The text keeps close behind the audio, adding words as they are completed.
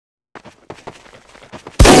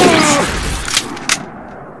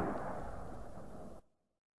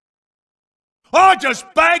I just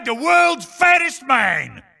bagged the world's fattest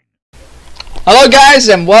man! Hello guys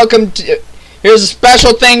and welcome to... Here's a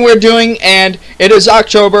special thing we're doing, and it is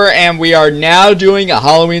October and we are now doing a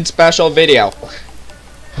Halloween special video.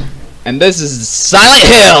 And this is Silent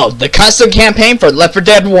Hill, the custom campaign for Left 4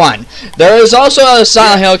 Dead 1. There is also a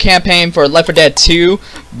Silent Hill campaign for Left 4 Dead 2,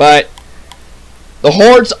 but the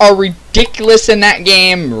hordes are ridiculous in that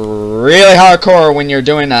game, really hardcore when you're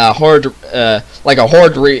doing a horde, like a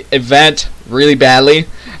horde event really badly.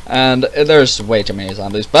 And there's way too many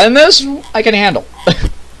zombies, but in this, I can handle.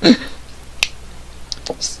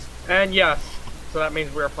 And yes, so that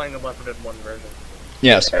means we're playing the Left 4 Dead 1 version.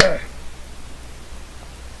 Yes.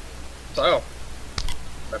 So,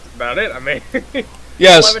 that's about it. I mean,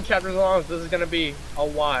 yes. 11 chapters long, so this is going to be a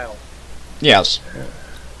while. Yes.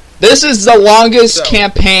 This is the longest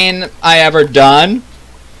campaign I ever done.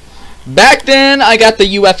 Back then, I got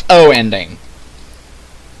the UFO ending.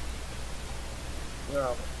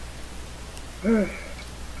 Well,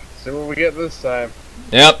 see what we get this time.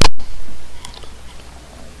 Yep.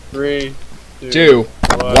 3, 2,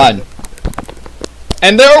 1.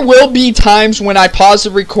 And there will be times when I pause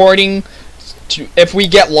the recording if we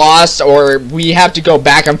get lost or we have to go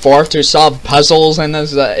back and forth to solve puzzles in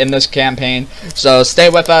this campaign. So stay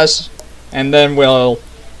with us, and then we'll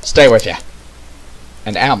stay with you.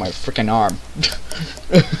 And ow, my freaking arm!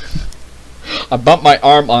 I bumped my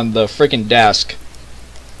arm on the freaking desk.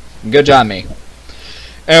 Good job, me.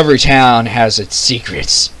 Every town has its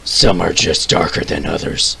secrets. Some are just darker than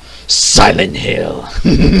others. Silent Hill.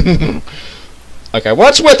 Okay,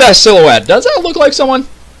 what's with that silhouette? Does that look like someone?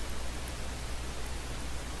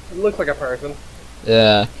 It looks like a person.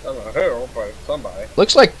 Yeah. I don't know who, but somebody.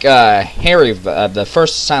 Looks like Harry, the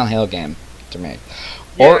first Silent Hill game, to me.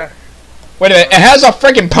 Or, Yeah. wait a minute, it has a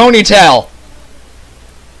freaking ponytail!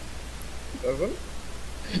 Does it?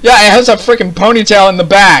 Yeah, it has a freaking ponytail in the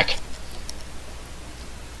back!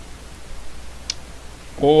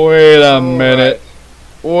 Wait a minute.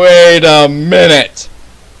 Wait a minute!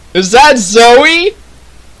 Is that Zoe?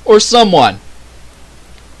 Or someone?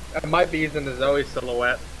 It might be using the Zoe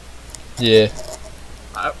silhouette. Yeah.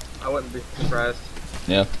 I wouldn't be surprised.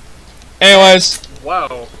 Yeah. Anyways.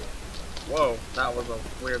 Whoa. Whoa, that was a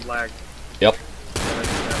weird lag. Yep.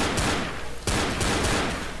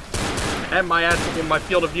 And my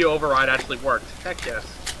field of view override actually worked. Heck yes.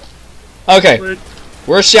 Okay. Sweet.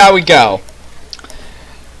 Where shall we go?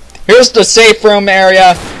 Here's the safe room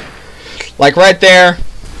area. Like right there.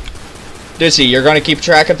 Dissy, you're going to keep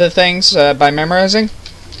track of the things by memorizing?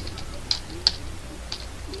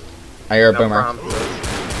 I hear a boomer. Problem.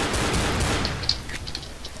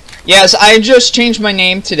 Yes, I just changed my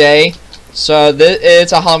name today. So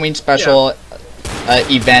it's a Halloween special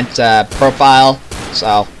event profile.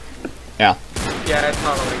 So, yeah. Yeah, it's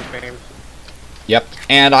Halloween themed. Yep.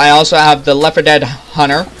 And I also have the Left 4 Dead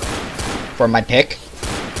Hunter for my pick.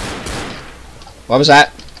 What was that?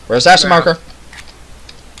 Where's that smoker?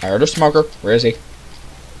 I heard a smoker. Where is he?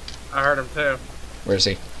 I heard him too. Where is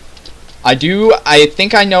he? I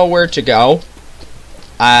think I know where to go.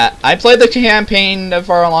 I played the campaign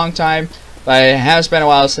for a long time, but it has been a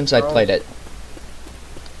while since I played it.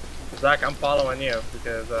 Zach, I'm following you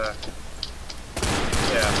because,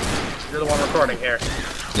 yeah, you're the one recording here.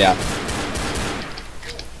 Yeah.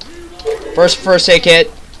 First aid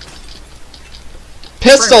kit.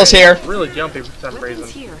 Pistols here. Really jumpy for some reason.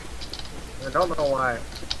 I don't know why.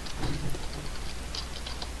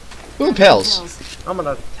 Ooh, pills. I'm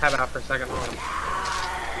gonna tab out for a second. Hold on.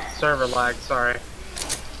 Server lag, sorry.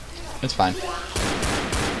 It's fine.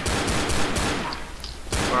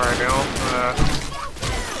 Alright, now,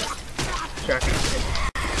 check it.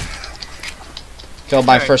 Killed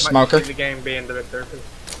my Okay, first might smoker. see the game being the victor.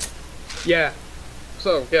 Yeah.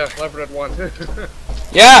 So, yeah, Left 4 Dead 1.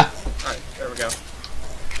 Yeah! Alright, there we go.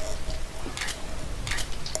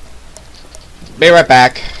 Be right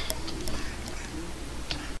back.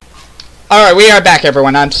 Alright, we are back,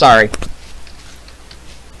 everyone. I'm sorry.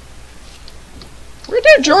 Where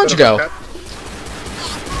did George go?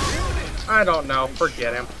 I don't know.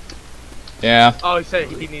 Forget him. Yeah. Oh, he said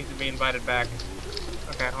he needs to be invited back.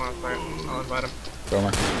 Okay, hold on. Sorry. I'll invite him.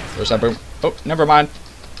 Boomer. Where's that boom? Oh, never mind.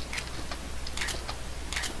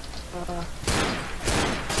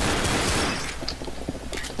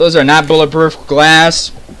 Those are not bulletproof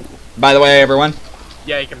glass. By the way, everyone.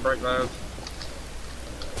 Yeah, you can break those.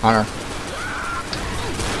 Hunter.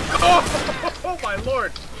 Oh my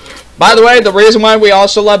lord! By the way, the reason why we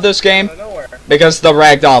also love this game, Out of nowhere. because of the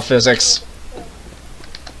ragdoll physics.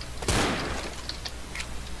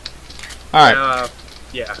 Alright.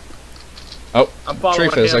 Yeah. Oh, I'm following tree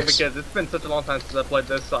him physics. because it's been such a long time since I played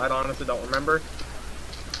this, so I honestly don't remember.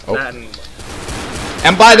 Oh.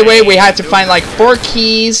 And by the way, we had to find like 4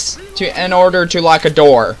 keys in order to lock a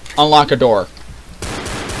door. Unlock a door.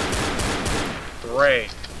 Great.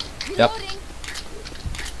 Yep.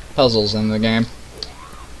 Puzzles in the game.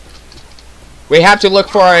 We have to look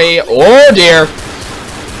for a... Oh dear!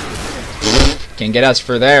 Can't get us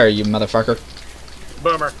for there, you motherfucker.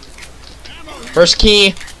 Boomer. First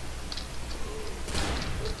key.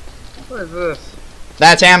 What is this?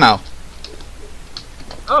 That's ammo.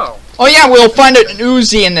 Oh. Oh yeah, we'll find an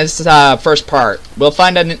Uzi in this first part. We'll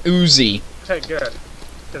find an Uzi. Okay, good.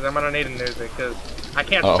 Because I'm gonna need an Uzi, because I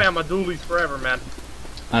can't Uh-oh. spam my dualies forever, man.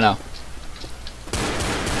 I know.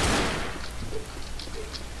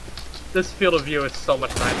 This field of view is so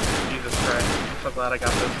much nicer. Jesus Christ. I'm so glad I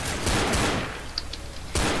got this.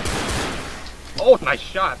 Oh, nice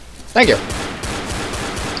shot. Thank you.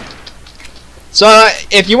 So,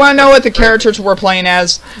 if you want to know what the characters we're playing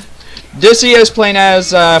as, Dissy is playing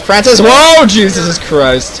as Francis. Whoa, Jesus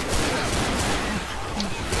Christ!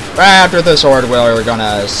 Right after this horde, we're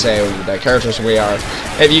gonna say the characters we are.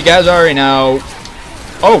 If you guys already know,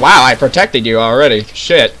 oh wow, I protected you already.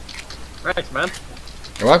 Shit. Thanks, man.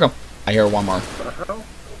 You're welcome. I hear one more. What the hell?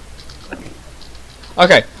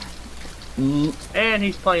 Okay. And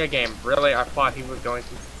he's playing a game. Really? I thought he was going to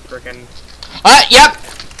frickin'. Yep.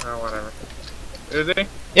 Oh, whatever. Is he?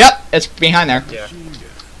 Yep. It's behind there. Yeah.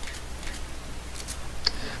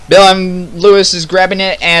 Bill and Lewis is grabbing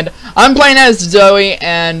it, and I'm playing as Zoe,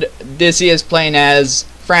 and Dissy is playing as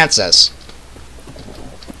Francis.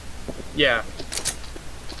 Yeah.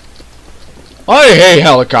 I hate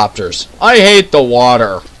helicopters. I hate the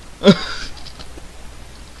water.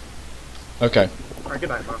 Okay. Alright, good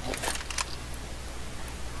night, Mom.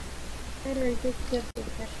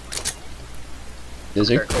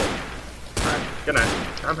 Dizzy? Okay, cool. Alright, good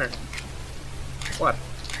night. I'm here. What?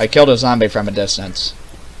 I killed a zombie from a distance.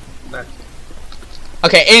 No.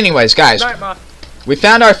 Okay, anyways, guys. Good night, Ma. We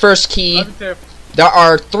found our first key. Love you too. There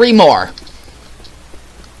are 3 more.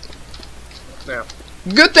 Yeah.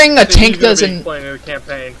 Good thing a tank doesn't... Playing the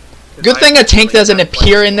campaign. Good thing a tank doesn't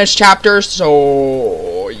appear in this chapter,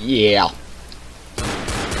 so... yeah.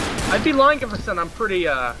 I'd be lying if I said I'm pretty,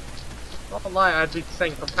 not gonna lie, I'd be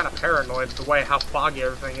saying I'm kind of paranoid the way how foggy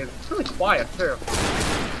everything is. It's really quiet, too.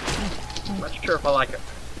 I'm not sure if I like it.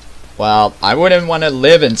 Well, I wouldn't want to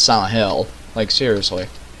live in Silent Hill. Like, seriously.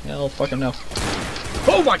 Hell, fucking no.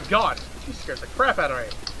 Oh my god! She scared the crap out of me.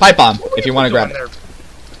 Pipe bomb, if you want to grab it. There?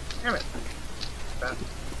 Damn it.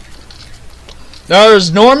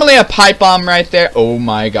 There's normally a pipe bomb right there. Oh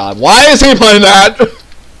my god. Why is he playing that?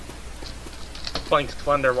 Playing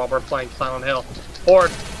Splendor while we're playing Silent Hill.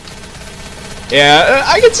 Horde. Yeah,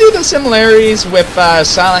 I can see the similarities with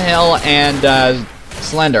Silent Hill and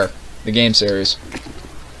Slender, the game series.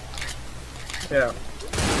 Yeah.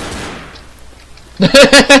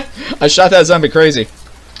 I shot that zombie crazy.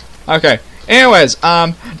 Okay. Anyways,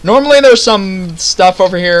 normally there's some stuff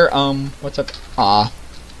over here. What's up? Aw.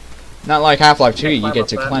 Not like Half-Life 2, you get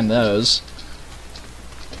to climb those.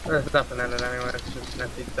 There's nothing in it anyway, it's just an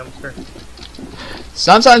empty dumpster.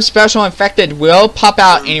 Sometimes special infected will pop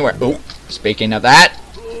out anywhere. Oh, speaking of that.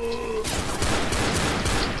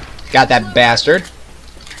 Got that bastard.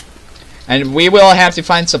 And we will have to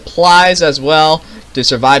find supplies as well to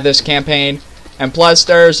survive this campaign. And plus,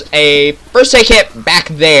 there's a first aid kit back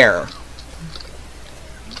there.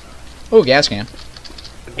 Oh, gas can.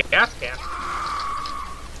 Gas can?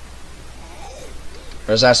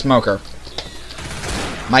 There's that smoker.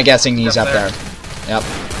 My guessing he's up there. Yep.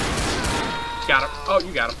 Got him. Oh,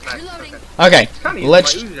 you got him. Nice. Okay. Okay, Kinda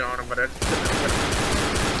let's... used my Uzi on him, but it's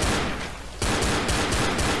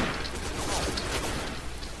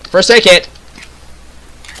First aid kit.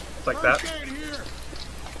 like that.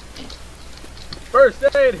 First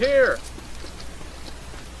aid here!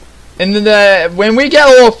 And when we get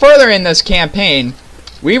a little further in this campaign,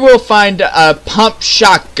 we will find a pump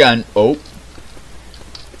shotgun. Oh.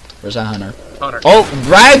 Where's that hunter? Hunter. Oh,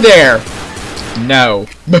 right there. No.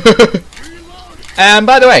 And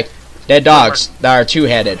by the way, dead dogs that are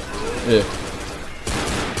two-headed. Ugh.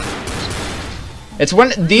 It's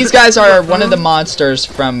one. These guys are one of the monsters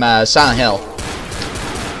from Silent Hill.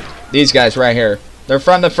 These guys right here. They're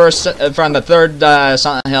from the third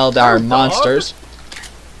Silent Hill. That are monsters.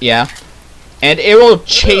 Yeah. And it will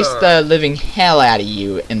chase the living hell out of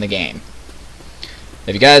you in the game.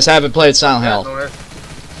 If you guys haven't played Silent Hill.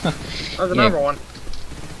 There's another one.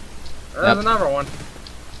 There's another one.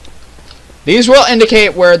 These will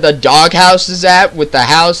indicate where the doghouse is at, with the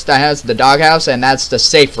house that has the doghouse, and that's the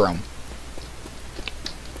safe room.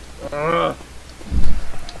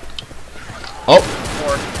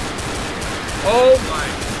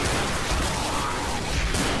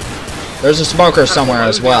 There's a smoker somewhere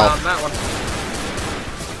as well.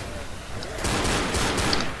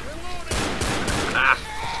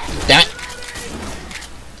 Damn it.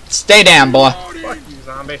 Stay down, boy. Fuck you,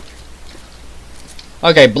 zombie.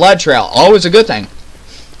 Okay, blood trail. Always a good thing.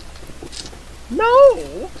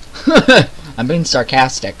 No! I'm being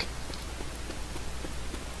sarcastic.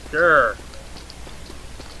 Sure.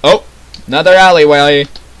 Oh, another alleyway.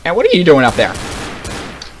 And what are you doing up there?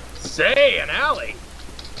 Say, an alley.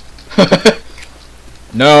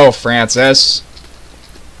 No, Francis.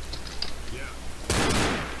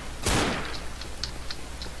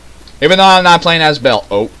 Even though I'm not playing as Bill.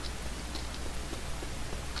 Oh.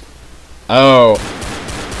 Oh.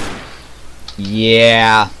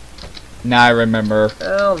 Yeah. Now I remember.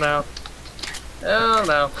 Hell no. Hell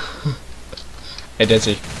no. Hey,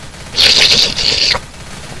 Dissy.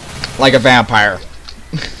 Like a vampire.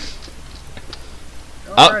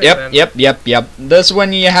 Oh, yep. This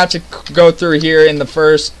one you have to go through here in the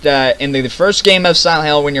first game of Silent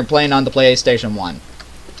Hill when you're playing on the PlayStation 1.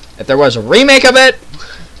 If there was a remake of it,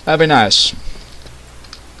 that'd be nice.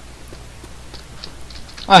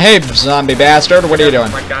 Oh, hey, zombie bastard, what are you doing?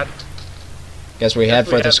 Oh my god. Guess we head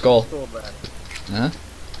for the skull. Huh?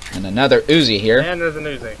 And another Uzi here. And there's an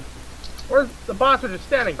Uzi. Where's the bots are just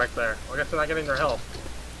standing back there? Well, I guess they're not getting their help.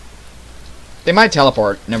 They might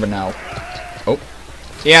teleport, never know. Oh.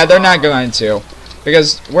 Yeah, they're not going to.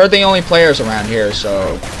 Because we're the only players around here,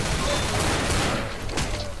 so...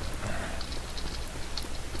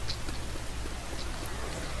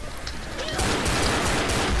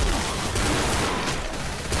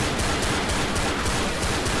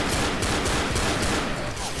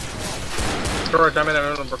 George, I'm in a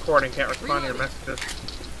middle of recording, can't respond to your messages.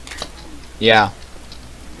 Yeah.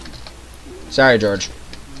 Sorry, George.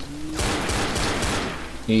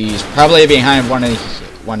 He's probably behind one of these.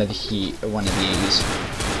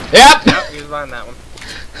 Yep. Yep, he's behind that one.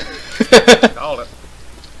 Called it.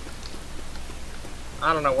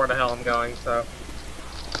 I don't know where the hell I'm going, so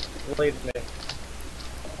lead me.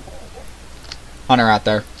 Hunter out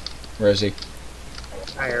there. Where is he?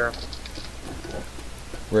 I hear him.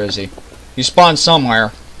 Where is he? He spawned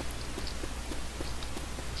somewhere.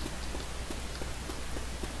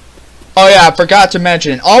 Oh yeah, I forgot to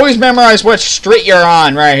mention. Always memorize which street you're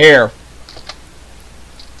on right here.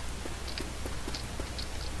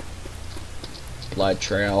 Blood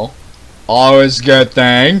trail. Always a good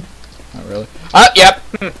thing. Not really. Oh, yep.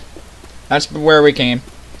 That's where we came.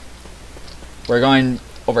 We're going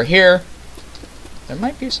over here. There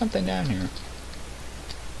might be something down here.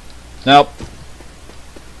 Nope.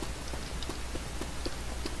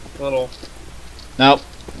 Little. Nope.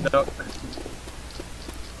 Nope.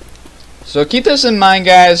 So keep this in mind,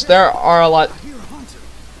 guys. There are a lot.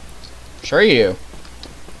 Sure you.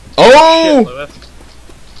 Oh! Shit, Lewis.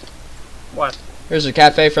 What? Here's a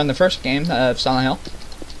cafe from the first game of Silent Hill.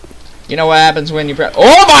 You know what happens when you press.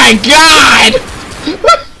 Oh my God!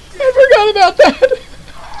 I forgot about that.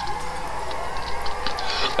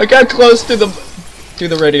 I got close to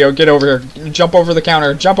the radio. Get over here. Jump over the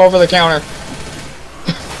counter. Jump over the counter.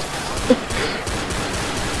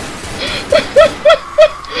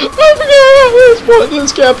 I forgot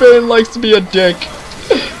this cafe likes to be a dick.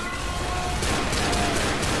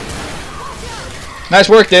 Nice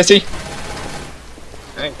work, Dissy.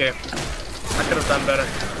 Thank you. I could have done better.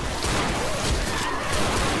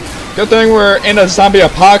 Good thing we're in a zombie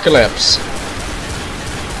apocalypse.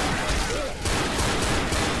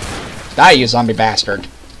 Die, you zombie bastard.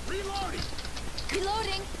 Reloading.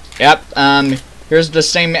 Yep, here's the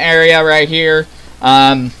same area right here.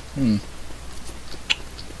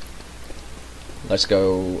 Let's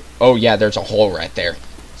go. Oh yeah, there's a hole right there.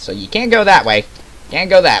 So you can't go that way. Can't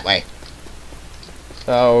go that way.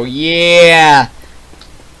 So yeah.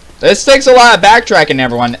 This takes a lot of backtracking,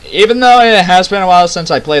 everyone. Even though it has been a while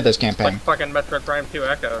since I played this campaign. Like fucking Metroid Prime 2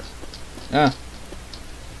 Echoes. Yeah.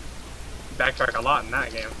 Backtrack a lot in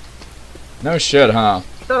that game. No shit, huh?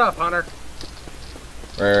 Shut up, Hunter.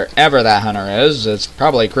 Wherever that hunter is, it's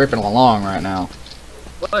probably creeping along right now.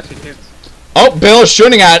 Bless you, kids. Oh,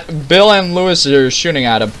 Bill and Lewis are shooting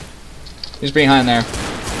at him. He's behind there.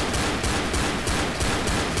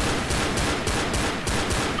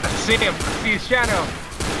 I see him. I see his shadow.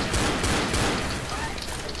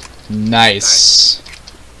 Nice.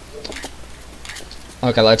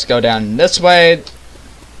 Okay, let's go down this way.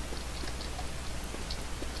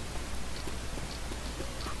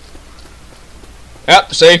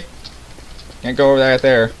 Yep, see? Can't go over that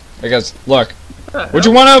there. Because, look. Would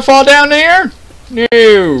you want to fall down there? No.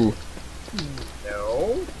 No.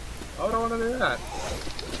 I don't want to do that.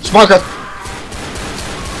 Smoker.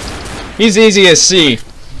 He's easy as C.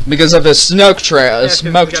 Because of the smoke trail. Yeah,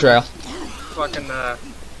 Smoke trail. Fucking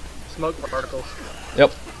smoke particles.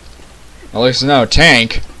 Yep. At least no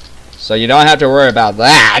tank, so you don't have to worry about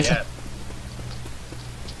that. Yeah.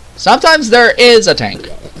 Sometimes there is a tank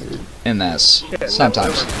in this. Shit,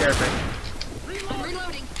 Sometimes.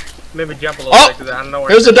 Maybe jump a little bit because I don't know where.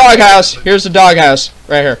 Here's the doghouse. Here's the doghouse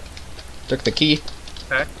right here. Took the key.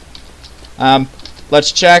 Okay.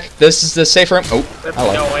 Let's check. This is the safe room. Oh, Let's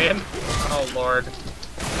hello. go in. Oh lord.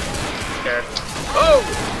 Scared. Oh.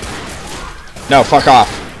 No, fuck off.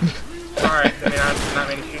 Alright, I mean, I'm not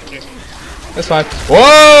meaning to shoot you. That's fine.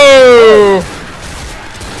 Whoa!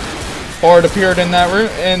 Horde appeared in that room.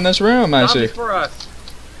 In this room, I see. For us.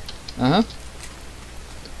 Uh huh.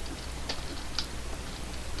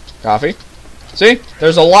 Coffee. See?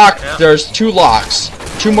 There's a lock. Yeah. There's 2 locks.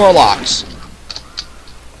 2 more locks.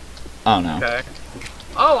 Oh no. Okay.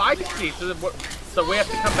 Oh, I see. So we have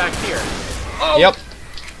to come back here. Oh. Yep.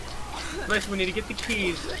 Listen, we need to get the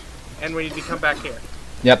keys, and we need to come back here.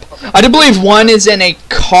 Yep. I do believe one is in a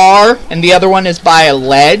car, and the other one is by a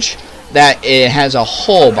ledge that it has a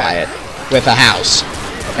hole by it with a house,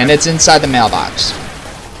 and it's inside the mailbox.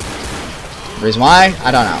 Reason why?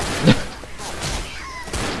 I don't know.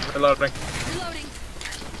 Reloading.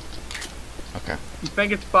 Okay. You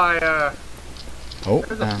think it's by Oh.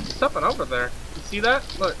 there's something over there. You see that?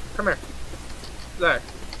 Look, come here. There.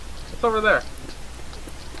 What's over there?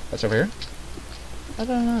 What's over here? I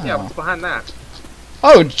don't know. Yeah, what's behind that?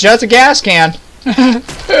 Oh, just a gas can.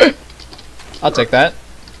 I'll take that.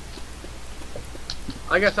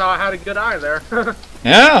 I guess I had a good eye there.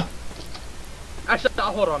 Yeah. Actually,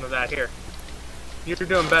 I'll hold on to that here. You're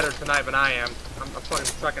doing better tonight than I am. I'm playing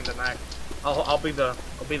second tonight. I'll be the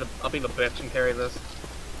bitch and carry this.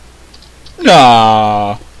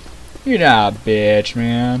 No. You're not a bitch,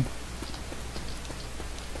 man.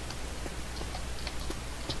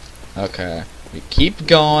 Okay. We keep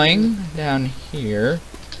going down here.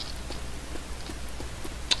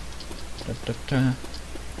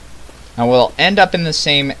 And we'll end up in the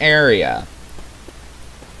same area.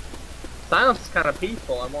 Silence is kind of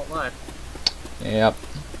peaceful, I won't lie. Yep.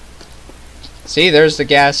 See, there's the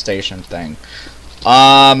gas station thing.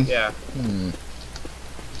 Yeah.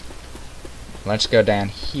 Let's go down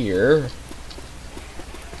here.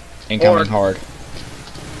 Incoming horde.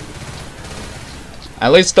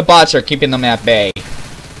 At least the bots are keeping them at bay.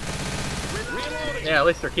 Yeah, at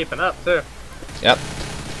least they're keeping up too. Yep.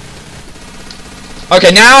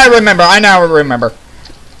 Okay, now I remember. I now remember.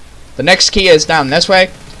 The next key is down this way.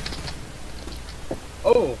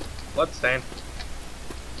 Oh, bloodstain.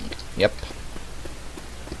 Yep.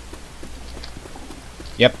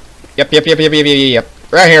 Yep. Yep.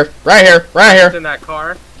 Right here. Right here. Right It's here. in that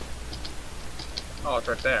car. Oh, it's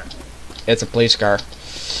right there. It's a police car.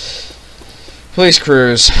 Police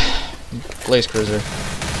cruise. Police cruiser.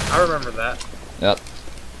 I remember that. Yep.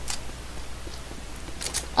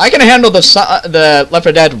 I can handle the Left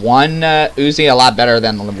 4 Dead 1 Uzi a lot better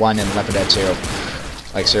than the one in Left 4 Dead 2.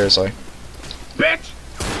 Like, seriously. Bitch!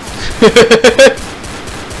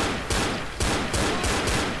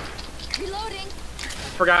 Reloading.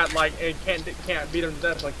 Forgot, like, it can't beat him to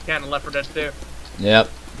death like you can in Left 4 Dead 2. Yep.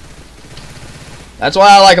 That's why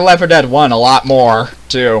I like Left 4 Dead 1 a lot more,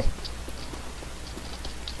 too.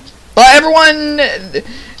 But everyone,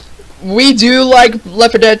 we do like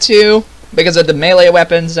Left 4 Dead 2 because of the melee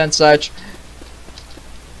weapons and such.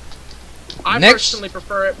 I Next- personally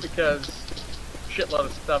prefer it because shitload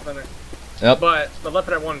of stuff in it. Yep. But the Left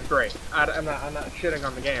 4 Dead 1 is great. I'm not shitting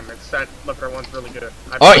on the game. It's that Left 4 Dead 1's really good.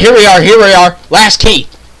 Oh, here we are. Here we are. Last key.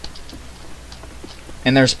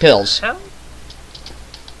 And there's pills. Hell?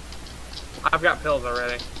 I've got pills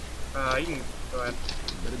already. You can go ahead.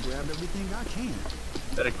 Better grab everything I can.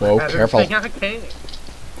 Better Whoa, grab careful. everything I can.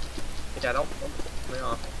 Yeah, don't piss me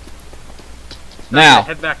off. Now,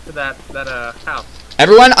 Head back to that house.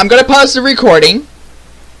 everyone, I'm going to pause the recording.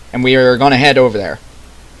 And we are going to head over there.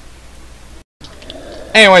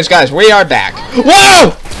 Anyways, guys, we are back. Whoa!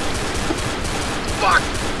 Fuck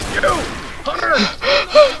you, Hunter!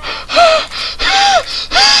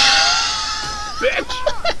 Bitch!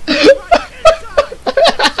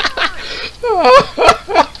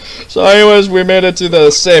 So anyways, we made it to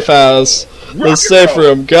the safe house. The safe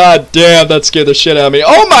room. God damn, that scared the shit out of me.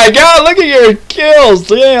 Oh my god, look at your kills.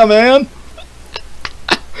 Damn, man.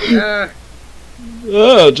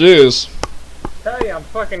 Oh, jeez. Tell you,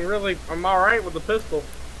 I'm alright with the pistol.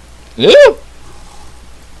 Yeah.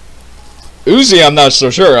 Uzi, I'm not so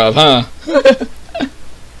sure of, huh?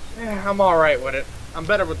 Yeah, I'm alright with it. I'm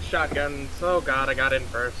better with the shotgun. Oh god, I got in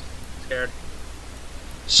first. Scared.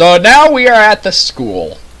 So now we are at the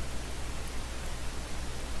school.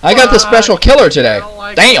 I got the special killer today. I don't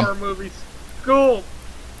like Damn. horror movies. Cool.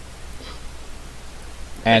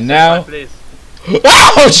 And now. Please.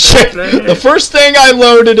 Oh shit! The first thing I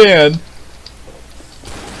loaded in.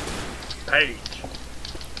 Page.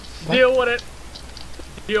 Deal with it.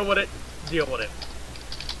 Deal with it. Deal with it.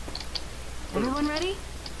 Everyone ready?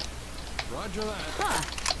 Roger that. Huh.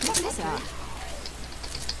 Check this out.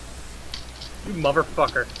 You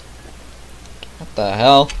motherfucker. What the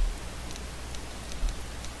hell?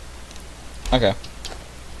 Okay.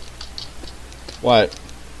 What?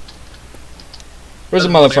 Where's the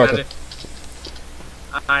motherfucker?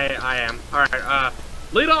 I am. Alright,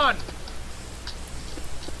 lead on!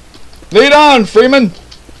 Lead on, Freeman!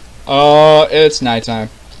 Oh, it's nighttime.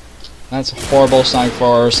 That's a horrible sign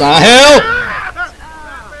for Silent Hill!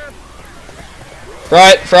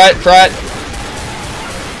 Fright, fright, fright.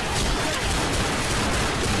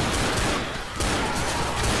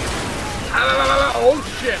 Oh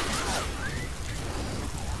shit!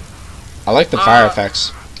 I like the fire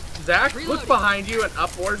effects. Zach, look behind you and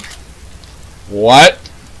upwards. What?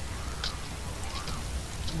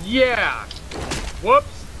 Yeah. Whoops.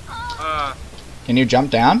 Can you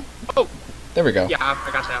jump down? Oh. There we go. Yeah,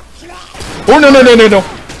 I got that. Oh, no, no, no, no, no.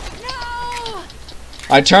 No!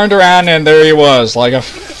 I turned around and there he was, like a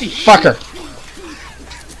fucker.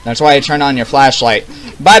 That's why you turn on your flashlight.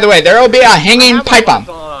 By the way, there will be a hanging pipe bomb.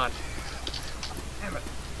 Damn it.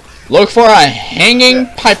 Look for a hanging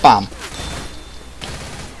pipe bomb.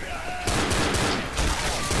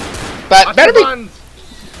 But better be. Guns.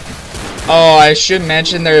 Oh, I should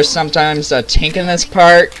mention there's sometimes a tank in this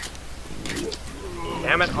part.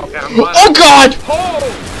 Damn it. Okay, I'm glad. Oh God!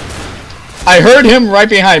 Oh! I heard him right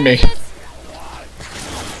behind me.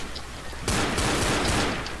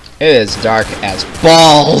 It is dark as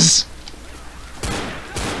balls.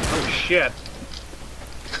 Oh shit.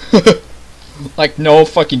 Like no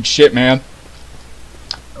fucking shit, man.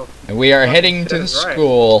 Oh, And we are fucking heading to the shit is right.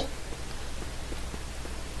 school.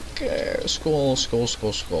 Okay, school.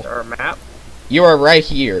 Is there a map? You are right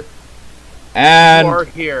here. And You are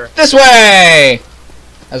here. this way!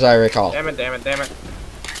 As I recall. Damn it, damn it, damn it.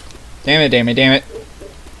 Damn it, damn it, damn it.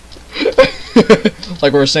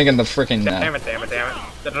 Like we're singing the freaking. Damn it, damn it, damn it.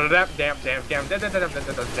 Damn, damn, damn, damn, damn,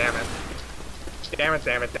 damn it. Damn it,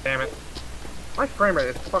 damn it, damn it. My frame rate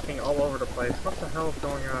is fucking all over the place. What the hell is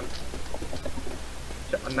going on?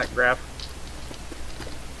 On that graph.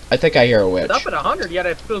 I think I hear a witch. It's up at 100, yet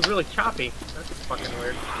it feels really choppy. That's fucking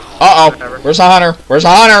weird. Uh oh. Whatever. Where's the hunter? Where's the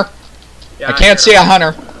hunter? Yeah, I can't see a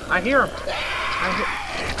hunter. I hear him.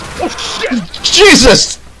 Oh shit!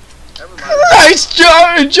 Jesus! Never mind. Christ,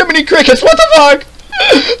 Jiminy Crickets, what the fuck?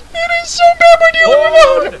 It is so bad when you leave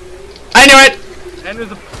Lord! alone. I knew it! And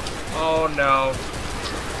there's a... Oh no.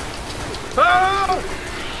 Oh!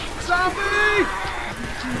 Zombie!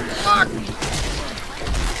 Fuck!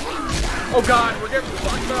 Oh god, we're getting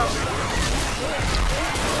fucked up.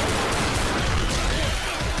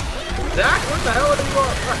 Zach, what the hell are you?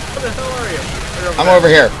 Where the hell are you? I'm over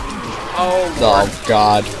here. Oh, Oh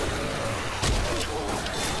God.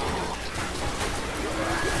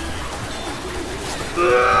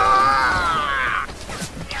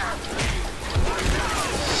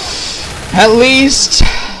 At least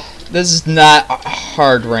this is not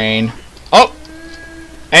hard rain. Oh!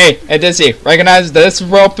 Hey, Dissy, recognize this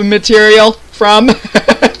rope material from?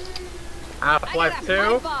 Half-Life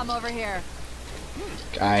 2? Bomb over here.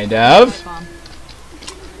 Kind of. Bomb.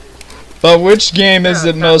 But which game is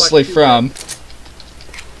Yeah, it mostly Half-Life 2.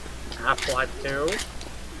 from? Half-Life 2?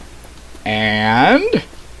 And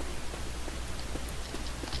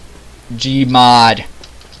Gmod.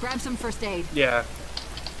 Grab some first aid. Yeah.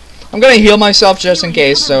 I'm gonna heal myself just in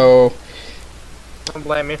case, so Don't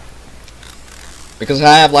blame me. because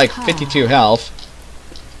I have like 52 health.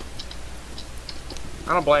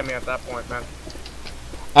 I don't blame you at that point, man.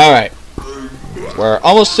 All right, we're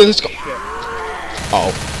almost to the school. Shit.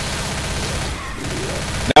 Oh,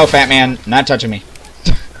 no, fat man, not touching me.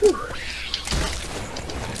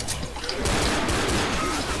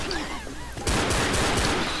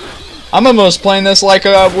 I'm almost playing this like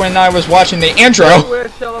when I was watching the intro.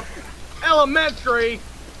 Elementary.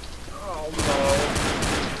 Oh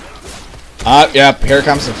no. Yep, here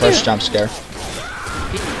comes the first jump scare.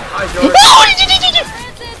 Hi,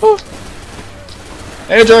 George.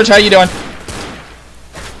 Hey George, how you doing?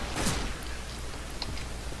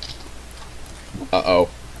 Uh-oh.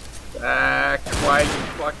 Zach,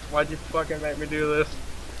 why'd you fucking make me do this?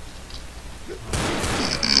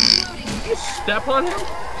 You step on him?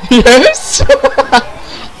 Yes?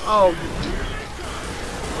 Oh.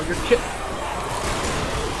 Oh, you're kid.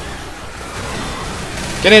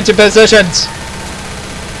 Get into positions!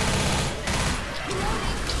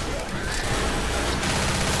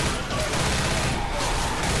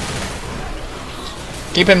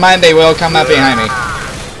 Keep in mind they will come up behind me.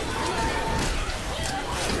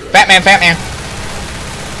 Fat man, fat man.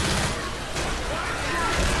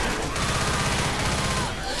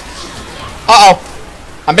 Uh-oh.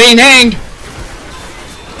 I'm being hanged.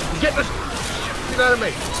 Get the shit out of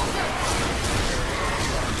me.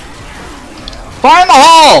 Fire in the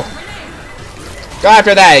hole! Go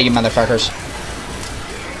after that, you motherfuckers.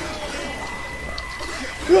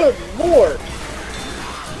 Good lord.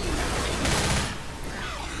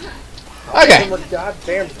 Okay. We're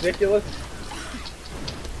goddamn ridiculous.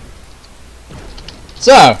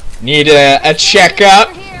 So, need a checkup.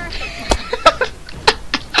 Over here.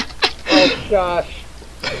 Oh gosh.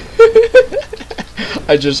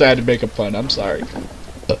 I just had to make a pun, I'm sorry.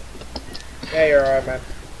 Yeah, you're alright, man.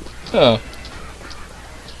 Oh.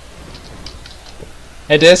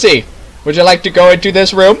 Hey Dissy, would you like to go into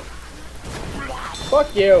this room?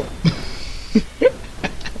 Fuck you.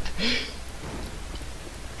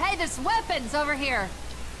 Hey, there's weapons over here.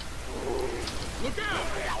 Look out!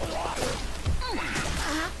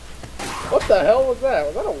 What the hell was that?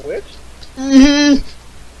 Was that a witch? Mm-hmm.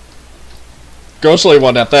 Ghostly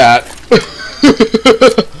one at that.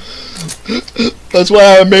 That's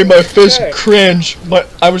why I made my fist Okay. cringe.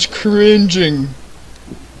 I was cringing.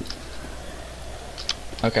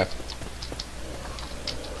 Okay.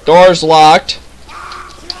 Door's locked.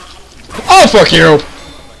 Oh, fuck you!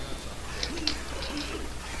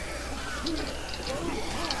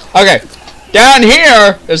 Okay. Down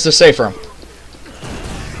here is the safe room.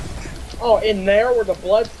 Oh, in there where the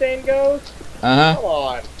blood stain goes? Uh-huh. Come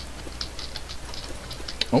on.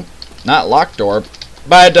 Oh, not locked door,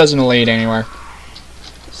 but it doesn't lead anywhere.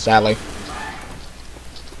 Sadly.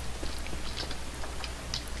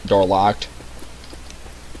 Door locked.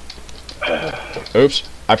 Oops,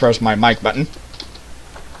 I pressed my mic button.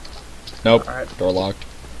 Nope, Alright. door locked.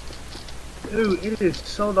 Dude, it is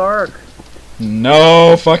so dark.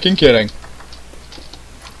 No fucking kidding.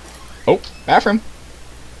 Oh, bathroom.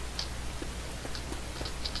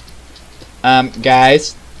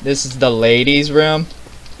 Guys, this is the ladies' room.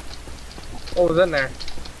 What was in there?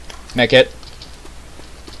 Make it.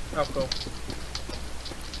 Oh, cool.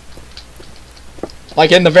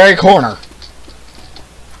 Like in the very corner.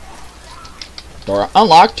 Door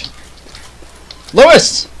unlocked.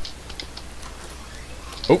 Lewis!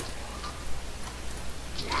 Oh.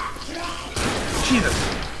 Jesus.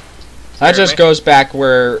 That just me. goes back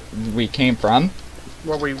where we came from.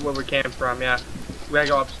 Where we came from, yeah. We gotta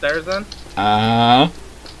go upstairs then?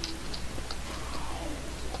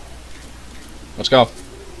 Let's go.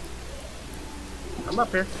 I'm up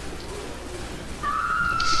here.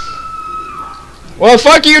 Well,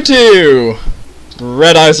 fuck you two!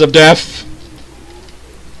 Red eyes of death.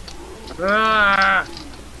 Ah!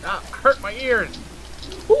 Ah, hurt my ears.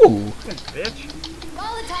 Ooh. Fucking bitch.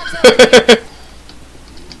 Molotov's over.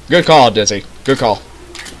 Good call, Dizzy. Good call.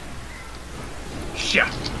 Shit.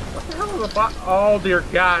 What the hell was the bot? Oh dear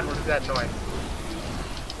God, what is that noise?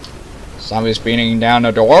 Zombies beating down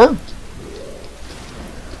a door?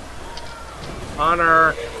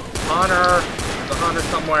 Hunter. Hunter. There's a hunter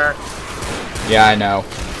somewhere. Yeah, I know. I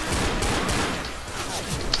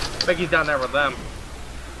think he's down there with them.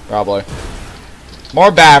 Probably.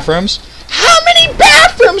 More bathrooms. How many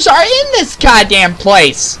bathrooms are in this goddamn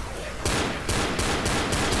place?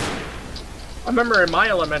 I remember in my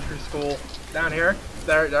elementary school down here,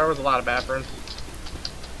 there was a lot of bathrooms.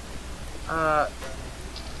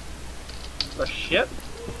 The shit?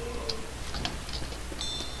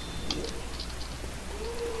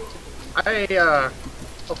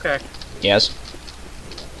 Okay. Yes.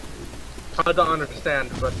 I don't understand,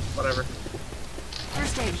 but whatever.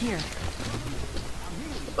 First aid here.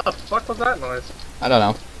 What the fuck was that noise? I don't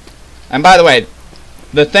know. And by the way,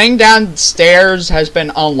 the thing downstairs has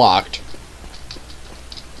been unlocked.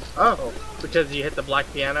 Oh, because you hit the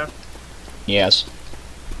black piano? Yes.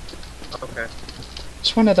 Okay.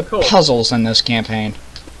 It's one of the Cool. puzzles in this campaign.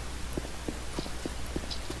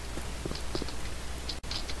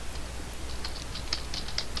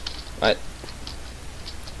 But...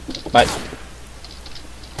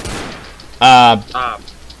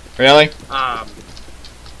 Really? Fuck.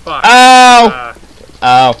 Oh!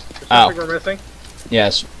 Oh. Something we're missing?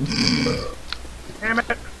 Yes. Damn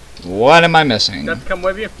it. What am I missing? Does that come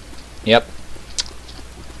with you? Yep.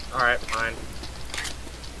 Alright, fine.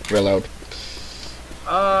 Reload.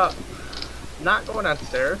 Not going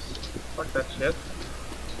downstairs. Fuck that shit.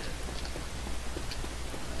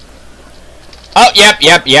 Oh, yep.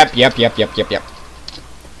 What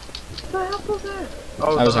the hell was that?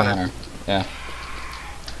 Oh, That was the a hunter. Yeah.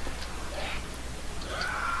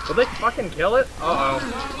 Will they fucking kill it?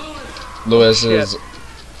 Uh-oh. Lewis Shit. is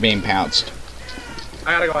being pounced.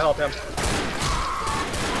 I gotta go help him.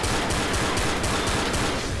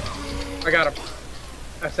 I got him.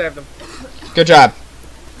 I saved him. Good job.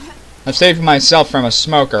 I've saved myself from a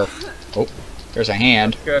smoker. Oh, there's a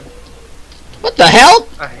hand. Good. What the hell?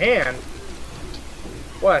 A hand?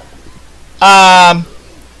 What?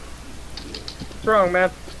 What's wrong,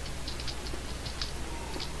 man?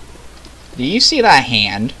 Do you see that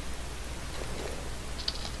hand?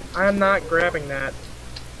 I'm not grabbing that.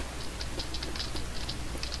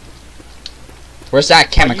 Where's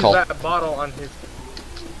that chemical? I used that bottle on his...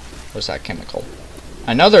 Where's that chemical?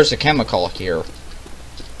 I know there's a chemical here.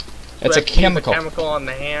 It's a chemical. Chemical on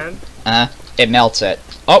the hand? It melts it.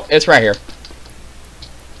 Oh, it's right here.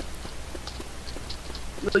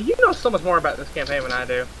 Well, you know so much more about this campaign than I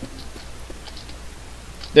do.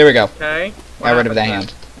 There we go. Okay. Got rid of the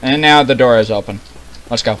hand. And now the door is open.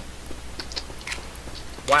 Let's go.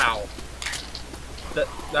 Wow.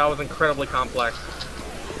 That was incredibly complex.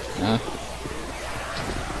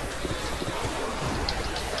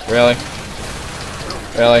 Really?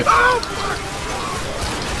 Really?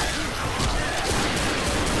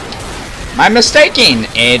 My mistaking.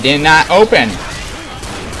 It did not open.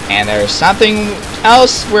 And there's something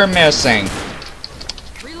else we're missing.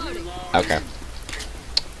 Okay.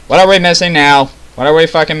 What are we missing now? What are we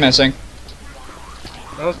fucking missing?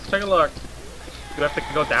 Well, let's take a look. Do we have to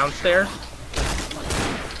go downstairs?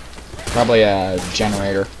 Probably a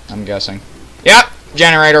generator, I'm guessing. Yep,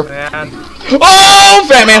 generator. And... Oh,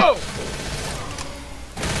 fat man! Oh!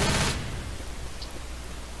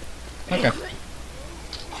 Okay.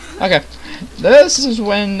 Okay. This is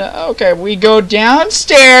when, okay, we go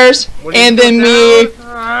downstairs, and then we...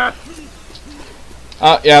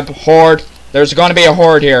 Oh, yep, horde. There's going to be a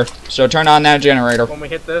horde here, so turn on that generator. When we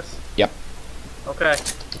hit this? Yep. Okay.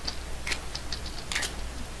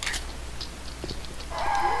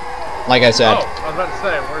 Like I said. Oh, I was about to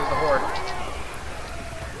say, where's the horde?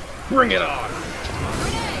 Bring it on!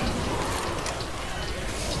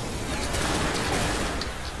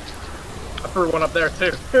 I threw one up there,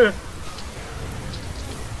 too.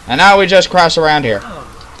 And now we just cross around here.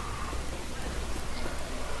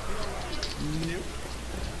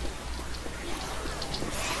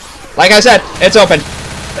 Like I said, it's open.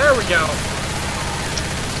 There we go.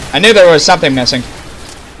 I knew there was something missing.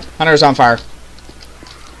 Hunter's on fire.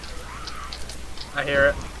 I hear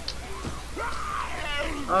it.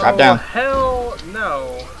 Drop down. Hell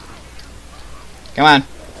no. Come on.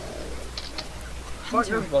 Fuck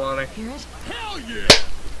this baloney. Hear it? Hell yeah!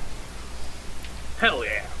 Hell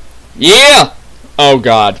yeah. Yeah! Oh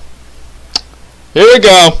god. Here we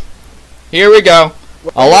go. Here we go.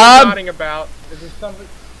 What A are you lot. nodding about? Is there something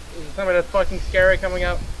that's fucking scary coming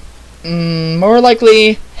up? More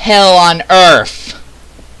likely hell on earth.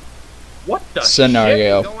 What the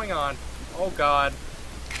Scenario. shit is going on? Oh god.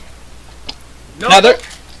 No. Now there,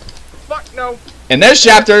 Fuck no. in this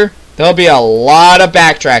chapter, there'll be a lot of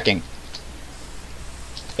backtracking.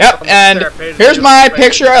 Yep, and here's my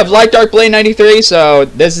picture of Light Dark Blade 93, so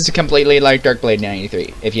this is completely Light Dark Blade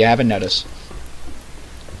 93, if you haven't noticed.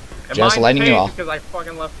 And Just mine's letting you Paige all. because I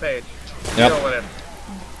fucking left Paige. Yep. Deal with it.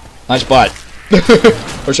 Nice butt.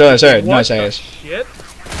 Or should I say, What nice the ass. shit?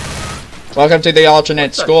 Welcome to the alternate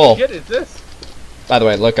What the school. shit is this? By the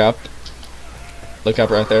way, look up. Look up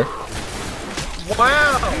right there.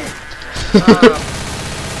 Wow.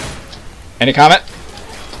 Any comment?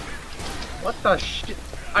 What the shit?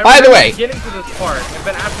 By the way. Getting to this part, and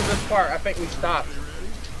then after this part, I think we stopped.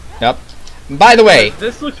 Yep. By the way,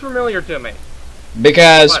 This looks familiar to me.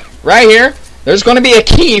 because What? right here, there's going to be a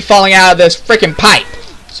key falling out of this freaking pipe.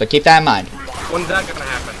 So keep that in mind. When's that gonna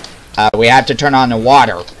happen? We have to turn on the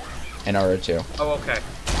water in order to. Oh, okay.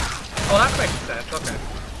 Oh, that makes sense. Okay.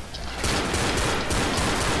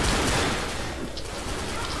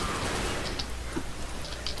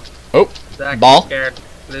 Oh, Zach, ball. scared.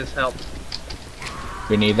 Please help.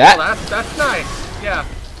 We need Oh, that. that's nice. Yeah,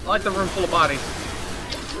 I like the room full of bodies.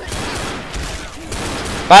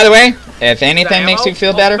 By the way, if The anything makes ammo? you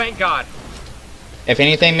feel Oh, better, thank God. if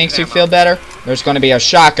anything makes you Ammo. feel better, there's going to be a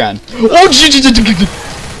shotgun. Oh,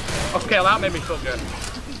 Okay, well, that made me feel good.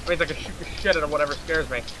 Means I can shoot the shit out of whatever scares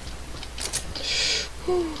me.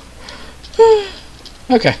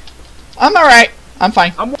 okay. I'm alright. I'm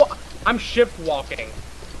fine. I'm shift walking.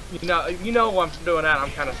 You know I'm doing that.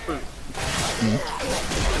 I'm kind of spooked.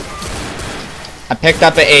 I picked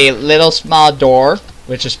up a little small door,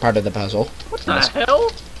 which is part of the puzzle. What the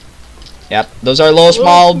hell? Yep, those are little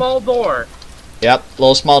small. Small door. Yep,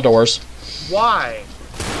 little small doors. Why?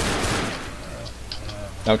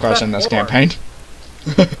 No question in this for? campaign.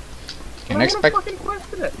 I Can would expect. have fucking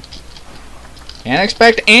questioned it. Can't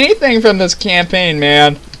expect anything from this campaign,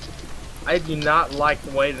 man. I do not like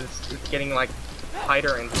the way this it's getting like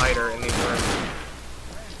tighter and tighter in these rooms.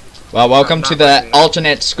 Well, welcome to the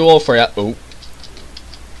alternate school for you. Oh.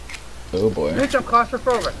 Oh boy. Bitch, I'm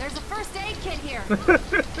claustrophobic. There's a first aid kit here.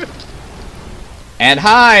 And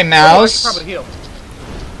hi, Oh, I mouse. should probably heal.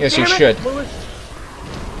 Yes, Damn you it, should. Lewis.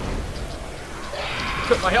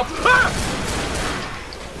 Took my health. Ah!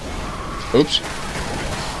 Oops.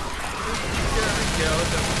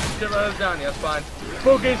 Skeletons down, yes, fine.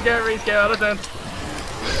 Spooky, scary skeletons.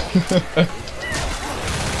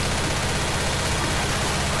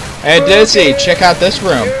 Hey, Dissy, check out this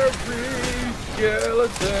room.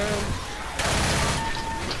 Skeleton.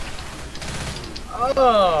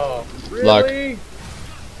 Oh, really? Look.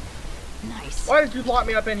 Nice. Why did you lock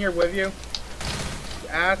me up in here with you? You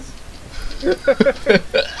ass.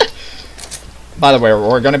 By the way,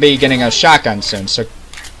 we're going to be getting a shotgun soon, so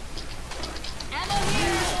Ammo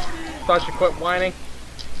here. Thought you quit whining?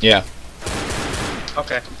 yeah.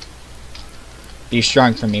 Okay. Be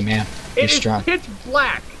strong for me, man. Be It is strong. pitch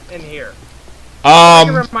black in here.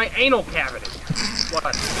 You're in my anal cavity.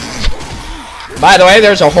 What? By the way,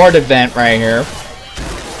 there's a horde event right here.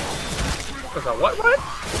 Was that what?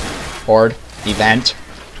 Horde event.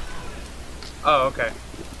 Oh, okay.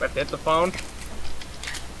 I have to hit the phone.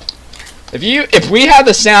 If we had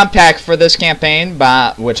the sound pack for this campaign,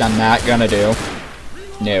 which I'm not gonna do,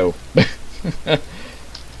 no.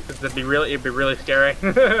 It'd be really scary.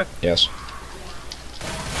 Yes.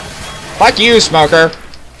 Fuck you, smoker.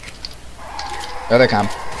 There they come.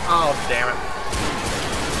 Oh, damn it.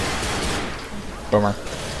 Boomer.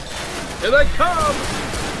 Here they come!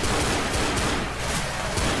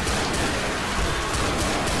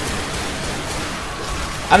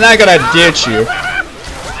 I'm not gonna ditch you.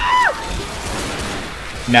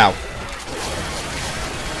 No.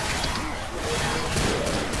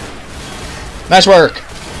 Nice work.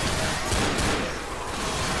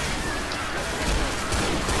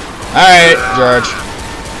 Alright, George.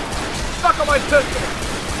 Fuck on my pistol!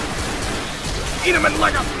 Eat him and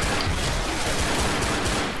lick him!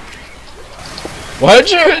 What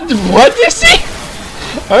did you see?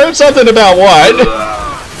 I heard something about what?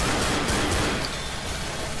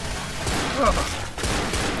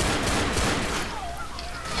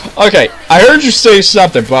 Okay, I heard you say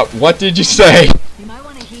something, but what did you say? You might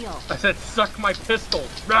want to heal. I said, suck my pistol.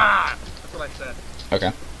 Rah! That's what I said.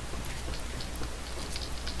 Okay.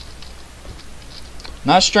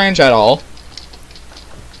 Not strange at all.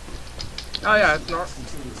 Oh yeah, it's not.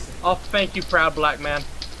 Oh, thank you, proud black man.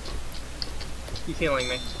 He's healing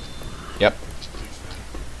me. Yep.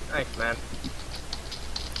 Thanks, man.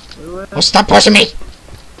 Oh, stop pushing me!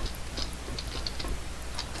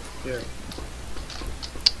 Here.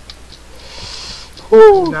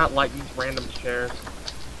 Ooh. Do not like these random chairs.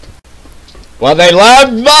 Well, they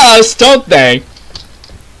love us, don't they?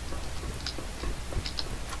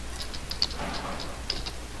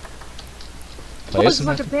 Oh, this is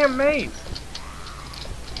like a damn maze.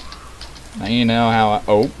 Now you know how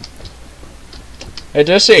oh. Hey,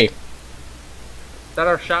 Dissy. Is that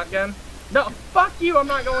our shotgun? No, fuck you, I'm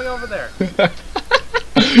not going over there.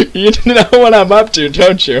 You know what I'm up to,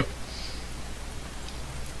 don't you?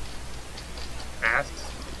 Asks.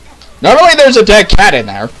 Normally there's a dead cat in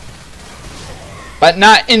there. But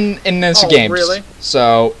not in this Oh, game. really?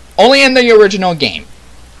 So, only in the original game.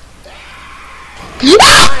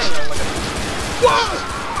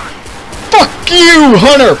 Fuck you,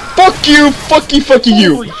 Hunter! Fuck you, fuck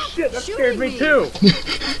you! Holy shit, that scared me too.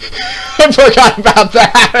 I forgot about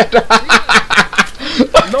that!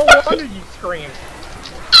 No wonder you screamed.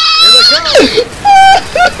 Here they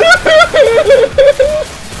come.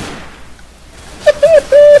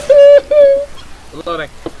 Loading.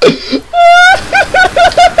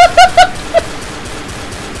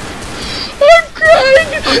 I'm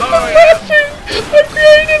crying! Oh, I'm yeah. laughing! I'm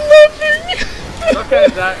crying and laughing! Okay,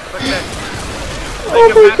 Zach. Okay. Oh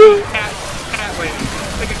my god. Cat lady.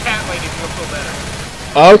 Think a cat lady will feel better.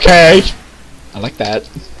 Okay. I like that.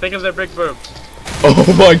 Think of their big boobs.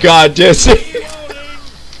 Oh my god, Dissy.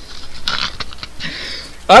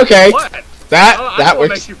 Okay. What? That that will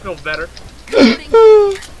works. make you feel better.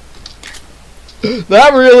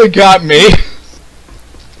 That really got me.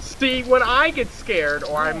 See, when I get scared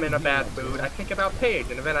or I'm in a bad mood, I think about Paige,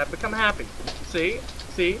 and then I become happy. See?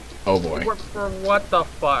 See? Oh boy. For what the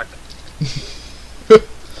fuck?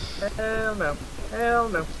 Hell no. Hell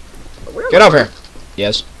no. But we're Get over here.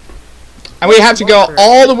 Yes. And we have to go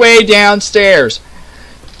all the way downstairs.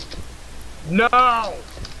 No!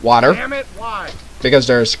 Water. Damn it, why? Because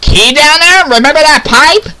there's key down there. Remember that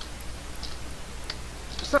pipe?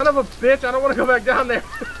 son of a bitch! I don't want to go back down there.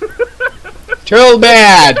 Too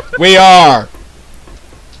bad. We are.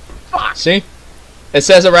 Fuck. See? It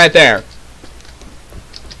says it right there.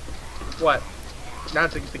 What? Now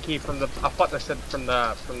to get the key from the. I thought I said from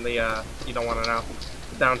the. You don't want to know.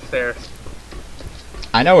 Downstairs.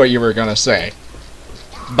 I know what you were gonna say,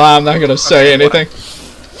 but I'm not gonna say Okay, anything.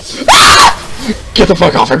 Ah! Get the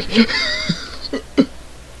fuck off of me!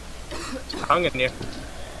 Hung in you.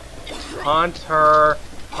 Hunter.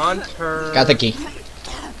 Hunter. Got the key.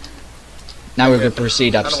 Now we can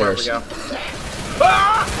proceed I don't know where we upstairs. go.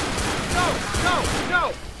 Ah! No!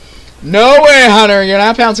 No! No! No way, Hunter! You're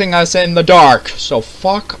not pouncing us in the dark, so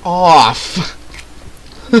fuck off.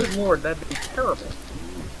 Good lord, that'd be terrible.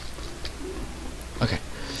 Okay.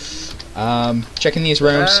 Checking these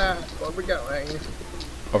rooms. Where we going?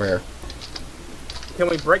 Over here. Can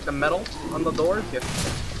we break the metal on the doors? Yes.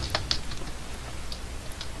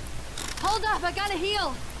 Hold up, I gotta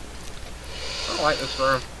heal. I don't like this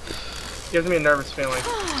room. Gives me a nervous feeling.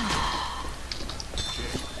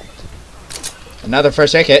 Another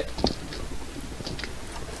first aid kit.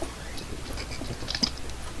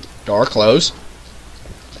 Door closed.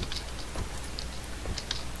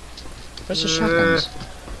 Where's the shotguns?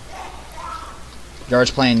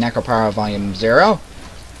 George playing Necropower Volume 0.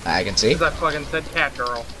 I can see. Because I fucking said cat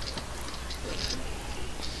girl.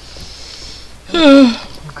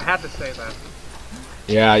 I had to say that.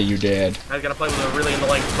 Yeah, you did. I was gonna play with a really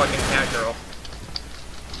annoying fucking cat girl.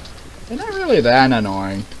 They're not really that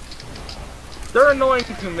annoying. They're annoying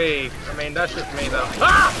to me. I mean, that's just me though.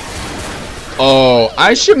 Ah! Oh,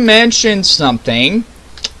 I should mention something.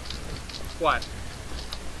 What?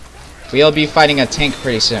 We'll be fighting a tank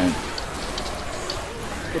pretty soon.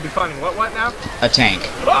 We'll be finding what now? A tank.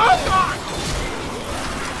 Oh god!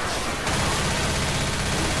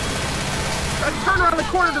 I turned around the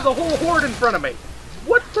corner to the whole horde in front of me.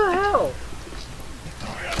 What the hell?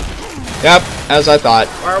 Yep, as I thought.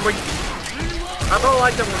 Are we? I don't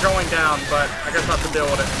like that we're going down, but I guess I'll have to deal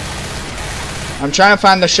with it. I'm trying to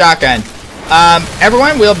find the shotgun.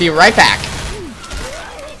 Everyone, we'll be right back.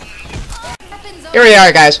 Here we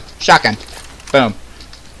are, guys. Shotgun. Boom.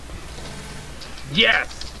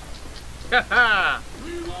 Yes! Haha!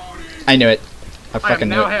 I knew it. I I fucking am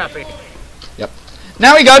knew now it. happy. Yep.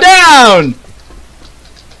 Now we go down!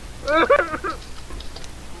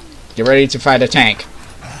 Get ready to fight a tank.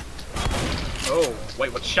 Oh,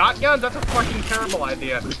 wait, with shotguns? That's a fucking terrible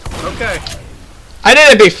idea. Okay. I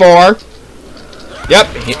did it before. Yep,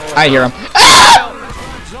 I hear him. Ah!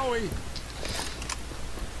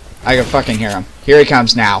 I can fucking hear him. Here he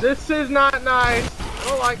comes now. This is not nice. I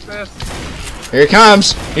don't like this. Here he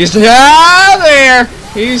comes. He's there.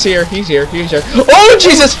 He's here. He's here. He's here. Oh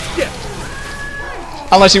Jesus! Shit.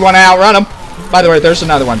 Unless you want to outrun him. By the way, there's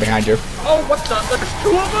another one behind you. Oh, what the? There's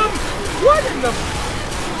two of them? What in the?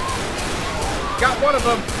 Got one of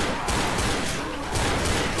them.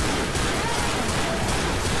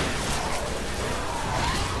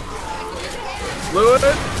 Lewis,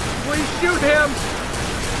 please shoot him.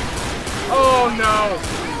 Oh no.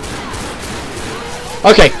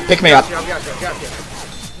 Okay, pick me up. Got you.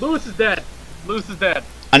 Lewis is dead. Lewis is dead.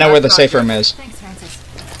 I know where the That's safe not room good. is. Thanks, Francis.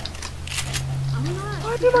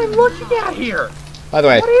 What am I looking at here? By the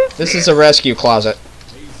way, What is this this? is a rescue closet.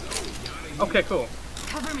 Okay, cool.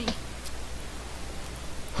 Cover me.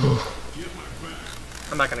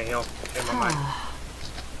 I'm not gonna heal. Okay, my mind.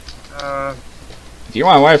 If you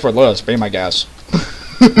want to wait for Lewis, be my guest.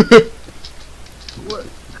 What?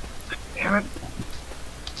 Damn it.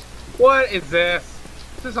 What is this?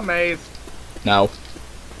 Is this a maze? No.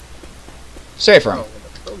 Safe room. Oh,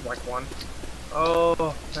 feels like one.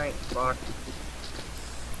 Oh, thank fuck.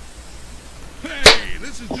 Hey,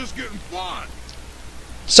 this is just getting fun.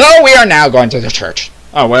 So we are now going to the church.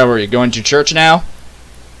 Oh, where were you going to church now?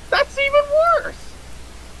 That's even worse!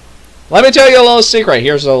 Let me tell you a little secret.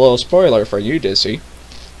 Here's a little spoiler for you, Dissy.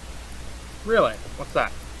 Really? What's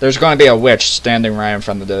that? There's going to be a witch standing right in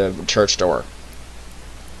front of the church door.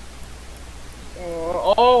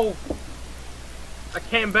 Oh! I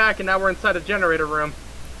came back and now we're inside a generator room.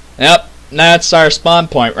 Yep, that's our spawn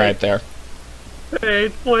point right there.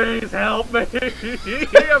 Please, please help me! I'm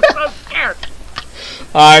so scared!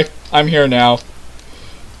 Hi, I'm here now.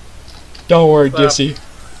 Don't worry, What's up? Dissy.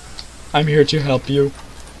 I'm here to help you.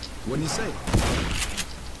 What do you say?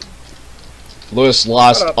 Lewis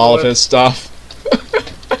lost What up, all of Lewis? his stuff.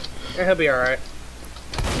 Yeah, he'll be alright.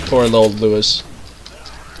 Poor little Lewis.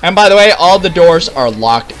 And by the way, all the doors are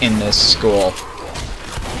locked in this school.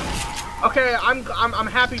 Okay, I'm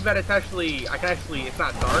happy that it's actually, it's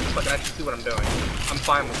not dark, so I can actually see what I'm doing. I'm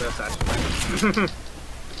fine with this, actually.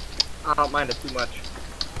 I don't mind it too much.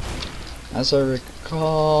 As I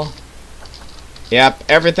recall. Yep,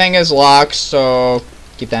 everything is locked, so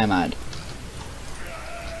keep that in mind.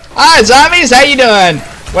 Hi, zombies! How you doing?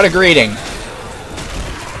 What a greeting.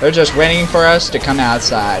 They're just waiting for us to come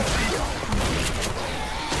outside.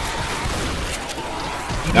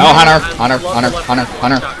 No, Hunter! Hunter! Hunter! Hunter!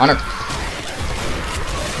 Hunter! Hunter!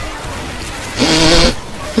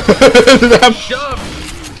 Shove!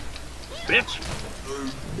 Bitch!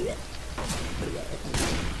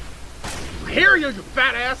 I hear you, you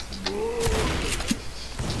fat ass!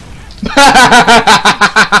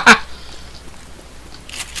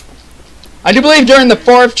 I do believe during the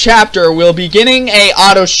 4th chapter we'll be getting a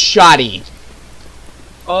auto shotty.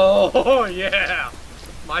 Oh yeah,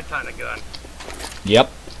 my kind of gun.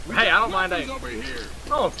 Yep. Hey, I don't mind. Over here.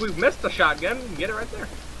 Oh, if we missed the shotgun, we can get it right there.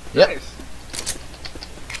 Yep. Nice.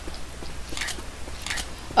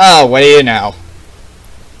 Oh, what do you know?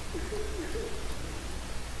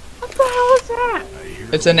 What the hell is that?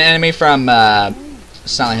 It's an enemy from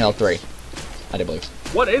Silent Hill 3, I do believe.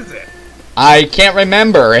 What is it? I can't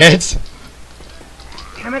remember it.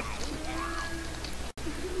 Damn it!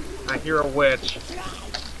 I hear a witch,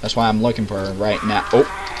 That's why I'm looking for her right now. Oh.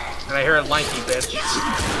 and I hear a lanky bitch.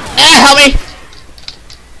 Ah, help me!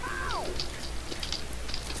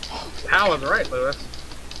 Hal is right, Lewis.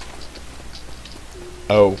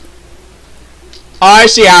 Oh. I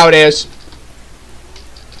see how it is.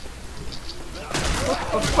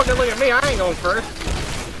 Don't fucking look at me, I ain't going first.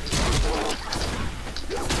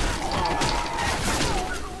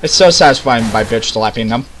 It's so satisfying by bitch slapping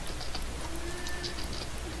them.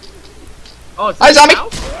 Oh, it's Hi, zombie!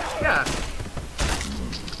 House? Yeah.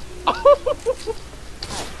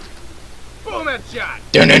 Boom, headshot!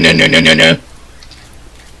 No, no, no, no, no, no, no.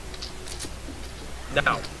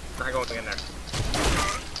 No, not going in there.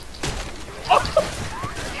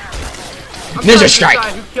 I'm Ninja sorry, strike. the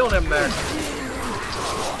guy who killed him there.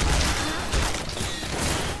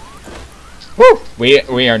 Woo!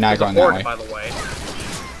 We are not going that Board, way. by the way.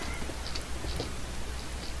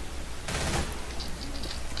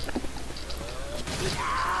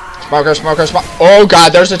 Smoker, smoker, smoker. Oh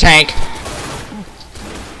god, there's a tank.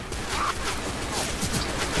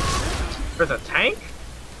 There's a tank?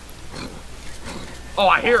 Oh,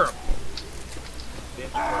 I hear him.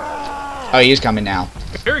 Oh, he's coming now.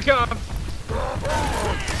 Here he comes.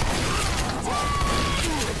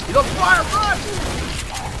 He's on fire, run!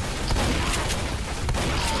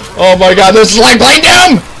 Oh my god, this is like playing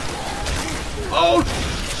down! Oh,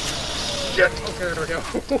 shit. Okay, there we go.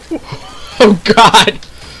 Oh god.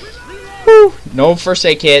 Whew. No first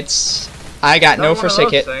aid kits. I got no first aid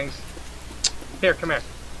kit. Things. Here, come here.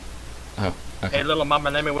 Oh, okay. Hey, little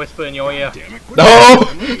mama, let me whisper in your ear. No!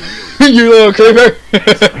 You little creeper!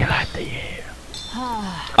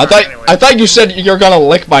 I thought you said you're gonna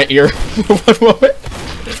lick my ear for one moment.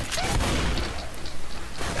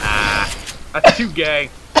 Ah, that's too gay.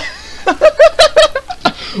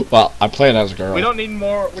 Well, I'm playing as a girl. We don't need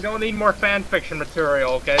more. We don't need more fan fiction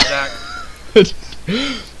material, okay, Zach?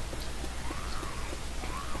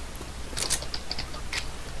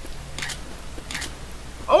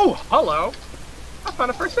 Oh, hello. I found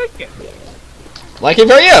a first aid kit. Lucky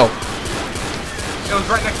for you. It was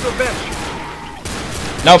right next to a bench.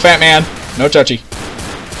 No, fat man. No touchy.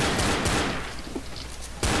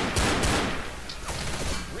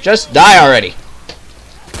 Just die already.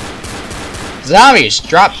 Zombies,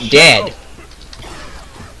 drop dead.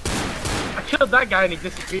 I killed that guy and he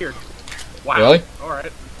disappeared. Wow. Really?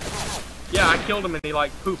 Alright. Yeah, I killed him and he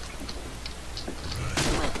like pooped.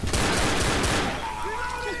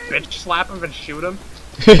 Bitch slap him and shoot him.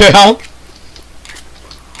 Yeah.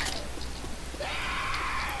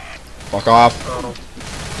 Fuck off. Oh.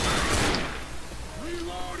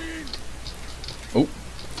 Oh.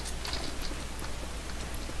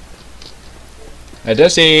 Hey,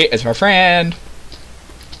 Dissy, it's my friend.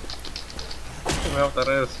 I don't know what that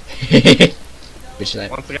is. Bitch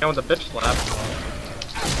slap. Once again with the bitch slap.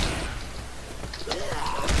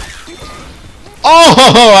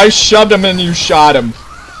 Oh, I shoved him and you shot him.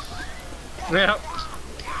 Yeah.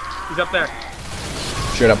 He's up there.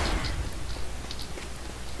 Shoot him.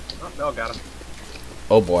 Oh, no, got him.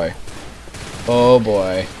 Oh boy. Oh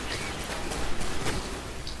boy.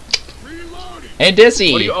 Hey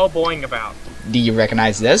Dissy, What are you all boing about? do you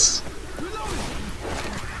recognize this?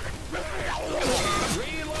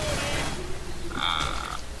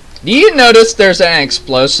 Do you notice there's an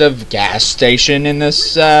explosive gas station in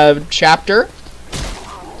this chapter?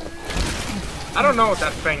 I don't know what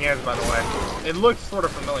that thing is, by the way. It looks sort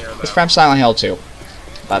of familiar, though. It's from Silent Hill 2,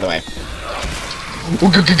 by the way.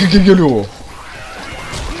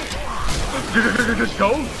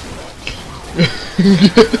 Go!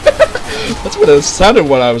 That's what it sounded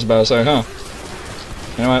what I was about to say, huh?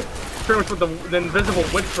 You know what? Pretty much with the invisible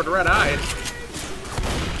witch with red eyes.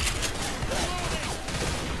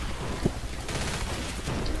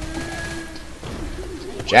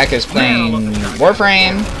 Jack is playing Man,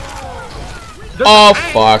 Warframe. There's Oh, a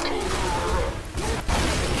tank. fuck.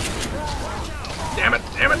 Damn it,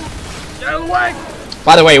 damn it. Get out of the way.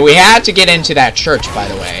 By the way, we had to get into that church, by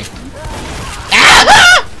the way.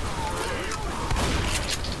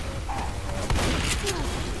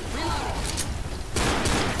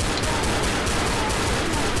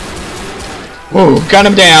 Ooh, gun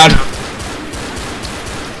him down.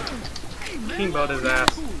 Teamboat his ass.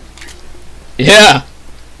 Yeah.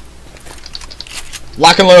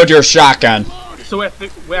 Lock and load your shotgun. So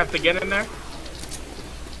we have to get in there?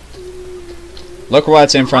 Look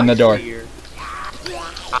what's in front of the door. Here.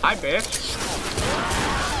 Hi, bitch.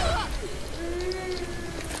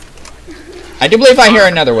 I do believe I hear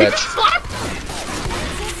another witch. I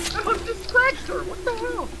just scratched her. What the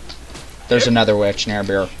hell? There's another witch near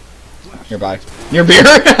beer. Nearby. Near beer?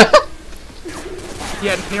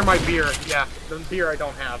 Yeah, near my beer. Yeah, the beer I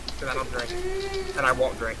don't have because I don't drink, and I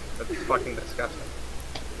won't drink. That's fucking disgusting.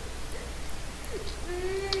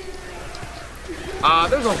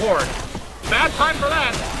 There's a horde. Bad time for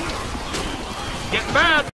that. Getting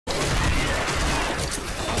bad.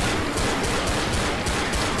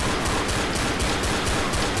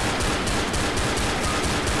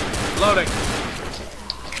 Loading.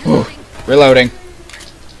 Ooh, reloading.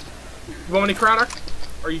 You want me to crowd her?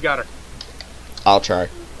 Or you got her? I'll try.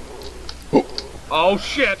 Ooh. Oh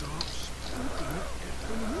shit!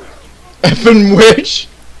 Effing witch!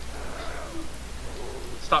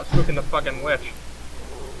 Stop spooking the fucking witch.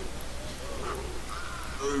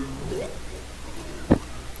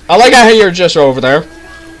 I like how you're just over there.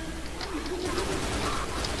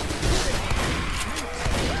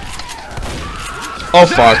 Oh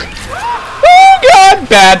fuck. Oh god,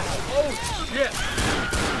 bad. Oh shit!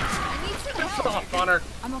 Piss off on her.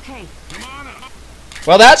 I'm okay.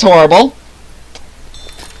 Well, that's horrible.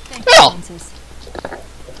 Thank Well. you, Princess.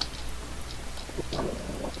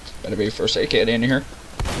 Better be first aid kit in here.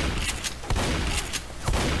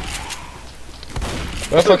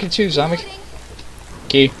 What fucking two, zombie?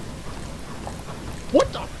 Key.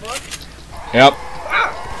 What the fuck? Yep.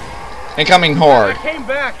 Incoming horde. I came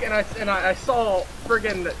back and I saw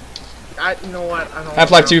friggin' you know what? I don't I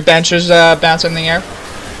have like 2 benches bounce in the air.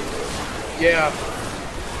 Yeah.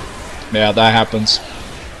 Yeah, that happens.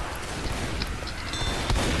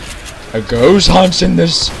 A ghost haunts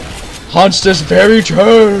this very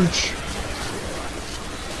church.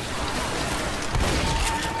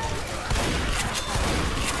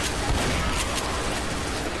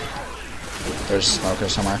 There's a smoker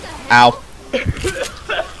somewhere. Ow. Where'd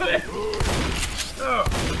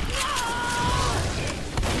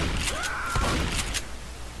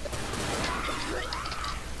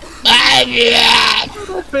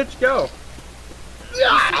that bitch go?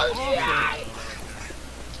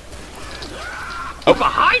 Oh,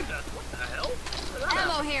 behind us! What the hell?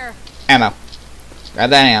 Ammo here. Ammo. Grab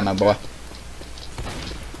that ammo, boy.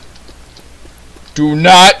 Do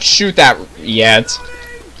not shoot that yet.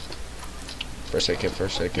 First aid kit,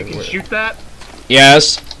 first aid kit. You can shoot that?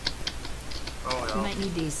 Yes. Oh You hell. might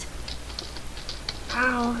need these.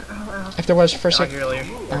 Ow, ow, ow. If there was first I aid. hear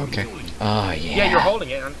you. Okay. Oh yeah. Yeah, you're holding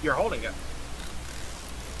it. You're holding it.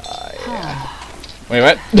 Yeah. Wait,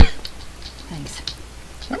 what? Thanks.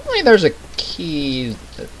 Normally there's a key.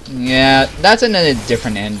 Yeah, that's in a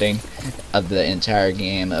different ending of the entire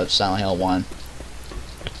game of Silent Hill 1.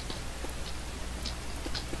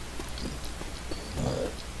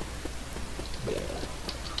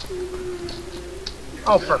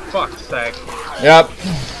 Oh, for fuck's sake. Yep.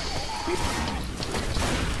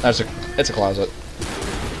 It's a closet.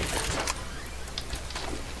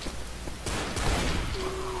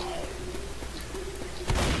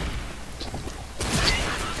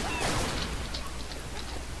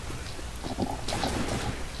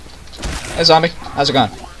 Hey zombie, how's it going?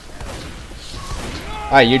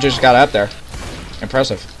 Alright, you just got up there.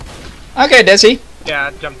 Impressive. Okay, Dissy. Yeah,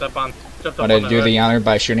 I jumped up on. Want to do the honor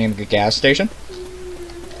by shooting him at the gas station?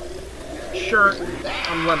 Sure.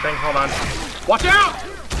 I'm limping. Hold on. Watch out!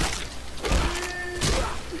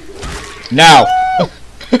 No.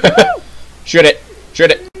 Shoot it.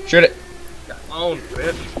 Shoot it. Shoot it. Got owned,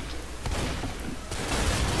 bitch.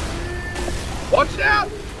 Watch out!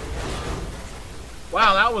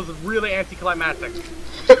 Wow, that was really anticlimactic.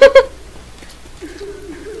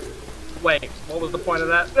 Wait, what was the point of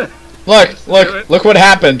that? Look what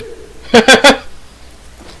happened.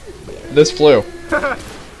 This flew.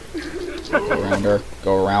 Go around her.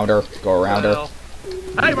 Go around her. Go around her.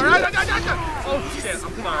 Hey, oh shit,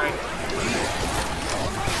 I'm sorry.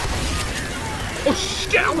 Oh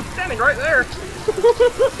shit, I was standing right there.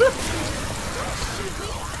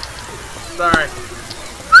 Sorry.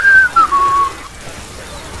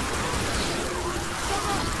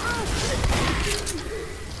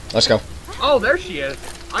 Let's go. Oh, there she is.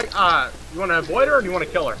 You want to avoid her or do you want to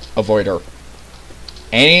kill her? Avoid her.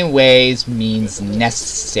 Anyways means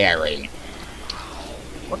necessary.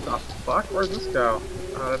 What the fuck? Where's this go?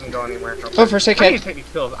 Oh, it doesn't go anywhere. Okay. Oh, for a second. I need to take these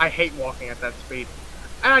pills. I hate walking at that speed.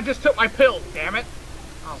 And I just took my pills, damn it.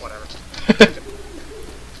 Oh, whatever.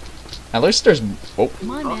 At least there's... Oh.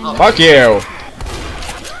 Come on, man. Fuck you!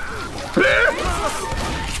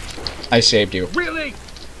 I saved you. Really?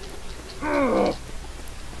 Ugh.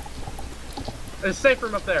 There's a safe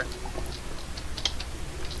room up there.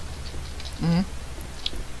 Mm-hmm.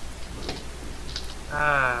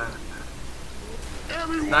 Ah.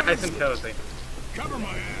 Nice and cozy. Cover my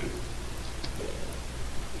ass.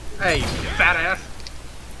 Hey, you fat ass.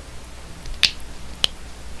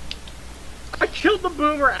 I killed the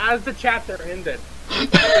boomer as the chapter ended.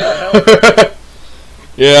 What the hell?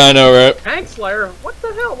 Yeah, I know, right? Tank Slayer? What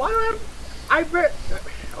the hell? Why do I bet.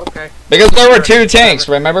 Okay. Because there were two tanks,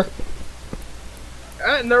 remember?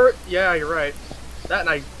 And there. Yeah, you're right. That and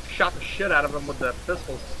I shot the shit out of him with the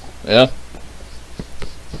pistols. Yeah.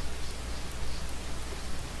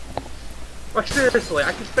 Like seriously,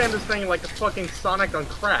 I could spam this thing like a fucking Sonic on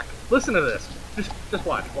crack. Listen to this. Just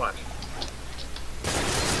watch.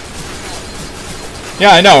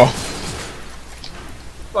 Yeah, I know.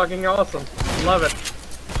 Fucking awesome. Love it.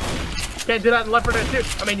 Can't do that in Left 4 Dead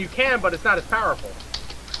 2. I mean, you can, but it's not as powerful.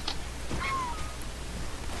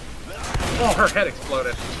 Oh, her head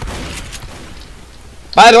exploded.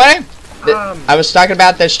 By the way, I was talking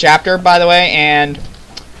about this chapter, by the way, and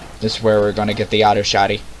this is where we're going to get the auto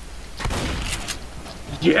shotty.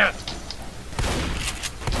 Yes!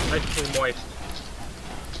 Nicely moist.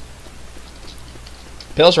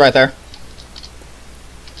 Pill's right there.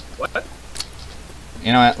 What?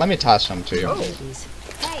 You know what? Let me toss some to you. Oh. Hey,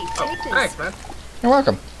 Oh, take this. thanks, man. You're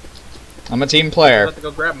welcome. I'm a team I'll player. have to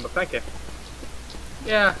go grab him, but thank you.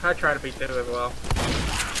 Yeah, I try to beat two as well.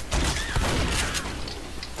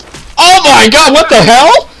 Oh my god, what the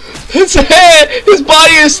hell? His head, his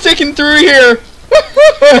body is sticking through here.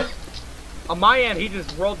 On my end, he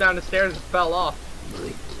just rolled down the stairs and fell off.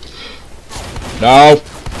 No.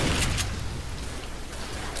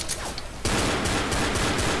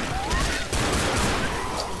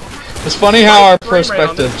 It's funny how our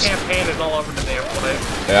perspectives. This campaign is all over the damn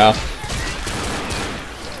place. Yeah.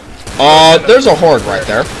 There's a horde right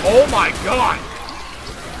there. Oh my god!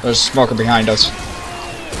 There's a smoker behind us.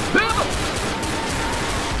 Bill!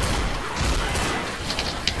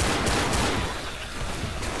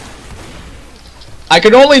 I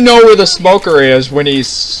can only know where the smoker is when he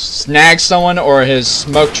snags someone or his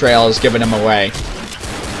smoke trail is giving him away. Is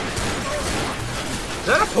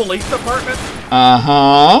that a police department?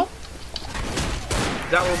 Uh-huh.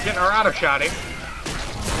 Is that where we're getting our auto shotting?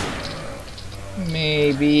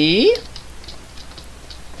 Maybe.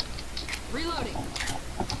 Reloading.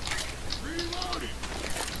 Reloading.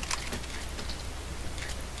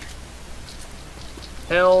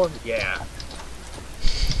 Hell yeah.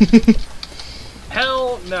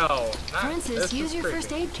 Hell no. Francis, use your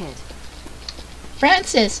first aid kit.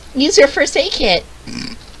 Francis, use your first aid kit.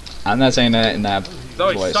 I'm not saying that in that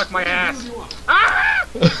Zoe, voice. suck my ass. Ah!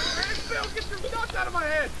 Phil, get your nuts out of my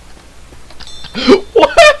head.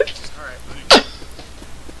 What? Alright.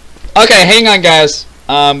 Okay, hang on, guys.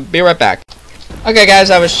 Be right back. Okay, guys,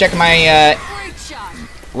 I was checking my Great shot.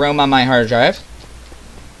 room on my hard drive.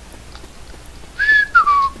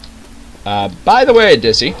 By the way,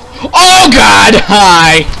 Dissy. Oh God!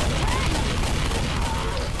 Hi.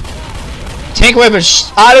 Tank whip and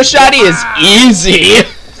auto shotty is easy.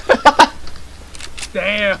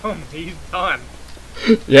 Damn, he's done.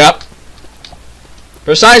 Yep.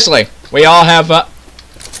 Precisely. We all have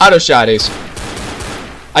auto shotties.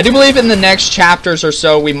 I do believe in the next chapters or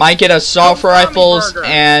so we might get assault rifles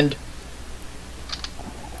and.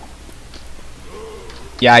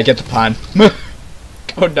 Yeah, I get the pun.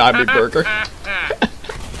 Go Nami Burger.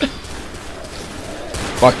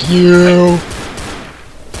 Fuck you.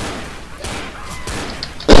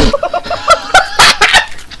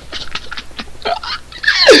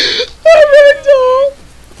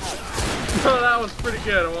 Oh, that was pretty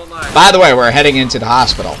good, I won't lie. By the way, we're heading into the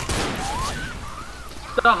hospital.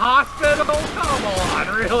 The hospital? Come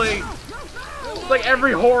on, really? It's like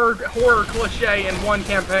every horror cliche in one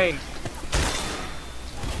campaign.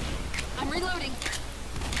 I'm reloading.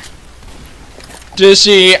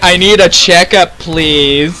 Dissy, I need a checkup,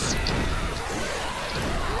 please.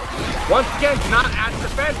 Once again, do not add to the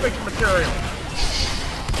fan fiction material.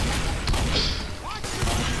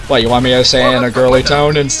 What, you want me to say in a girly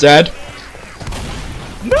tone instead?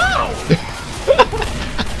 No!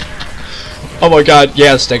 Oh my god,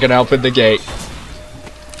 yes, they can open the gate.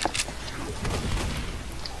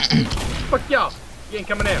 Fuck y'all. You ain't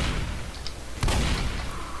coming in.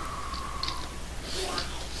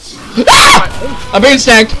 I'm being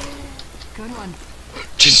snagged. Good one.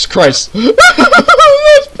 Jesus Christ.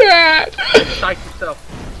 That's bad. Psych yourself.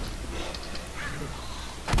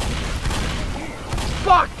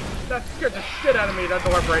 Fuck! That scared the shit out of me, that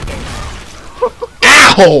door breaking.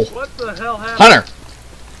 Ow! What the hell happened? Hunter.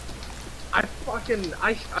 I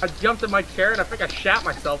jumped in my chair and I think I shat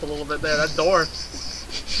myself a little bit there, that door.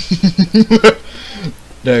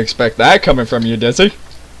 Didn't expect that coming from you, Dissy.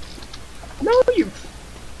 No, you...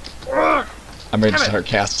 Ugh. I'm being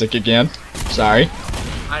sarcastic again. Sorry.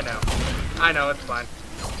 I know, it's fine.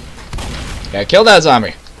 Yeah, kill that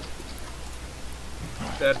zombie.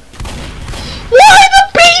 Dead. Why the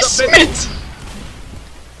basement?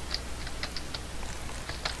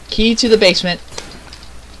 Key to the basement.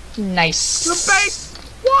 Nice. The base?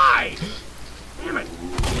 Why? Damn it.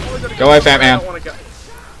 Go away, Fat Man. I don't wanna go.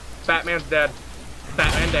 Batman's dead.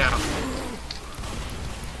 Batman down.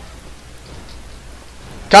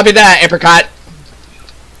 Copy that, apricot.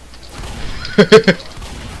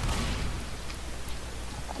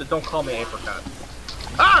 Don't call me apricot.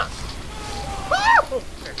 Ah! Ah! Oh,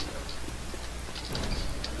 okay.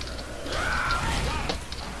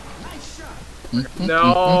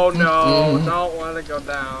 No, don't want to go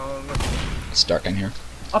down. It's dark in here.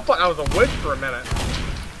 I thought I was a witch for a minute.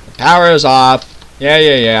 The power is off.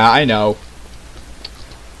 Yeah, I know.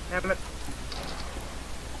 Damn it.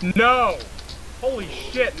 No! Holy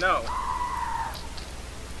shit, no.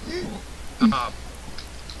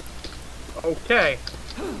 Okay.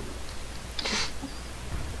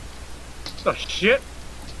 The shit?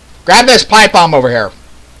 Grab this pipe bomb over here.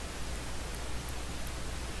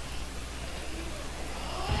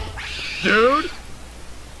 Dude?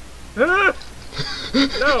 No!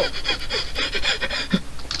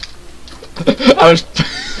 I was.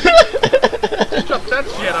 Shut that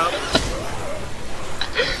shit up.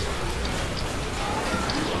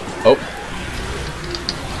 Oh.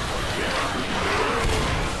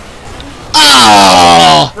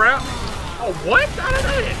 Oh! Oh, what? How did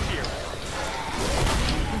that hit you?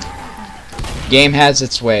 Game has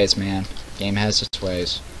its ways, man. Game has its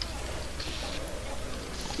ways.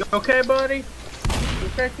 You okay, buddy? You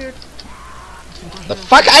okay, dude? The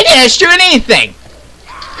fuck? I didn't shoot anything!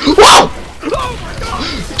 Whoa! Oh my god!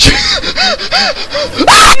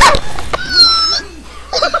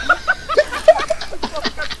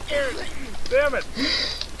 I'm scared. Damn it!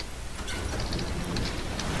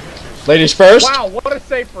 Ladies first. Wow, what a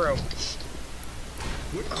safe room!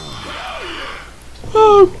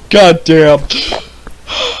 Oh, goddamn.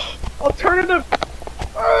 Alternative.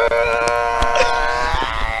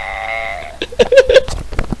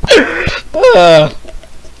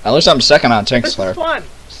 At least I'm second on Tank This Slayer. is fun.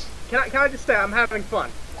 Can I just say I'm having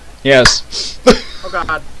fun? Yes.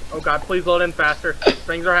 Oh god, please load in faster.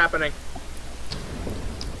 Things are happening.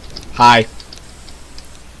 Hi.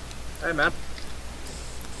 Hey man.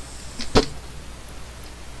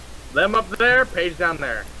 Them up there, page down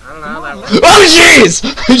there. I don't know how that works. Oh jeez!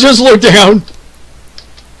 I just looked down.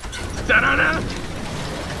 Da-da-da.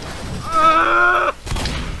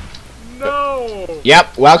 No!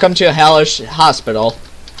 Yep. Welcome to Hellish Hospital.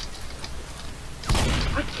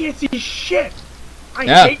 I can't see shit. I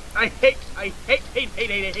hate when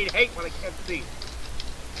I can't see.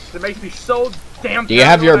 It makes me so damn. Do you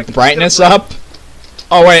have your paranoid I can brightness see the up?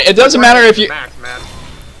 Oh wait, it doesn't matter if you. Max, man.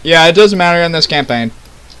 Yeah, it doesn't matter in this campaign.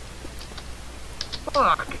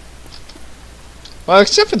 Fuck. Well,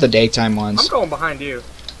 except for the daytime I'm ones. going behind you.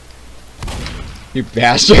 You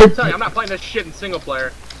bastard. I'm telling you, I'm not playing this shit in single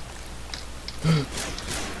player.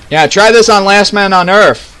 Yeah, try this on Last Man on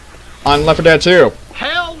Earth. On Left 4 Dead 2.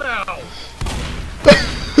 Hell no!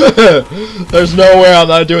 There's no way I'm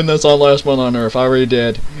not doing this on Last Man on Earth. I already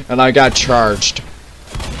did. And I got charged.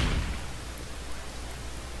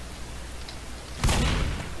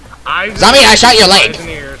 Zombie, I shot your leg!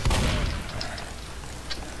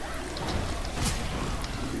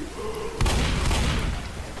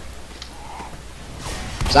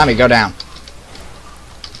 Zombie, go down.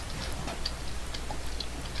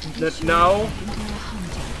 No.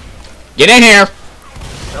 Get in here!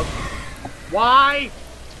 Nope. Why?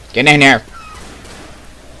 Get in here.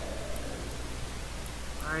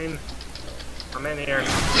 Fine. I'm in here.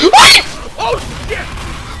 What? Oh shit!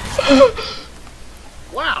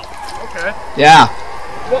 Wow. Okay. Yeah,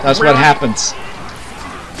 Well, that's really? what happens.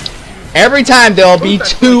 Every time there'll be Who's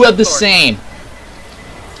that two of the sword? same.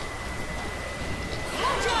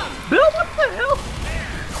 Bill, what the hell?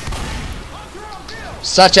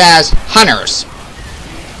 Such as hunters.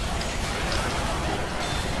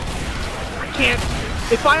 I can't.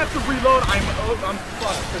 If I have to reload, I'm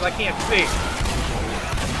fucked because I can't see.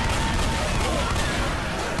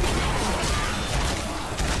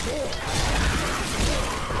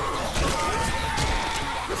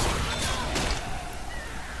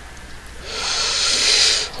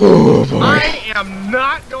 Oh boy. I am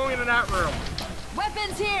not going in that room.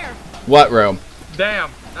 Weapons here. What room?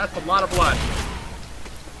 Damn, that's a lot of blood.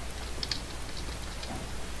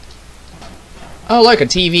 Oh look, a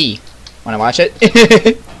TV. Wanna watch it?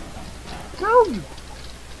 No.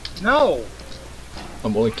 No.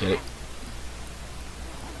 I'm only kidding.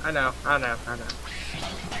 I know.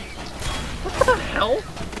 What the hell?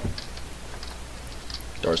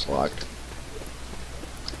 Door's locked.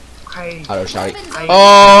 Auto shot. I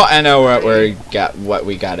Oh, I know what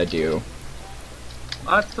we gotta do.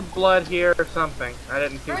 Lots of blood here or something. I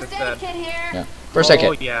didn't see First the aid said. kit here. Yeah. First second.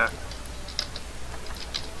 Oh yeah.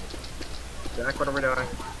 Jack, what are we doing?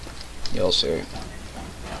 You'll see.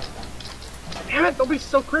 Damn it! Don't be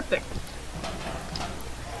so cryptic.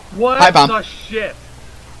 What Pipe bomb. the shit?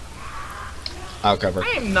 I'll cover. I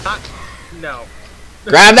am not. No.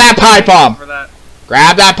 Grab that pipe bomb. For that.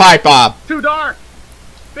 Grab that pipe bomb. Too dark.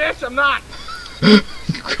 Bitch, I'm not.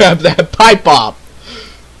 Grab that pipe bomb.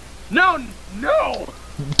 No, no.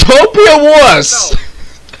 Don't be a wuss.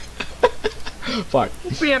 No. Fuck.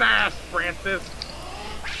 Be an ass, Francis.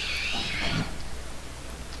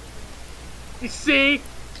 You see?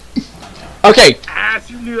 Okay. Ass,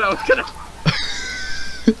 you knew that was gonna.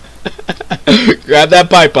 Grab that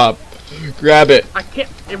pipe bomb. Grab it. I can't.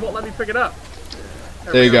 It won't let me pick it up.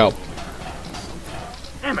 There you go.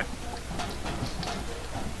 Damn it.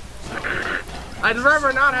 I'd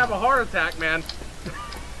rather not have a heart attack, man.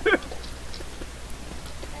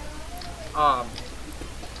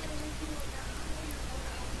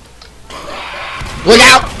 Look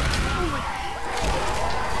out!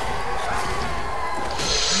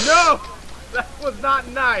 No! That was not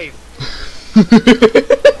nice. That's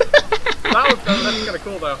kind of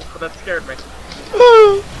cool though, but that scared me.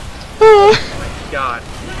 Oh my god.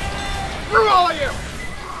 Screw all of you!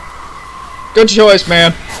 Good choice,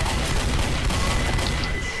 man.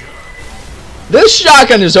 This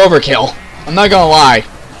shotgun is overkill. I'm not gonna lie.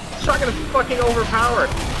 Shotgun is fucking overpowered.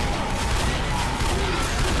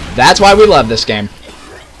 That's why we love this game.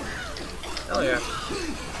 Hell yeah.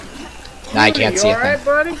 Now I can't see a You alright, thing.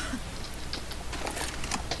 buddy?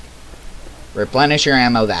 Replenish your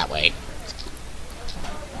ammo that way.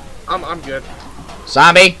 I'm good.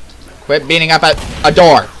 Zombie, quit beating up a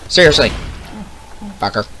door. Seriously.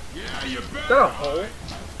 Fucker. Is that a hole?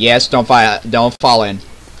 Yes, don't fall in.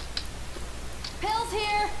 Pills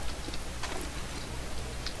here.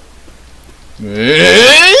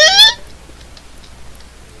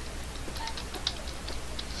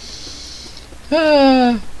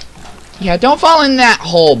 Yeah, don't fall in that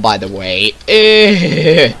hole, by the way.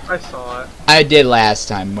 I saw it. I did last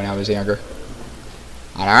time when I was younger.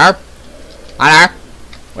 Honor? Honor?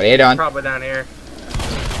 What are you doing? Probably down here.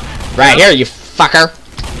 Right here, you fucker.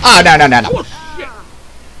 Oh, no, no, no, no. Oh shit!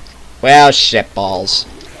 Well, shit balls.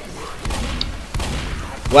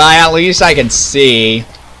 Well, at least I can see.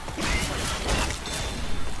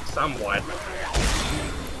 Somewhat.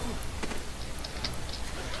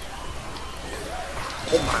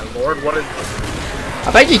 Oh my lord, what is this?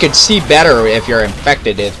 I bet you could see better if you're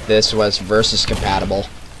infected if this was versus compatible.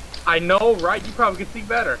 I know, right? You probably could see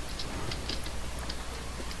better.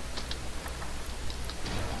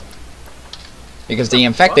 Because the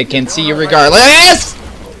infected can see you regardless.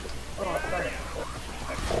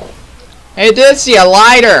 Hey, Dissy, a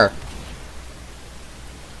lighter.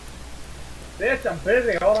 Bitch, I'm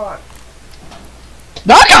busy, hold on.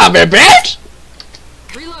 Knock on me, bitch!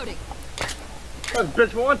 Reloading. What does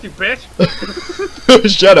bitch want you, bitch?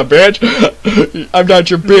 Shut up, bitch. I'm not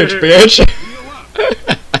your bitch, bitch.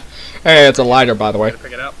 Hey, it's a lighter, by the way.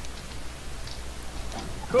 Pick it up.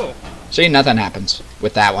 Cool. See, nothing happens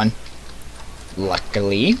with that one.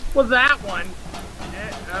 Luckily. Well, that one.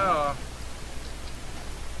 Oh.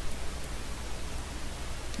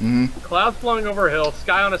 Clouds flowing over a hill,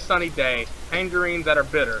 sky on a sunny day, tangerines that are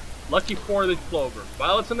bitter, lucky foliage clover,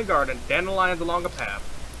 violets in the garden, dandelions along a path,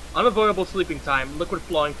 unavoidable sleeping time, liquid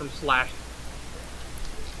flowing from slash.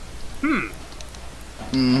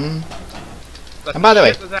 And What by the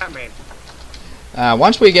way- does that mean?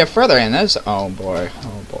 Once we get further in this, oh boy,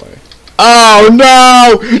 oh boy. Oh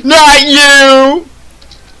no, not you!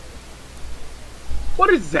 What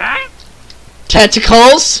is that?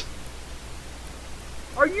 Tentacles?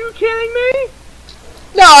 Are you kidding me?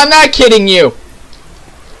 No, I'm not kidding you.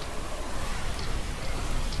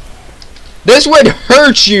 This would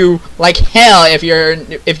hurt you like hell if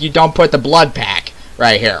you don't put the blood pack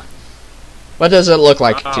right here. What does it look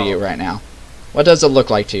like to you right now? What does it look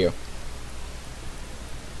like to you?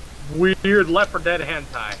 Weird Left 4 Dead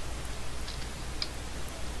hentai.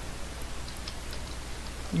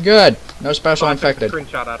 Good. No special I took a infected.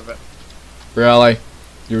 screenshot out of it. Really?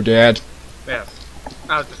 You did? Yes.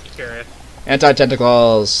 I was just curious.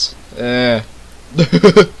 Anti-tentacles. I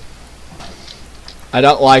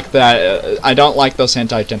don't like that. I don't like those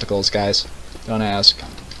anti-tentacles, guys. Don't ask.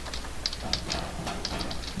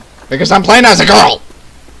 Because I'm playing as a girl!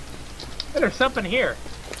 Hey, there's something here.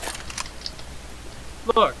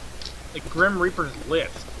 Look. The Grim Reaper's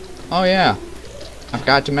list. Oh yeah. I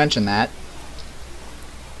forgot to mention that.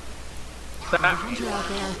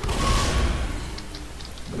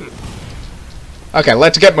 Okay,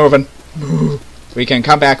 let's get moving. We can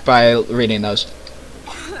come back by reading those.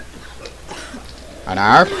 An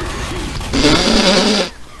hour.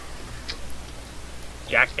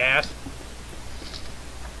 Jackass.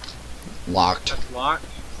 Locked. That's locked.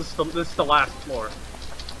 This is the last floor.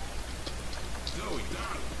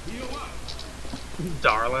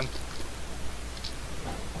 Darling.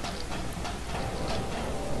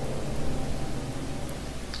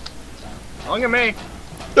 Look at me.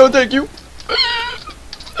 No, thank you. I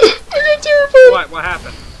got terrified. What? What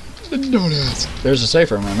happened? Don't ask. There's a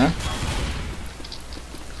safe room in there.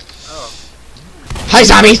 Oh. Hi,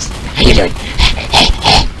 zombies. How you doing?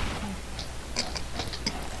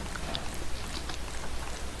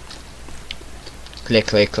 Click,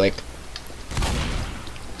 click, click.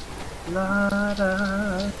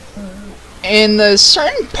 In the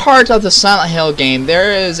certain part of the Silent Hill game,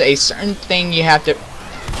 there is a certain thing you have to...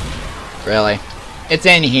 Really? It's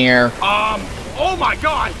in here. Oh my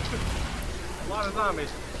god! A lot of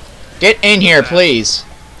zombies. Get in here, please.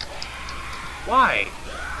 Why?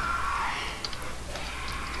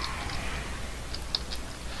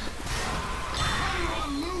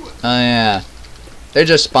 Oh yeah. They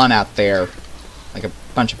just spawn out there. Like a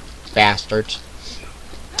bunch of bastards.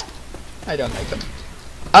 I don't like them.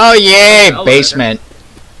 Oh yay! Basement.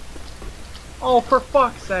 Oh, for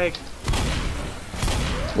fuck's sake.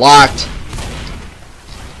 Locked.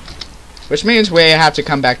 Which means we have to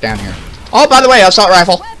come back down here. Oh, by the way, assault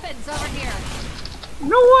rifle. Weapons over here. You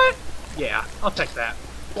know what? Yeah, I'll take that.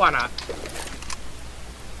 Why not?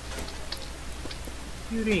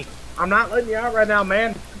 Beauty, I'm not letting you out right now,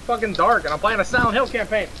 man. It's fucking dark, and I'm playing a Silent Hill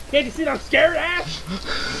campaign. Can't you see that I'm scared, ass?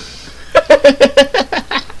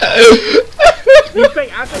 You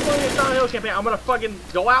think after playing a Silent Hill campaign, I'm gonna fucking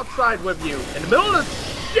go outside with you in the middle of the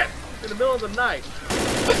shit, in the middle of the night?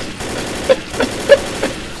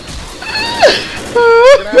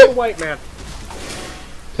 Get out of the way, man.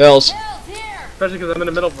 Pills. Pills here. Especially because I'm in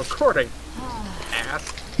the middle of recording.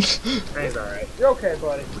 Ass. He's alright. You're okay,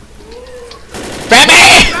 buddy.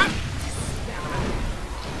 Batman!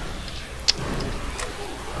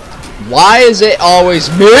 Why is it always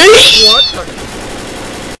me? What?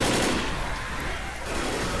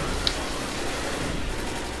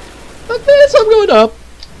 Like this, I'm going up.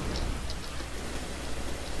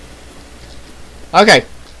 Okay.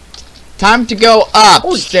 Time to go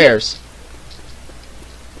upstairs.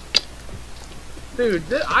 Dude,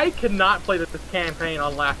 I could not play this campaign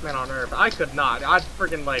on Last Man on Earth. I could not. I'd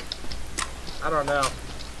freaking like, I don't know.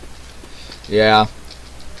 Yeah.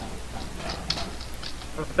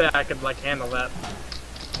 I don't think I could like handle that.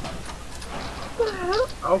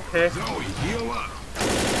 Okay.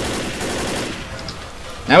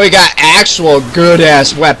 Now we got actual good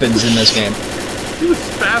ass weapons in this game. He was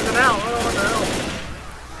spazzing out. Oh, what the hell?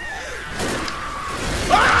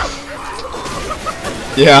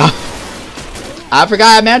 Yeah. I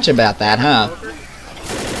forgot I mentioned about that, huh?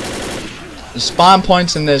 The spawn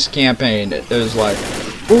points in this campaign, there's like,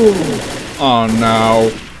 ooh, oh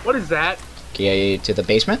no. What is that? Key to the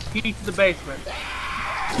basement? Key to the basement.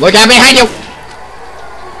 Look out behind you!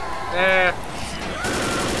 Eh.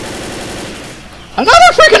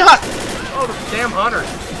 Another freaking hut! Oh, the damn hunter.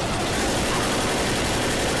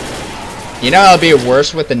 You know it'll be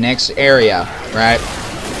worse with the next area, right?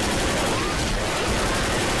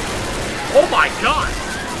 Oh my god!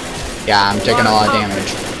 Yeah, I'm taking a lot of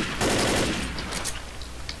damage.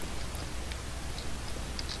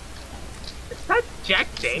 Is that Jack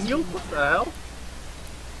Daniels? What the hell?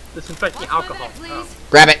 Disinfecting alcohol. Please. Oh,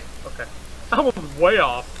 Grab it. okay. That was way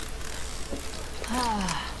off.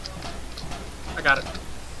 I got it.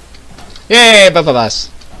 Yay, both of us.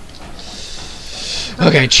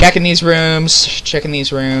 Okay, checking these rooms. Checking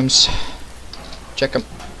these rooms. Check them.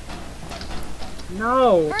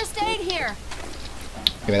 No. First aid here.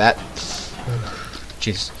 Give me that.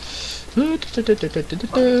 Jeez.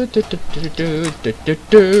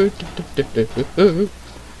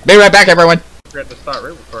 Be right back, everyone. Forgot to start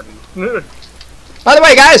recording. By the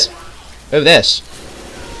way, guys, move this.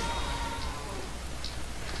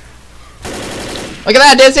 Look at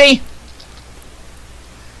that, Dissy.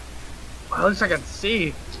 Well, at least I can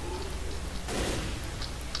see.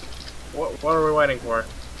 What are we waiting for?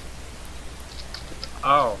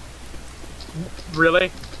 Oh.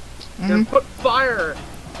 Really? You're gonna put fire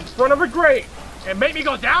in front of a grate and make me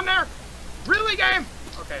go down there? Really, game?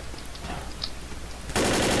 Okay.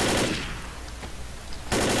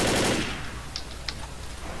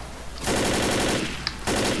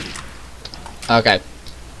 Okay.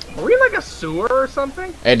 Are we in like a sewer or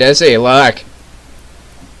something? Hey, Dissy, look.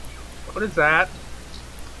 What is that?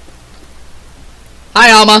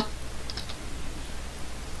 Hi, Alma.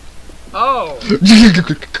 Oh.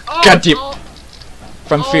 God damn. Oh,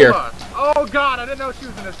 From fear. Alma. Oh god, I didn't know she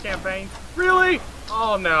was in this campaign. Really?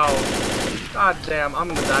 Oh no. God damn, I'm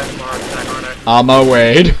gonna die from a heart attack, aren't I? Alma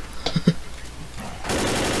Wade.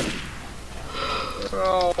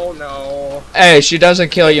 Oh no. Hey, she doesn't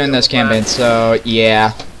kill you in this campaign, so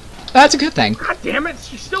yeah. That's a good thing. God damn it,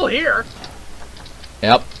 she's still here.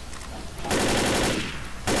 Yep.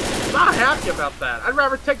 Not happy about that. I'd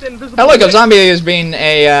rather take the invisible. Hey, look, a blade. zombie is being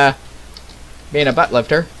a butt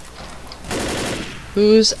lifter.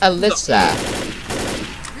 Who's Alyssa?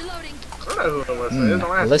 Reloading. I don't know who Alyssa is.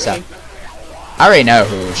 Don't ask Alyssa. me. I already know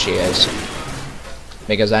who she is.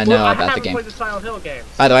 Because I know Well, I about the haven't game. played the Silent Hill games.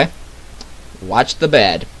 By the way, watch the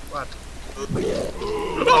bed. What?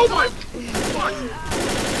 Oh my! Fuck!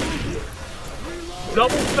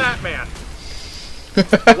 Double fat man.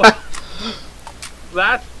 What?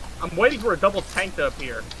 That? I'm waiting for a double tank to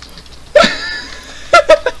appear.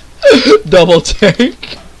 Double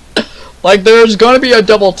tank? Like there's gonna be a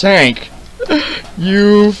double tank.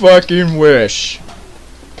 You fucking wish.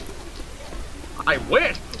 I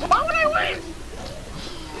wish. Why would I wish?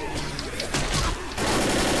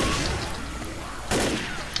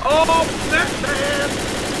 Oh, that man!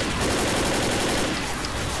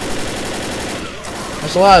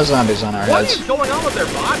 There's a lot of zombies on our What heads. is going on with their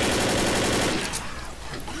bodies?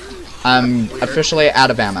 I'm officially out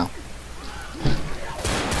of ammo.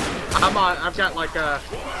 I'm on. I've got like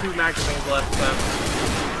 2 magazines left. So.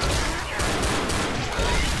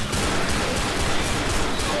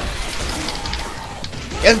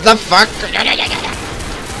 Get the fuck.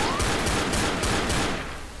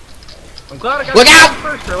 I'm glad I got Look the out!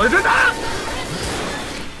 first trailer. Ah!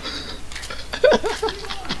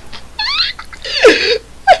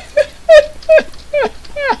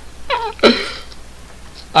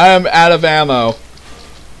 I am out of ammo.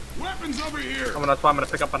 Weapons over here. That's why I'm gonna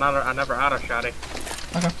pick up another auto shotty.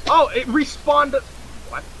 Okay. Oh, it respawned.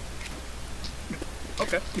 What?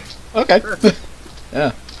 Okay. Okay. Sure.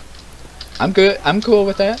 Yeah. I'm good. I'm cool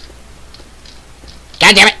with that.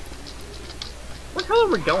 God damn it! Where the hell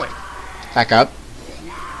are we going? Back up.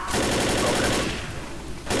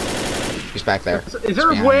 Okay. He's back there. Is there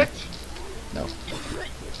a behind witch? No.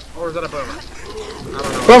 Or is that a boomer? I don't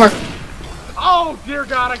know. Boomer. Oh dear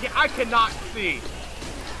God! I cannot see.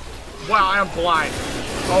 Wow, I am blind.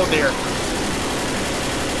 Oh dear.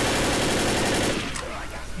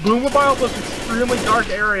 Boomobile plus extremely dark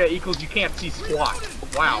area equals you can't see squat.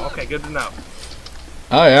 Wow. Okay, good to know.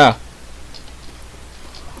 Oh yeah.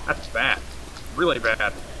 That's bad. Really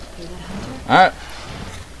bad. All right.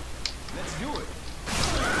 Let's do it.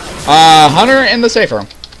 Hunter in the safe room.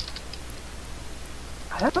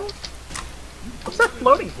 I don't know. What's that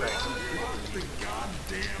floating thing? The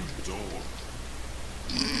goddamn door.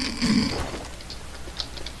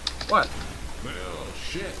 What? Well,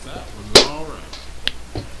 shit, that was alright.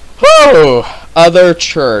 Whew. Other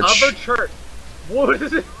church. Other church. What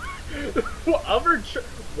is it? What? Other church?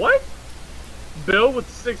 What? Bill with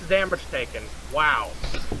 6 damage taken. Wow.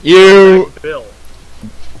 You, Bill.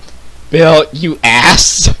 Bill, you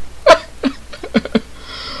ass.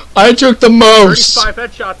 I took the most. 35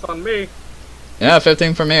 headshots on me. Yeah,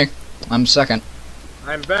 15 for me. I'm second.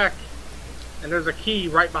 I'm back. And there's a key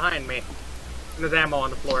right behind me. And there's ammo on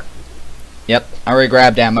the floor. Yep, I already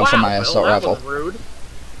grabbed ammo Wow, for my Bill, assault that rifle. was rude.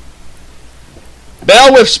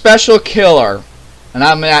 Bell with special killer, and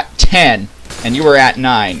I'm at 10, and you were at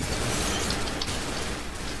 9.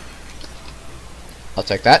 I'll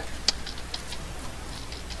take that.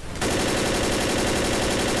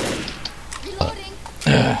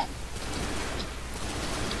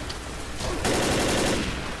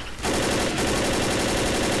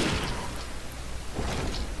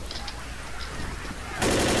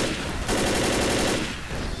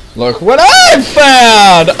 Look what I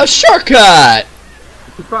found! A shortcut!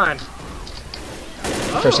 You're fine.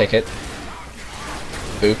 First aid kit.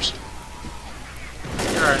 Oops.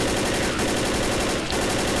 Alright.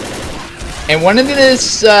 And one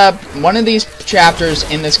of these chapters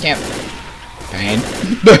in this campaign,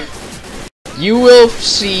 you will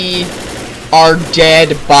see our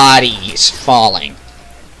dead bodies falling.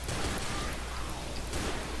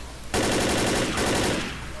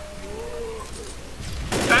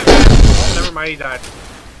 Never mind, he died.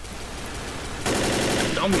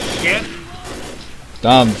 Dumb shit.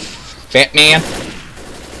 Dumb fat man.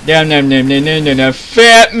 No,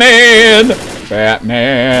 fat man. Fat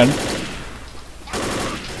man.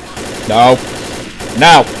 No.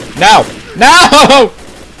 No. No. No!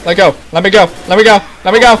 Let go. Let me go. Let me go.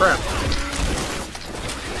 Let me go. Crap.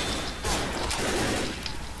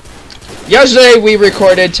 Yesterday we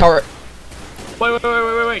recorded tower. Wait.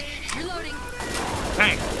 Reloading.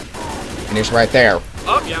 Tank. And he's right there.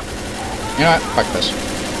 Oh, yeah. You know what? Fuck this.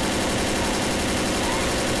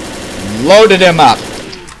 Loaded him up.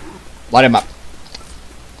 Light him up.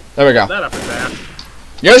 There we go. That up his ass.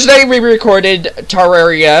 Yesterday we recorded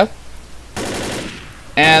Terraria.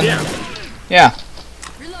 And yeah.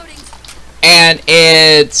 Reloading. And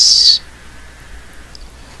it's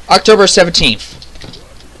October 17th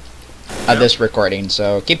of this recording.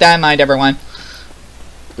 So keep that in mind, everyone.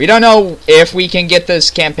 We don't know if we can get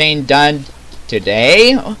this campaign done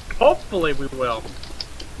today. Hopefully we will.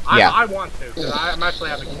 Yeah. I want to, because I'm actually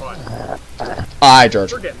having fun. Hi,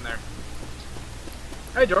 George. We're getting there.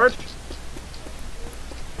 Hey, George.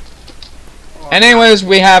 And anyways,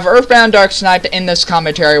 we have Earthbound Dark Snipe in this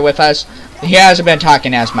commentary with us. He hasn't been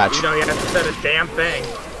talking as much. You know you haven't said a damn thing.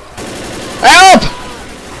 Help!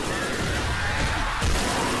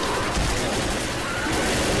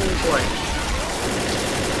 Oh, boy.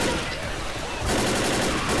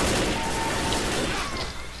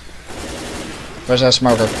 Where's that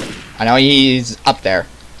smoker? I know he's up there.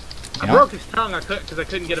 I You know? broke his tongue because I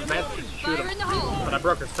couldn't get a vent to shoot Fire in him. the hole. But I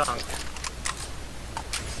broke his tongue.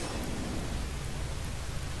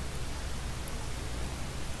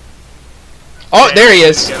 Oh, there he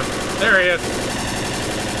is. Get him. There he is.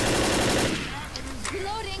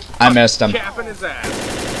 Reloading. I missed him. Chapping his ass.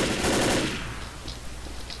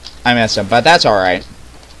 I missed him, but that's alright.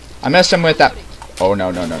 I missed him with that. Oh, no.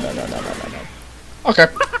 Okay.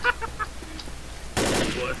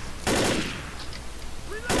 Wuss.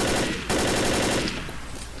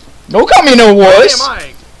 Don't call me no wuss. Who am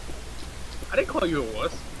I? I didn't call you a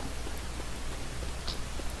wuss.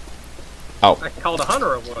 Oh, I called a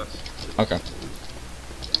hunter a wuss. okay.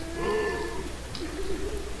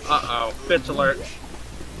 Uh-oh. Bitch alert.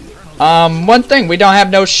 One thing, we don't have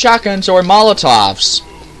no shotguns or Molotovs.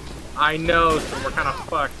 I know, so we're kind of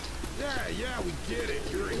fucked. Yeah, we get it.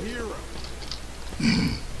 You're a hero.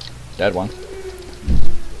 Dead one.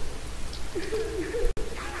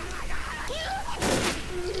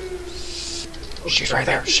 She's right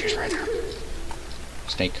there. She's right there.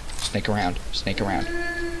 Snake around. Snake around.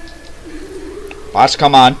 Boss,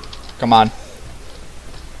 come on. Come on.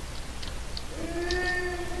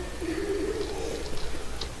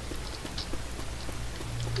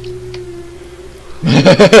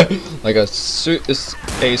 Like a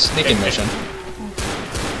sneaking mission.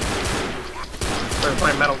 We're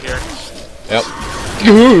playing Metal Gear. Yep.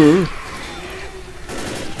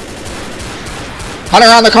 Hunter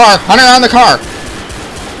on the car! Hunter on the car!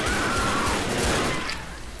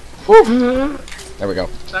 Whew. There we go.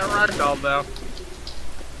 That ragdoll, though.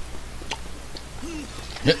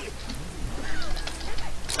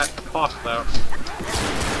 That cough, though.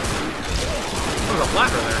 There's a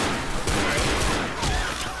ladder there.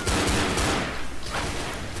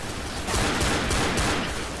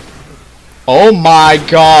 Oh my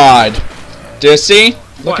god! Dissy?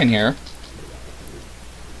 Look What? in here.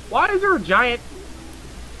 Why is there a giant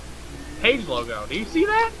page logo? Do you see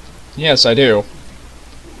that? Yes, I do.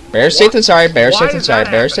 Bear safe and sorry, bear Why safe and is sorry,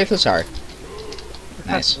 that bear happening? safe and sorry. That's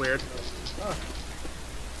Nice. weird.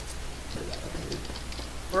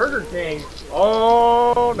 Burger King.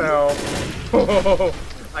 Oh no.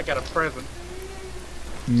 I got a present.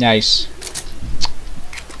 Nice.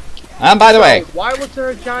 By the way, Why was there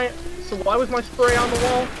a giant... So why was my spray on the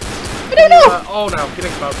wall? I don't know! Oh no,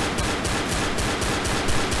 getting smoked.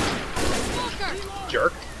 Smoker.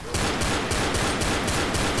 Jerk.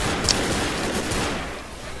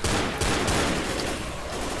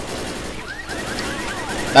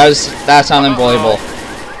 That's unbelievable.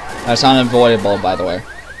 That's unavoidable, by the way.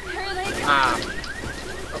 Here they come. Ah.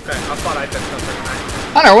 Okay, I thought I did something nice.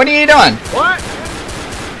 Hunter, what are you doing? What?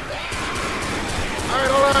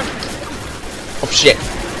 Alright, hold on. Oh shit.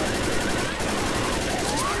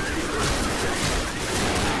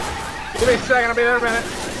 Give me a second, I'll be there in a minute.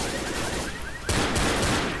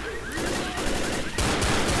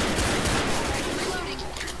 Reloading.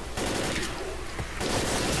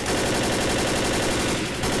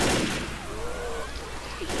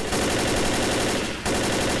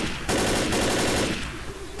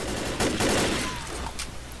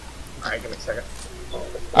 Alright, give me a second.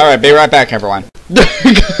 Alright, be right back, everyone.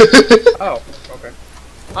 Oh, okay.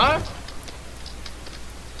 Huh?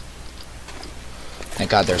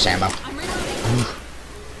 Thank God there's ammo. I'm reloading.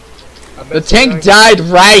 The tank died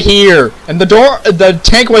right here, and the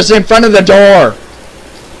tank was in front of the door.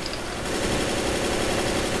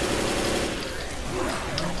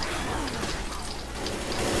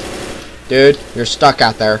 Dude, you're stuck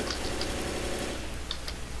out there.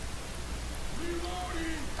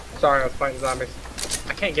 Sorry, I was fighting zombies.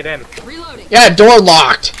 I can't get in. Reloading. Yeah, door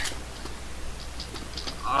locked.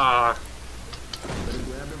 Ah.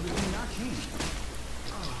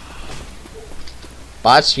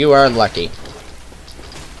 Bots, you are lucky.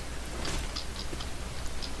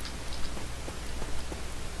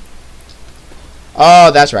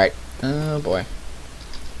 Oh, that's right. Oh boy.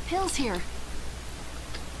 Pills here.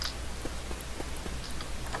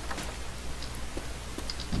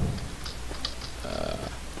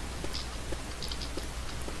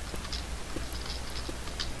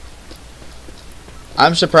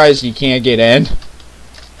 I'm surprised you can't get in.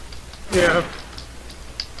 Yeah.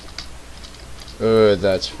 Oh,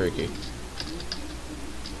 that's freaky.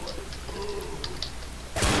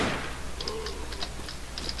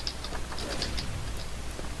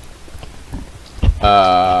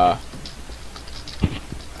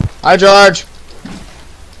 Hi, George.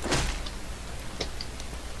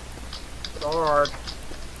 So hard.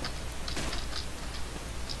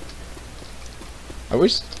 Are we?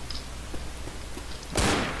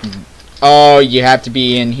 Oh, you have to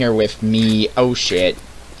be in here with me. Oh shit.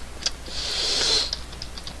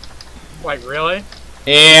 Like, really?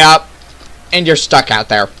 Yep. And you're stuck out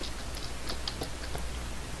there.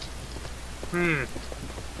 Hmm.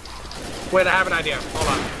 Wait, I have an idea. Hold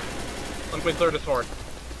on. Let me clear the sword.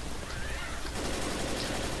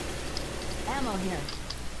 Ammo here.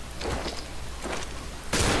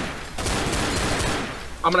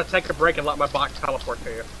 I'm gonna take a break and let my box teleport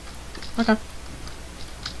to you. Okay.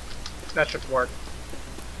 That should work.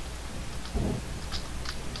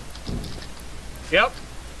 Yep.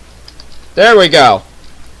 There we go.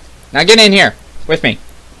 Now get in here with me.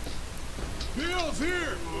 Bill's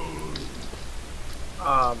here.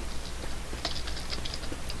 Uh-oh.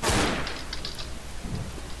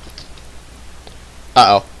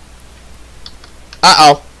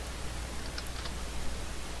 Uh-oh.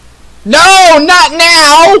 No, not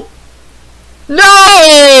now!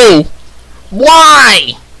 No!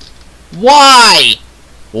 Why? Why?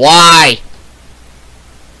 Why?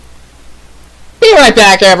 Be right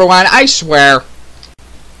back, everyone. I swear.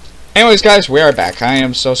 Anyways, guys, we are back. I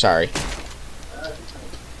am so sorry.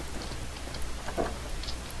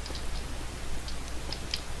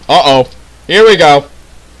 Uh-oh. Here we go.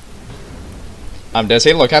 I'm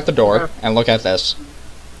Dissy. Look at the door, and look at this.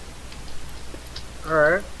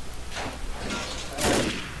 Alright.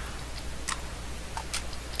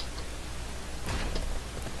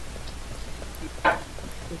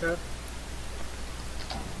 Okay.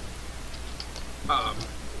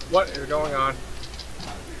 What is going on?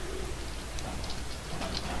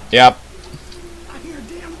 Yep. I hear a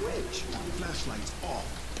damn witch. Flashlight's off.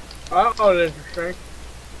 Oh, that's interesting.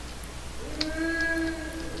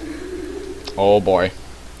 Oh boy.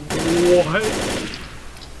 What?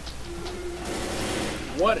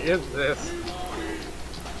 What is this?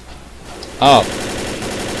 Oh.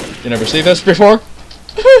 You never see this before?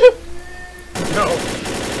 No.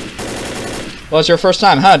 Well, it's your first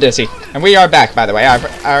time, huh, Dissy? And we are back, by the way. I've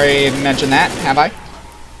already mentioned that, have I?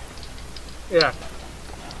 Yeah.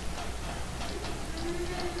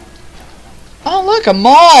 Oh, look, a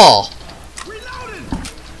mall! Reloading.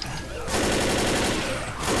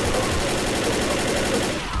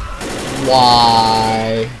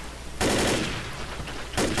 Why?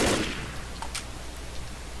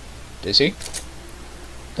 Dissy?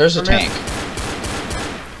 There's a tank.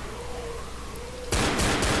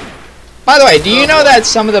 By the way, do you know that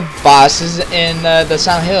some of the bosses in the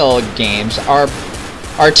Silent Hill games are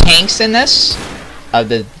tanks in this? Of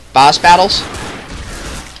the boss battles?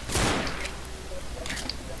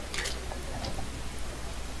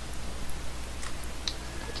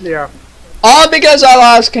 Yeah. All because I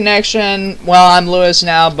lost connection. Well, I'm Lewis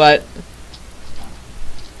now, but...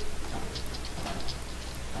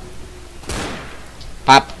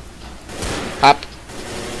 Pop. Pop.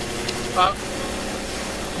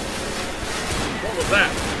 What was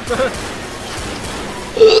that?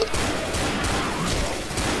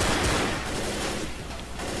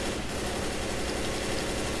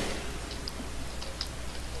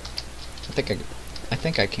 I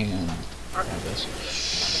think I can have this.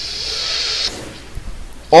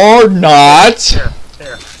 Or not. Here,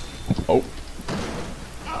 here. Oh.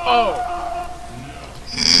 Oh.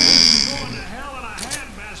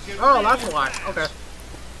 Oh, that's why. Okay.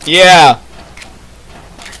 Yeah.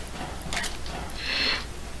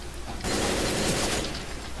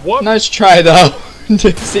 What? Nice try though,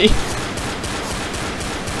 Dixie.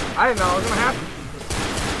 I didn't know it was gonna happen.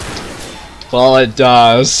 Well, it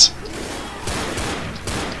does.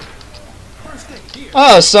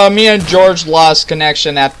 Oh, so me and George lost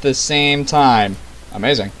connection at the same time.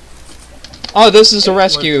 Amazing. Oh, this is a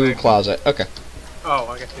rescue closet. Okay. Oh,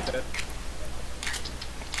 I guess you did.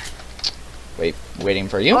 Waiting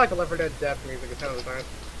for I you. like a Left 4 Dead death music. It sounds nice.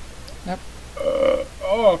 Yep.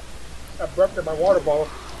 Oh, I burped in my water bottle.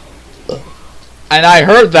 And I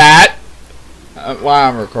heard that while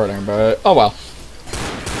I'm recording, but oh well.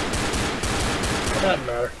 It doesn't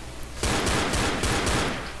matter.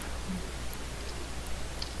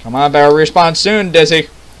 Come on, better respawn soon, Dizzy.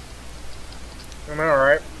 I'm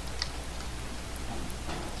alright.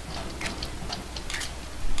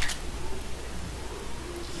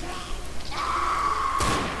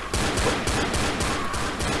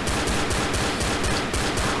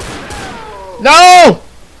 No!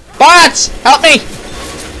 Bots! Help me!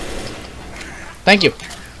 Thank you.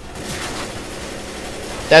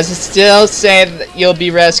 Does it still say that you'll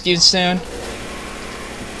be rescued soon?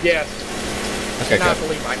 Yes. Okay, I cannot good.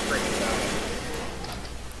 believe I freaking died.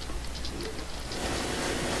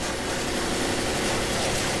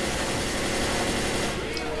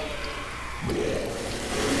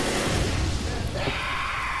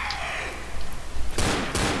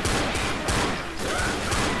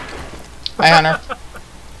 Hi, Hunter.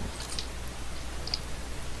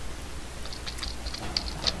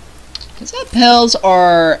 Is that pills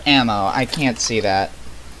or ammo? I can't see that.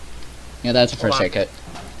 Yeah, that's a first aid kit.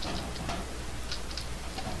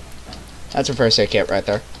 That's a first aid kit right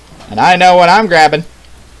there. And I know what I'm grabbing.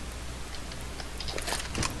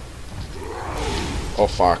 Oh,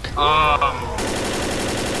 fuck.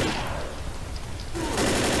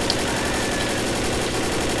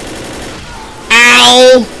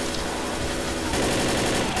 Ow!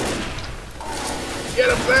 Get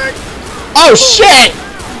him back! Oh, shit!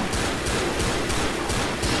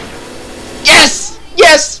 Yes!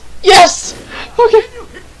 Yes! Yes! Okay.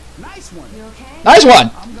 Nice one. You okay? Nice one!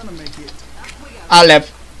 I'm gonna make it. I live.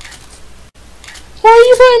 Why are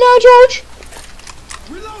you playing that, George?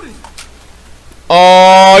 Reloading.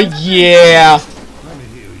 Oh, yeah. Let me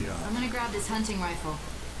heal ya. I'm gonna grab this hunting rifle.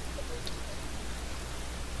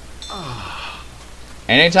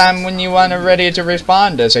 Anytime when you want to ready to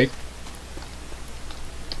respawn, Dizzy.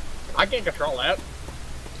 I can't control that.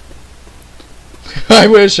 I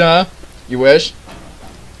wish, huh? You wish?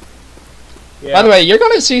 Yeah. By the way, you're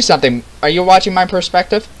gonna see something. Are you watching my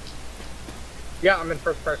perspective? Yeah, I'm in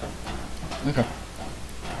first person. Okay.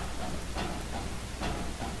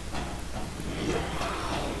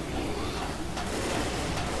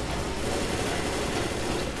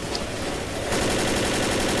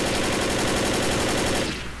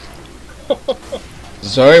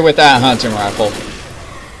 Sorry with that hunting rifle.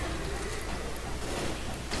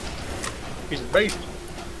 He's a beast.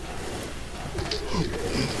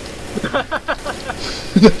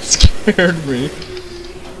 That scared me.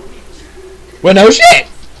 Well, no shit!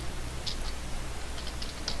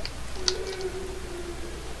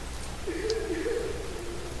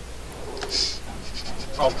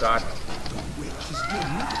 Oh god. Witch is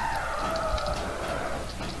getting up.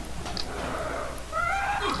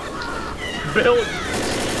 Bill!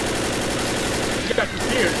 You got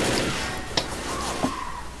confused.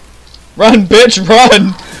 Run, bitch,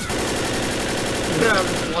 run! Yeah, I'm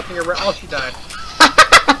just walking around. Oh, she died.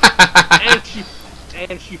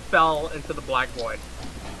 and she fell into the black void.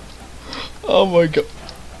 Oh my god.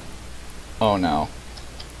 Oh no.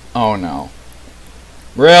 Oh no.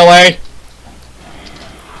 Really?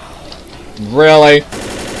 Really?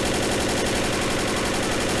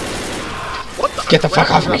 What the? Get the fuck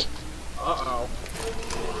off me. Uh-oh.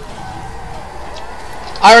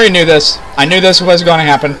 I already knew this. I knew this was going to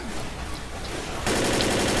happen.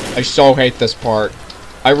 I so hate this part.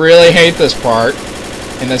 I really hate this part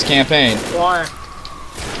in this campaign. Why?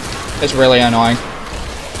 It's really annoying.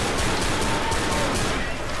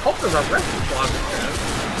 Hope there's a rescue squad there.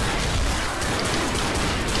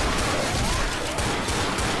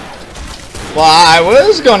 Well, I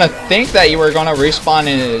was gonna think that you were gonna respawn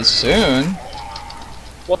in soon.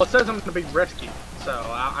 Well, it says I'm gonna be rescued, so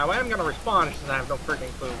I am gonna respond since I have no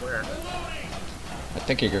freaking clue where. I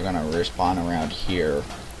think you're gonna respawn around here.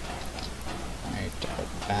 Right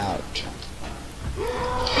about.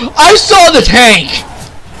 I saw the tank!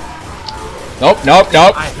 Nope, nope,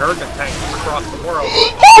 nope. I heard the tank across the world.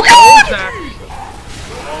 Oh god!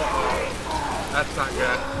 Uh-oh. That's not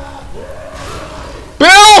good.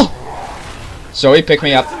 Bill! Zoe, pick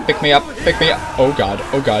me up, pick me up, pick me up. Oh god,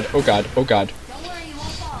 oh god, oh god, oh god. Don't worry, you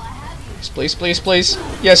won't fall. I have you. Please, please, please.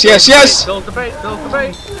 Yes, yes, yes! Bill's the bait, Bill's the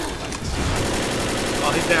bait.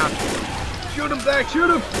 Oh, he's down. Shoot him, Zach,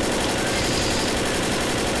 shoot him!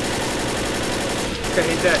 Okay,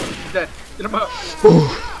 he's dead, he's dead. Get him up.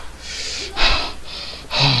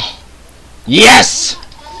 Yes!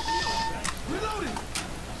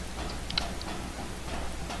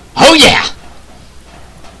 Oh yeah!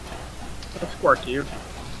 Let's squirt you.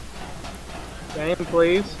 Game,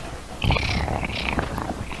 please.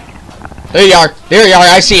 There you are, there you are,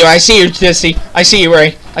 I see you, Dissy. I see you,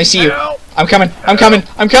 Ray. I see you. Help! I'm coming, I'm coming,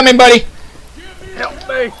 I'm coming, buddy! Help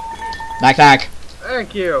me! Knock, knock.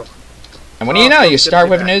 Thank you. And what do you know, you start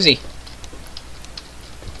with an Uzi.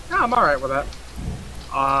 Yeah, I'm alright with that.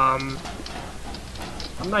 I'm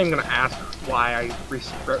not even gonna ask why I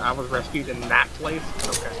was rescued in that place.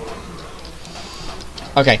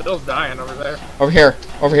 Okay. Okay, Bill's dying over there. over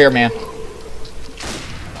here, man.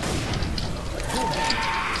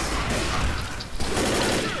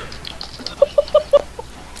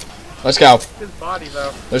 Let's go. His body,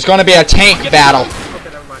 though. There's gonna be a tank battle. Okay,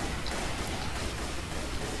 never mind.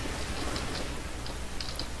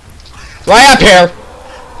 Right up here!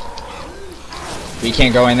 We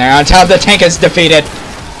can't go in there until the tank is defeated.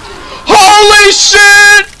 Holy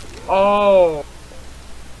shit! Oh!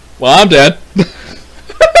 Well, I'm dead.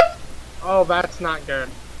 Oh, that's not good.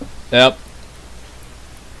 Yep.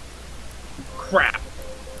 Crap.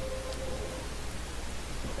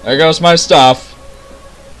 There goes my stuff.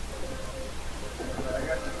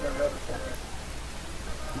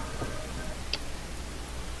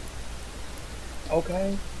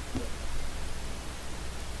 Okay.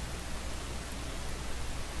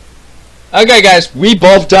 Okay, guys, we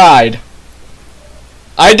both died.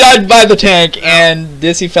 I died by the tank, and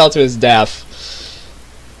Dissy fell to his death.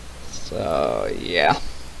 So, yeah.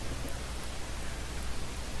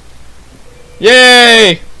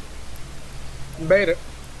 Yay! You made it.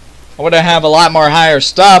 I would have a lot more higher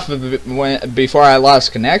stuff before I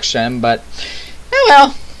lost connection, but oh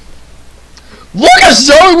well. Look at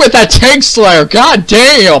Zoe with that tank slayer! God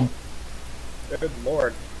damn! Good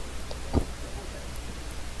lord.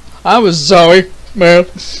 I was Zoe, man.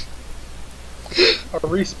 I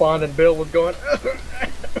respawned and Bill was going.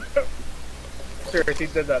 Seriously,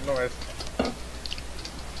 he did that noise.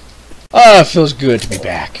 Oh, it feels good to be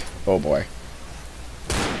back. Oh boy.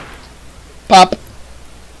 Pop.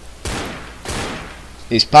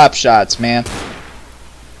 These pop shots, man.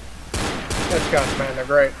 Headshots, man, they're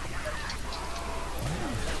great.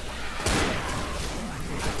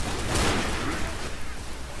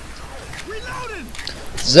 Reloading!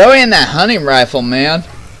 Zoe and that hunting rifle, man.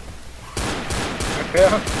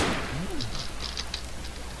 Yeah.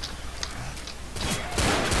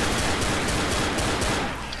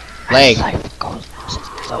 Leg.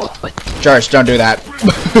 George, don't do that.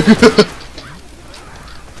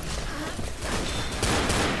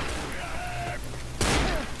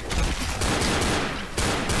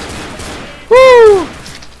 Woo!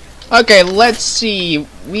 Okay, let's see.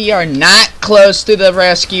 We are not close to the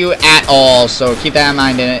rescue at all, so keep that in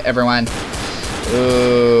mind, everyone.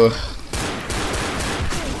 Ooh.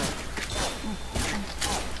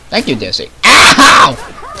 Thank you, Dissy. Ow!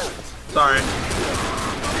 Sorry.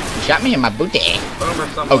 Shot me in my booty. Boomer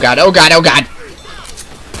something. Oh god, oh god, oh god.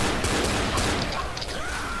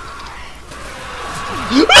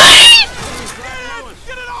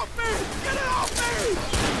 Get it off me! Get it off me!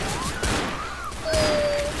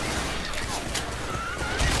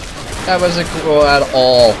 That wasn't cool at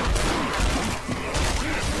all.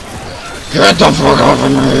 Get the fuck off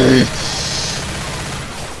of me!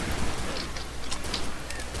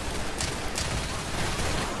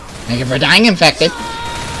 Thank you for dying infected.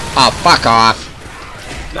 Oh, fuck off.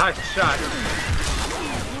 Nice shot.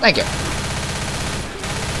 Thank you.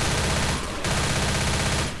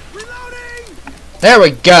 Reloading! There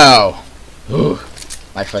we go. Ooh,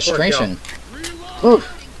 my frustration. Ooh.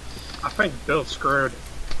 I think Bill's screwed.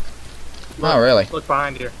 Oh, really? Look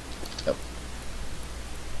behind you.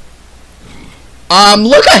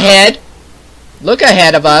 Look ahead. Look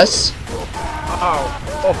ahead of us.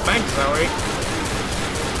 Oh, thanks, Zoe.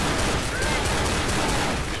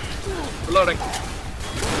 Reloading.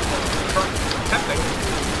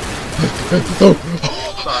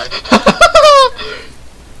 Sorry.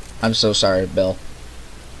 I'm so sorry, Bill.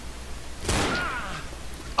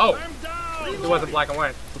 Oh, it wasn't black and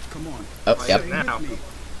white. Come on. Oh, yep. Now.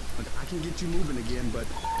 Look, I can get you moving again, but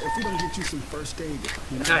if we don't get you some first aid,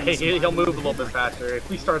 He'll move a little bit faster. If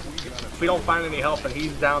we don't find any help and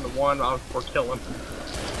he's down to one, we're killing.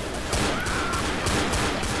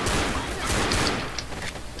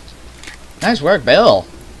 Nice work, Bill.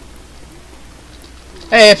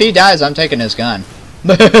 Hey, if he dies, I'm taking his gun.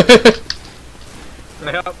 Yep.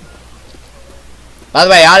 By the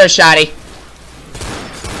way, auto shotty.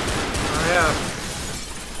 Oh, yeah.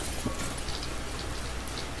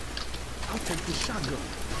 I'll take the shotgun.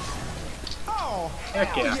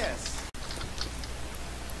 Heck yeah.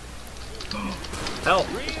 Help.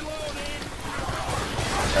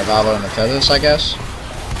 Survival in the fittest, I guess.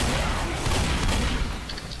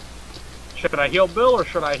 Should I heal Bill or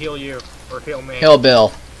should I heal you? Or heal me? Kill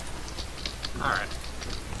Bill. Alright.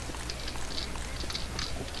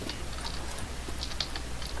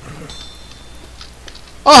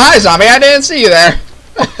 Oh, hi, zombie. I didn't see you there.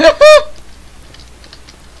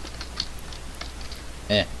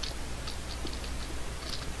 Eh.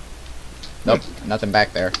 Nope, nothing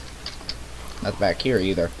back there. Nothing back here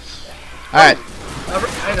either. Alright.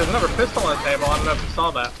 Hey, there's another pistol on the table. I don't know if you saw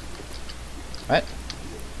that. What?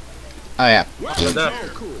 Oh, yeah.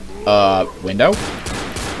 Window?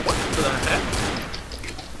 What the heck?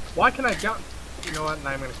 Why can I jump? You know what?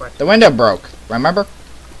 Not even gonna question. The window broke. Remember?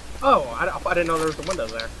 Oh, I didn't know there was a window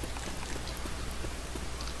there.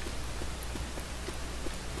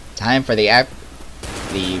 Time for the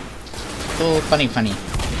funny.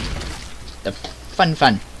 The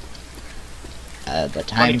fun. The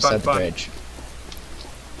times Funny, of the fun. bridge.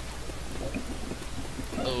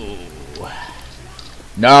 Oh.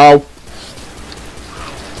 No.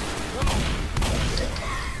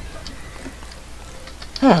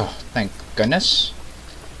 Oh, thank goodness.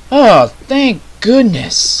 Oh, thank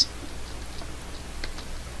goodness.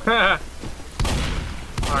 Alright,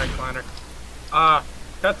 Kleiner.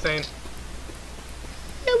 Cutscene.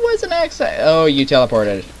 It was an accident. Oh, you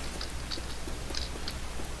teleported.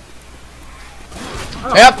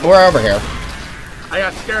 Oh, Yep, we're over here. I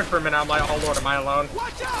got scared for a minute. I'm like, oh lord, am I alone?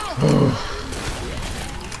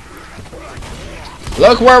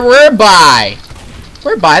 Look where we're by.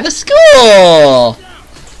 We're by the school.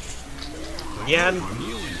 Again?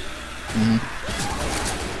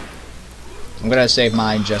 I'm gonna save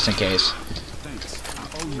mine just in case.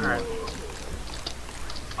 Alright.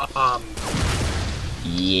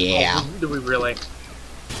 Yeah. Oh, do we really?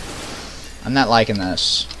 I'm not liking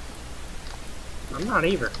this. I'm not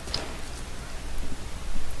either.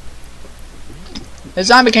 Hey,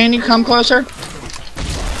 zombie, can you come closer?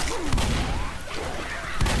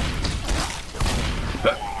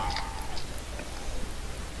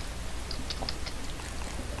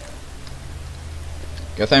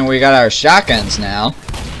 Good thing we got our shotguns now.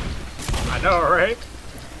 I know, right?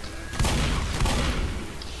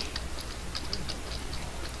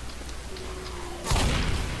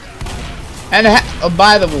 And oh,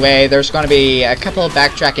 by the way, there's going to be a couple of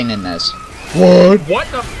backtracking in this. What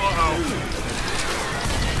the? Uh-oh.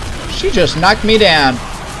 She just knocked me down.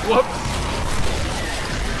 Whoops.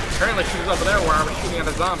 Apparently she was over there where I was shooting at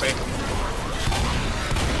a zombie.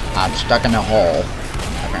 I'm stuck in a hole.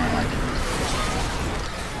 Apparently.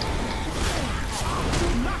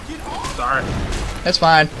 Sorry. That's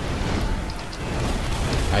fine.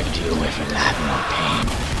 I can deal with a lot more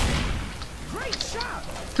pain.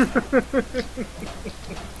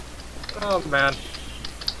 Oh man.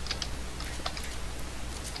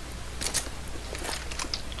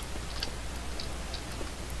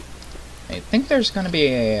 I think there's gonna be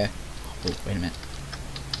a... Oh, wait a minute.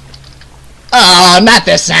 Oh, not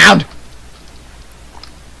this sound!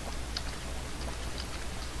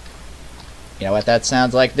 You know what that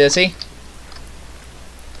sounds like, Dissy?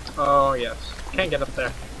 Oh yes. Can't get up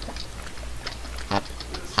there. Hop,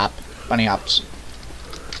 hop, bunny hops.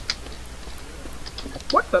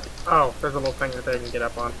 What the? Oh, there's a little thing that they can get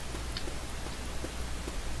up on.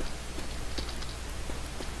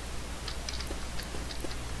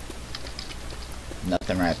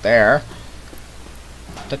 Nothing right there.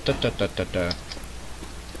 Da, da, da, da, da, da.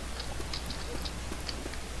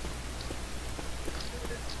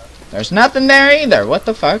 There's nothing there either. What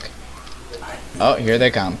the fuck? Oh, here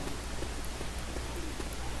they come.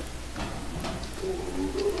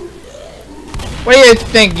 What do you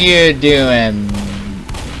think you're doing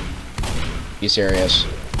You serious?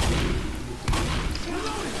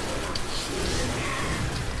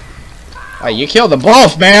 Oh, you killed them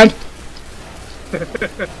both, man!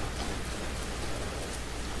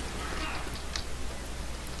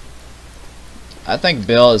 I think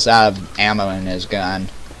Bill is out of ammo in his gun.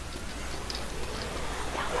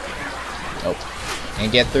 Nope.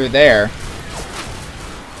 Can't get through there.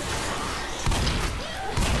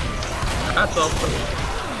 That's open.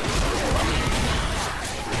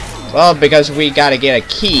 Well, because we gotta get a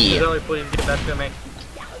key. Zoe, please give that to me.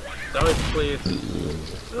 Zoe, please.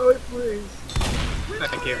 Zoe, please.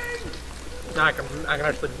 Thank you. Now I can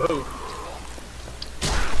actually move.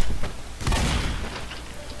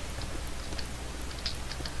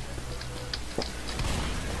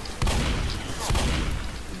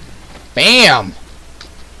 Bam!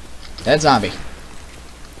 Dead zombie.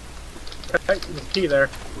 Okay, there's a key there.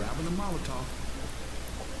 Grabbing a Molotov.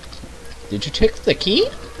 Did you take the key?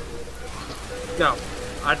 No,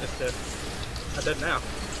 I just did. I did now.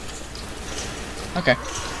 Okay.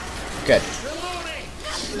 Good.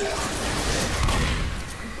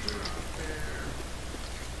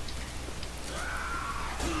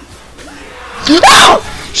 Oh!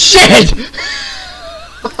 Shit!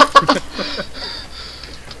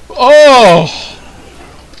 Oh!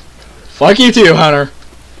 Fuck you too, Hunter.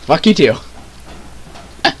 Fuck you too.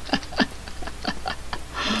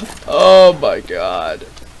 Oh my god.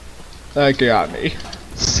 That got me.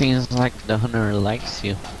 Seems like the hunter likes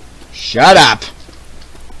you. Shut up!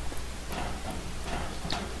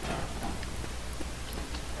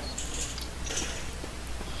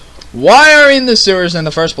 Why are we in the sewers in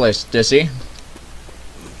the first place, Dissy?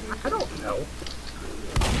 I don't know.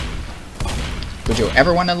 Would you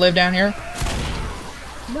ever want to live down here?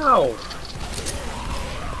 No.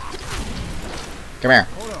 Come here.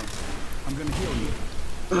 Hold on. I'm gonna heal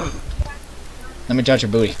you. Let me touch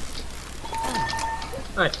your booty.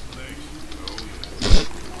 Nice.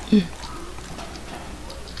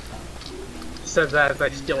 Says that as I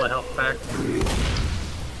steal a health pack.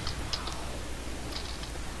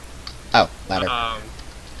 Oh, ladder.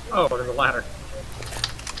 Oh, there's a ladder.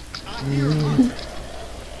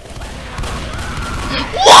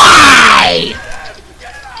 Why?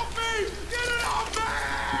 Get it off me! Get it off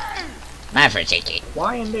me! Not for ticket.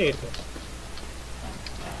 Why indeed?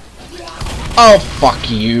 Oh, fuck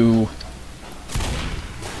you.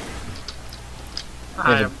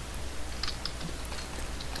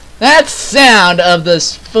 That sound of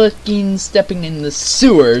this fucking stepping in the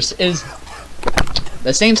sewers is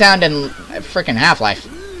the same sound in frickin' Half-Life.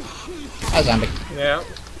 A zombie. Yeah.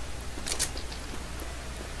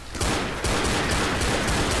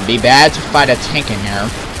 Be bad to fight a tank in here.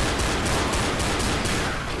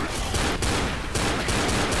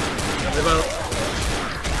 Remote.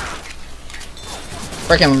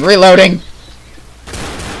 Frickin' reloading.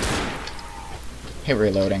 Hit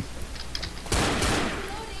reloading.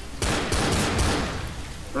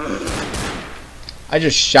 I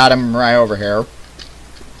just shot him right over here.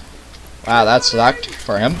 Wow, that sucked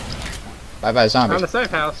for him. Bye bye zombie. On the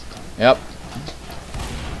safe house. Yep.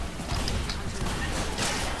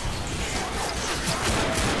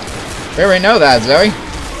 We already know that, Zoe.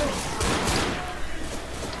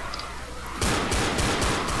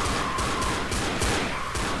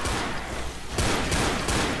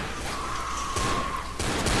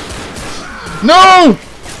 No!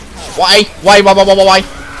 Why? Why? Why? Why? Why? Why?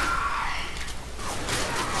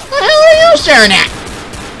 What the hell are you staring at?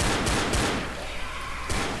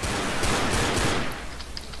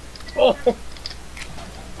 Oh!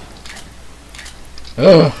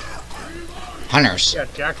 Ugh. Hunters. Yeah,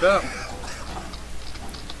 jacked up.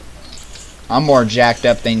 I'm more jacked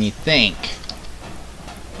up than you think.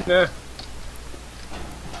 Yeah.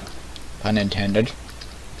 Pun intended.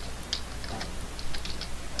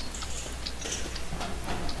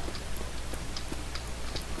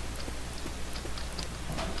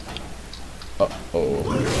 Uh-oh.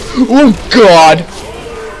 Oh, God!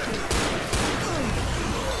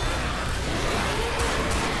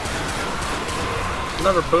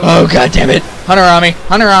 Another boom. Oh, God damn it! Hunter on me!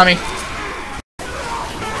 Hunter on me!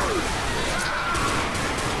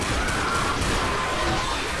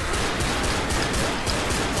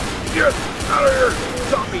 Get out of here,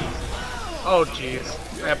 zombies! Oh,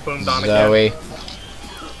 jeez. That boomed on Zoe. again.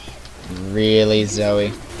 Really,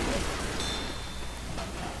 Zoe?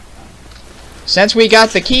 Since we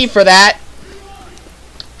got the key for that...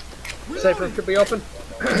 Safe room should be open.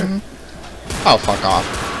 Oh, fuck off.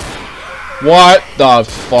 What the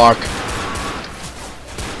fuck?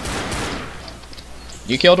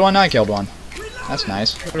 You killed one, I killed one. That's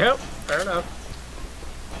nice. Yep, fair enough.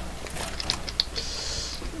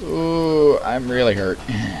 Ooh, I'm really hurt.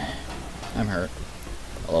 I'm hurt.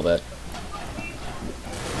 A little bit.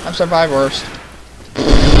 I've survived worse.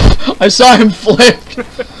 I saw him flip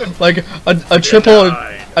like a triple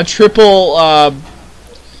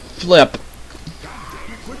flip.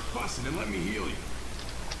 Quit fussing and let me heal you.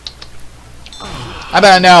 How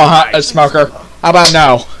about no, huh, a smoker? How about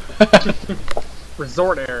no?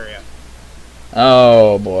 Resort area.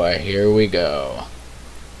 Oh boy, here we go.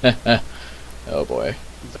 Oh boy.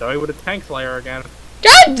 Zoe with a tank slayer again.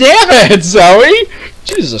 God damn it, Zoe!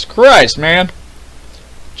 Jesus Christ, man.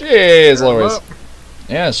 Jeez Louise.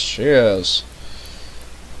 Yes, she is.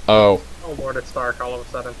 Oh. Oh Lord, it's dark all of a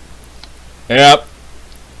sudden. Yep.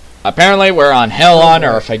 Apparently we're on hell on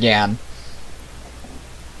earth again.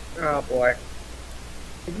 Oh boy.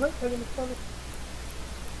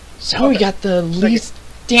 Zoe got the least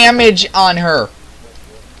damage on her.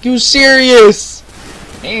 You serious?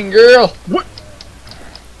 Dang girl. What?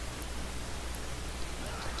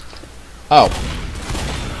 Oh.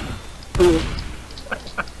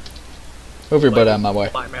 Move your butt out of my way.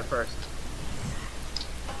 Flightman first.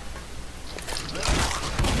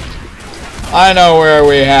 I know where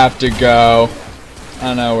we have to go.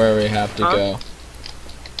 I know where we have to go.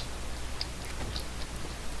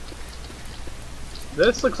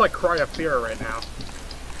 This looks like Cry of Fear right now.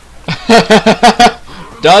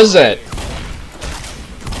 Does it?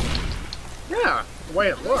 Yeah, the way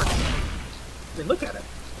it looks. I mean, look at it.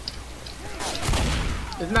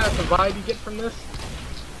 Isn't that the vibe you get from this?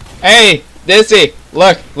 Hey, Dissy,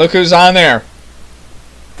 look who's on there.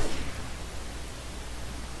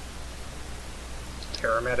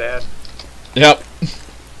 Pyramid Head. Yep.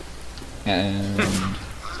 And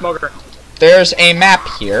Smoker. there's a map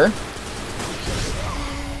here.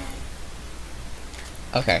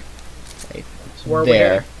 Okay. Right Where are we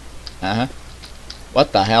there. Uh-huh.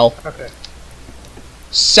 What the hell? Okay.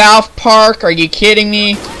 South Park? Are you kidding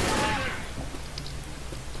me?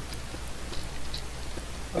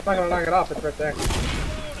 I'm not gonna knock it off, it's right there.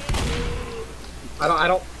 I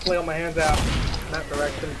don't flail my hands out in that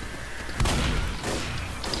direction.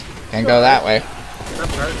 Can't go that way. That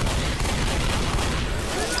hurt.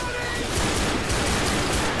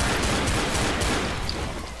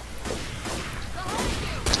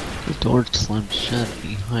 The door slammed shut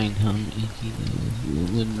behind him, and he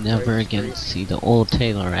would never again see the old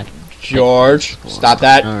Taylor at George, stop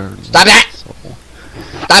that! Stop that!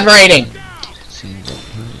 Stop raiding!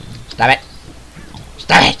 Stop it!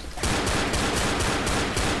 Stop it!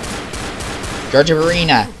 Georgia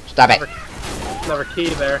Arena, stop it! Another key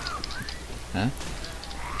there. Huh?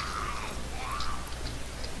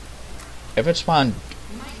 If it spawned...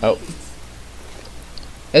 Oh.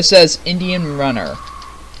 It says Indian Runner.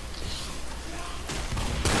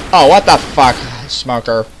 Oh, what the fuck,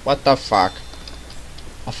 smoker? What the fuck?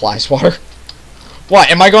 A fly swatter? What,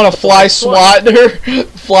 am I gonna fly swat her?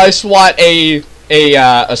 Fly swat a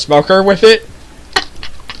smoker with it?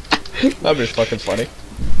 That'd be fucking funny.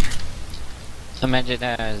 Imagine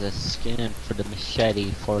that as a skin for the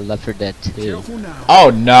machete for Left 4 Dead 2.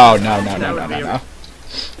 Oh no.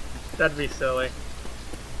 That'd be silly.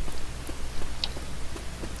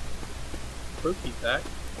 Spooky back.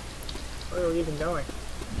 Where are we even going?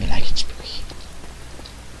 You like it spooky.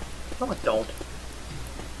 No, I don't.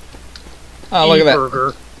 Oh, look at that.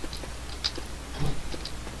 Burger.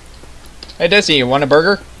 Hey, Dissy, you want a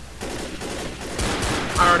burger?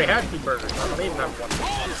 I already had 2 burgers. I don't even have one.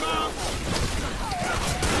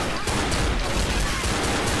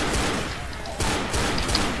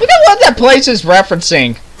 Look at what that place is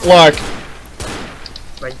referencing. Look.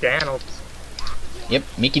 McDonald's. Yep,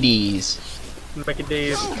 Mickey D's. Mickey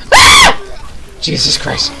D's. Ah! Jesus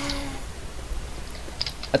Christ.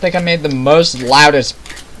 I think I made the most loudest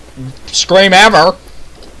scream ever.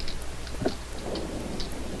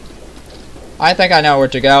 I think I know where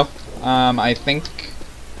to go. I think...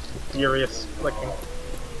 Furious flicking.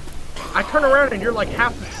 I turn around and you're like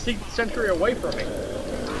half a century away from me.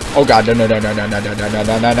 Oh god, no. No.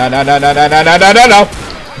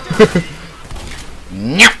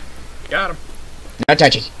 Got him. No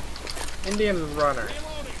touchy. Indian runner.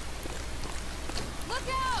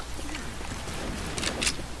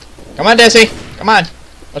 Come on, Dissy. Come on.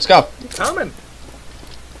 Let's go. Coming.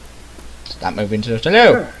 Stop moving so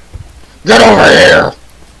slow. Get over here!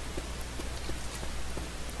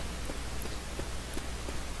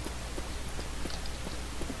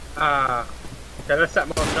 Okay, that's that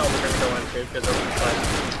motel we're gonna go into, because it looks like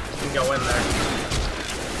you can go in there.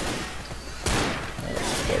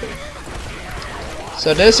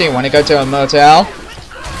 So Dissy, want to go to a motel?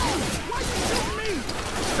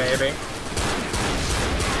 Maybe.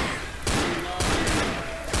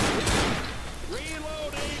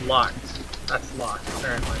 locked. That's locked,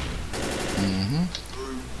 apparently.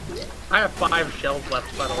 Mm-hmm. I have 5 shells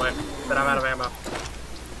left, by the way, but I'm out of ammo.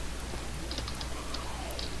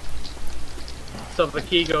 So the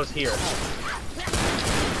key goes here.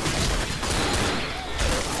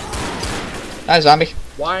 Hi, zombie.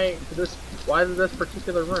 Why this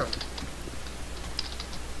particular room?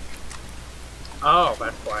 Oh,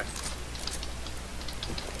 that's why.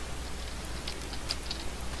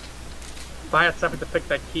 If I had something to pick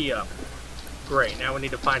that key up. Great, now we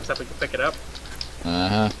need to find something to pick it up.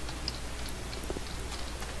 Uh-huh.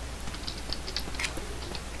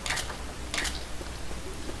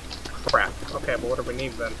 Crap. Okay, but what do we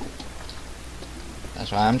need then?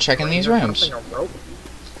 That's why I'm checking these There's rooms. something, a rope?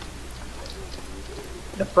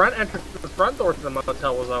 The front door to the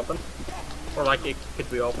motel was open. Or like it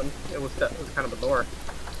could be open. It was kind of a door.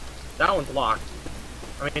 That one's locked.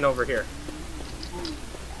 I mean over here.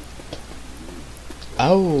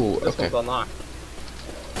 Oh, This okay. one's unlocked.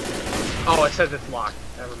 Oh, it says it's locked.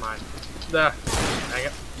 Never mind. Dang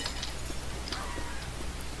it.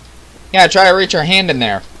 Yeah, try to reach your hand in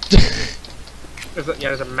there.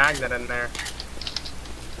 There's a magnet in there.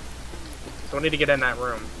 So we need to get in that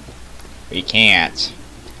room. We can't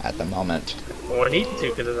at the moment. Well, we need to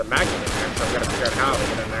because there's a magnet in there, so I've got to figure out how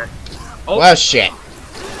to get in there. Oh, Well, shit.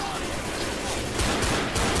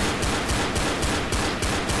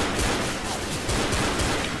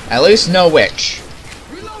 At least no witch.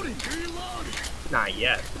 not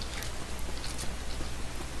yet.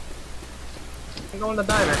 I'm going to the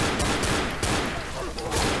diner.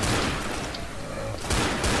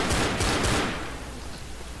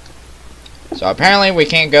 So apparently we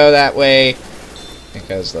can't go that way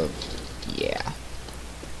because of, yeah.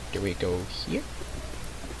 Do we go here?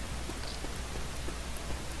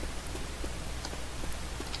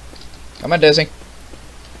 Come on, Dizzy.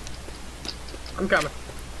 I'm coming.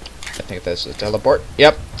 I think that's the teleport.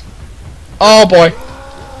 Yep. Oh boy.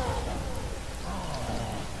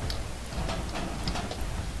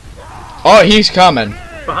 Oh, he's coming.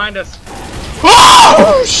 Behind us.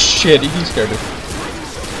 Oh shit, he scared us.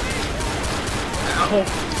 Ow.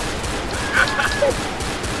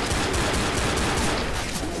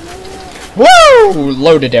 Woo!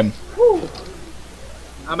 Loaded him. Woo.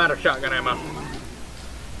 I'm out of shotgun ammo.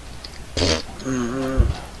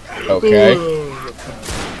 Okay. Ooh.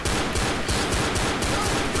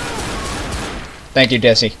 Thank you,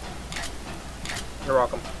 Dissy. You're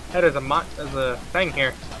welcome. Hey, there's a thing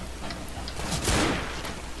here.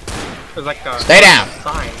 There's like a Stay down.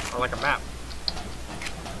 sign or like a map.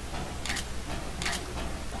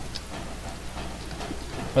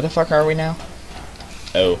 Where the fuck are we now?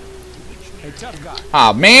 Oh. Hey, tough guy.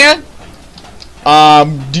 Ah, man.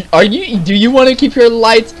 Do you want to keep your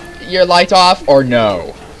light off or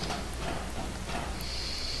no?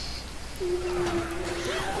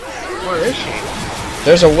 Where is she?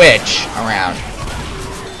 There's a witch around.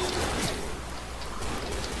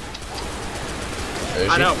 Is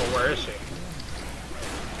I she? know, but where is she?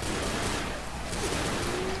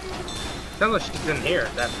 Sounds like she's in here,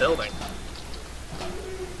 that building.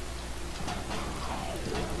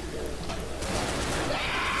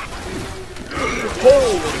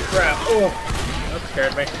 Holy crap! Oh, that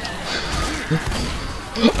scared me.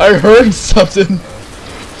 I heard something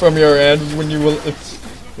from your end when you were.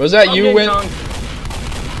 Was that you, Win?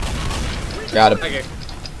 Got it. Thank you.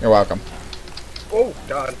 You're welcome. Oh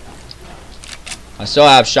God. I still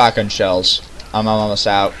have shotgun shells. I'm almost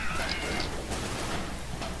out.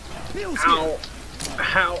 Ow.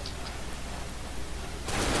 Ow.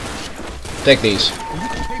 Take these.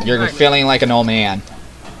 You're feeling like an old man.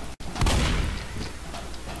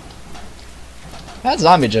 That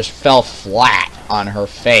zombie just fell flat on her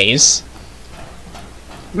face.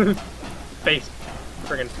 Face.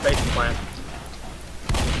 Friggin' face plant.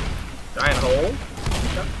 Giant hole.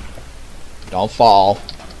 Don't fall.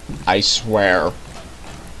 I swear.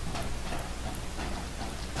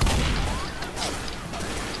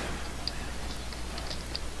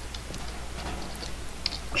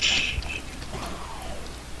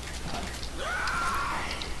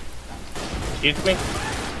 Excuse me?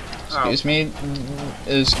 Oh. Excuse me?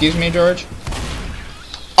 Excuse me, George?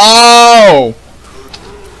 Oh!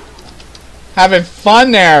 Having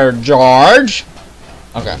fun there, George!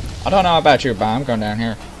 Okay. I don't know about you, but I'm going down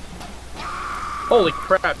here. Holy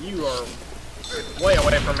crap, you are way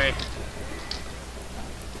away from me.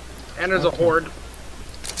 And there's a horde.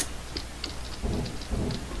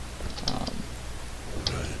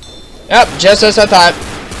 Yep, just as I thought.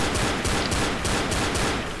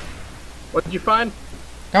 What did you find?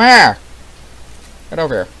 Come here! Get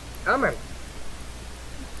over here. Coming.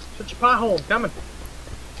 Shut your pothole, I'm coming.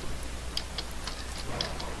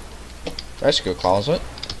 Rescue closet.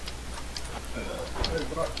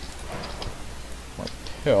 More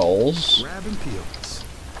pills. Grabbing pills.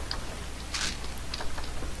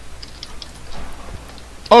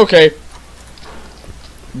 Okay.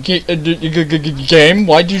 Game,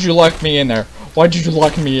 why did you lock me in there? Why did you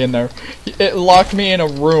lock me in there? It locked me in a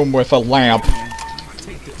room with a lamp.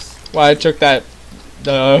 Take this. Well, I took that. I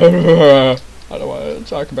don't want to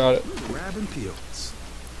talk about it. Grabbing pills.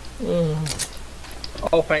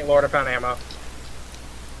 Oh, thank Lord, I found ammo.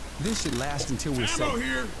 This should last until we're Ammo safe.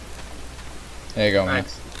 here. There you go, man.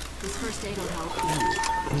 Thanks. This first aid will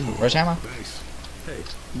help. Where's ammo? Thanks. Hey,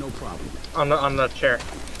 no problem. On the chair.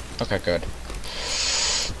 Okay, good.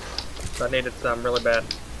 So I needed some really bad.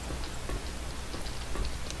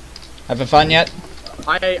 Having fun yet?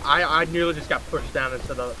 I nearly just got pushed down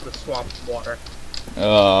into the swamp water.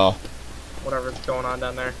 Whatever's going on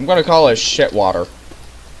down there. I'm gonna call it shit water.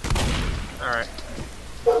 Alright.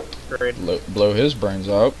 Agreed. Blow his brains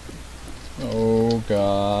up. Oh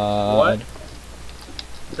god.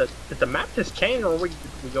 What? Did the map just change or we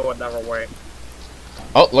go another way?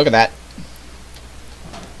 Oh, look at that.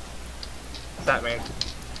 What's that mean?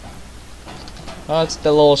 Oh, it's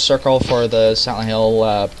the little circle for the Silent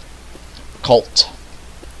Hill cult.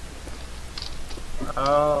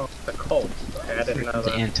 Oh, the cult. Okay, I didn't know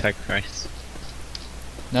The that. Antichrist.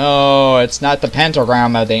 No, it's not the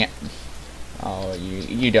pentagram of the... Oh,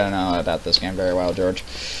 you don't know about this game very well, George.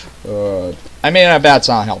 I mean about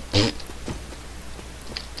Silent Hill.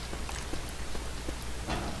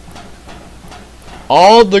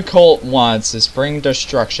 All the cult wants is bring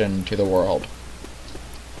destruction to the world.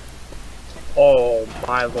 Oh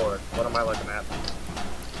my lord, what am I looking at?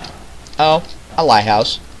 Oh, a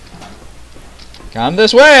lighthouse. Come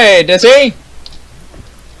this way, Dissy!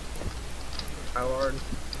 My lord.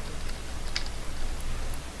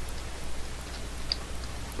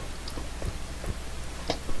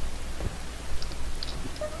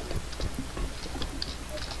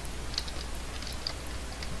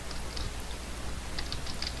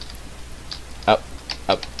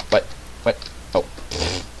 What? Oh.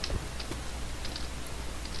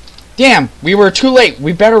 Damn, we were too late.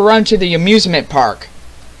 We better run to the amusement park.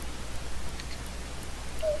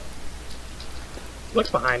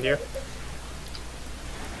 Look behind you.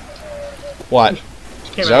 What?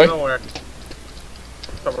 Came Zoe? out of nowhere.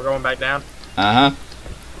 So we're going back down? Uh-huh.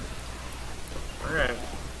 Alright.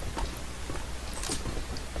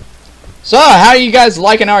 So, how are you guys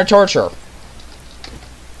liking our torture?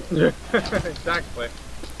 Exactly.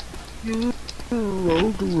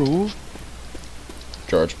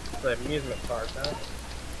 George. The amusement park, huh?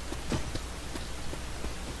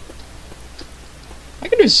 I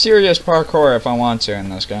can do serious parkour if I want to in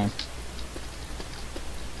this game.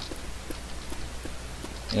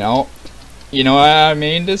 You know what I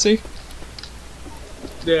mean, Dissy?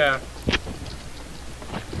 Yeah.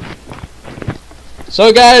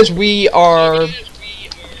 So guys, we are...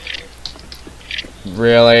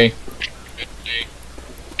 Really?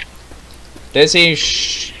 Dissy,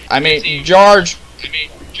 shh. I mean, George.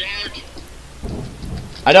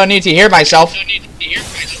 I don't need to hear myself.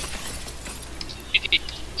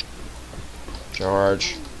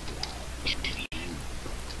 George.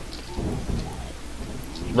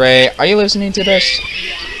 Ray, are you listening to this?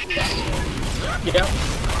 Yep.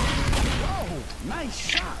 Oh, nice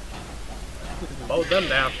shot. Mowed them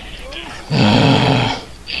down.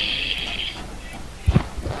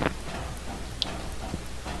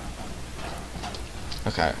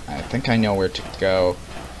 Okay, I think I know where to go.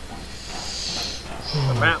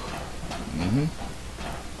 The map. Mm-hmm.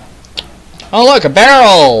 Oh look, a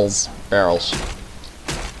barrels! Barrels.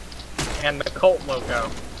 And the cult logo.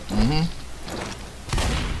 Mm-hmm.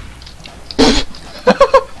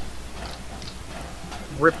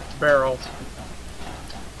 Ripped barrels.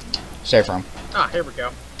 Safe room. Ah, here we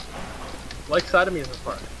go. Lakeside Amusement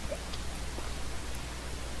Park.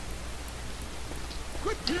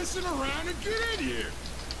 Quit pissing around and get in here.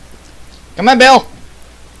 Come on, Bill!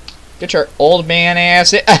 Get your old man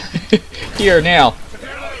ass here now.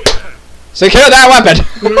 Secure that weapon!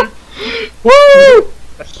 Woo!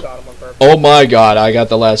 I shot him on purpose. Oh my god, I got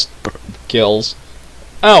the last kills.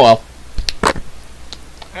 Oh well.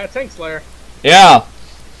 Tank Slayer. Yeah.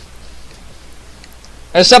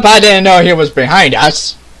 Except I didn't know he was behind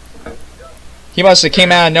us. He must have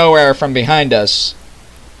came out of nowhere from behind us.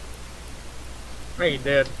 Hey, he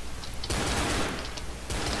did.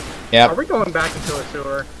 Yep. Are we going back into a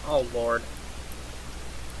sewer? Oh lord.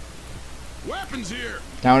 Weapons here.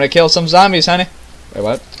 Time to kill some zombies, honey. Wait,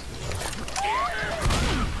 what?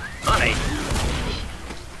 Honey.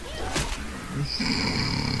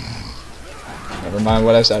 Never mind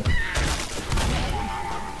what I said.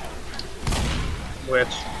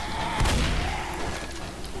 witch.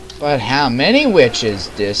 But how many witches,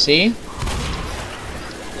 Dissy?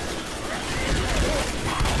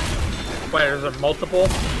 Wait, is there multiple?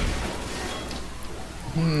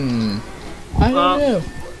 I don't know.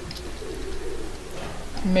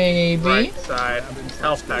 Maybe. Right side.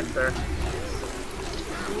 Health pack there.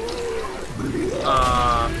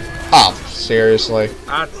 Oh, seriously.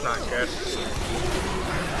 That's not good.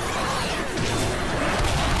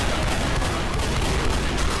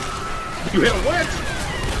 You hit a witch!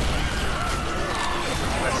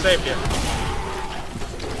 I saved you.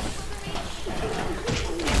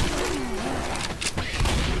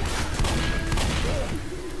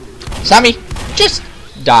 Sammy, just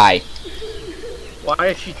die. Why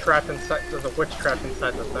is she trapped inside? There's a witch trapped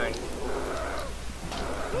inside the thing.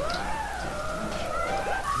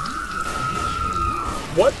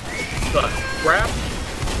 What the crap?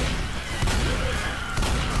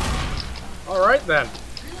 Alright then.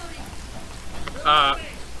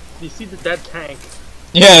 You see the dead tank?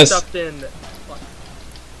 Yes. Stuffed in.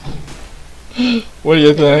 What do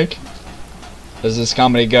you think? Does this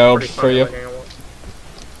comedy go Pretty for funny you? looking.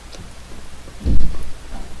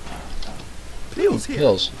 Pills here.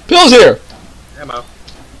 Pills. Pills here! Ammo.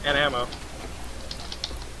 And ammo.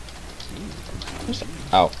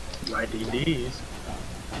 Oh. My DDs.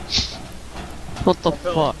 What the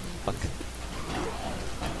Fulfill. fuck?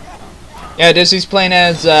 Yeah, Disney's playing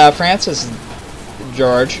as Francis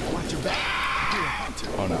George. Watch your back.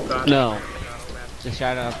 Oh no. No. The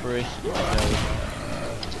shadow operation.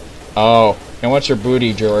 Oh. And what's your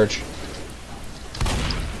booty, George?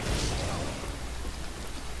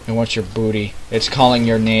 And what's your booty? It's calling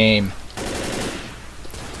your name.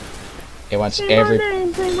 It wants every.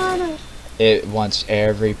 It wants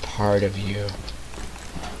every part of you.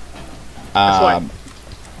 That's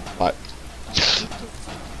What?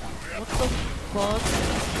 Fuck.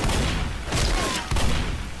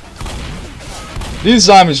 These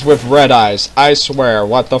zombies with red eyes. I swear.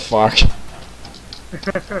 What the fuck?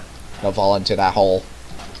 Don't fall into that hole.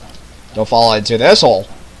 Don't fall into this hole.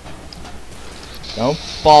 Don't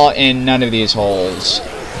fall in none of these holes.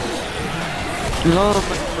 No,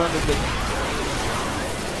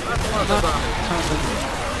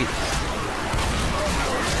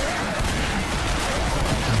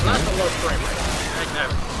 That's a low frame rate. I know.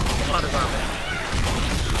 A lot of zombies.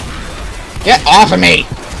 Get off of me!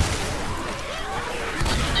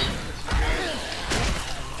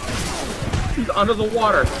 He's under the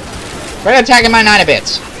water. Quit attacking my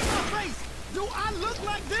 9-bits. Do I look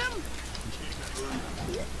like them?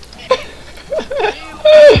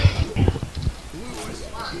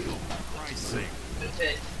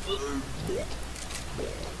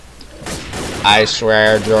 I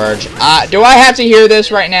swear, George. Do I have to hear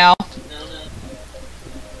this right now?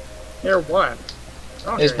 Hear what? I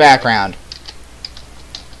don't His hear background. anything.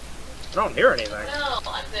 I don't hear anything. No,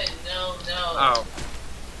 I said no. Oh.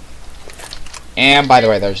 And by the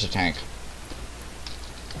way, there's a tank.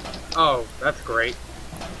 Oh, that's great.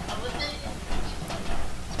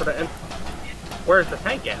 Where's the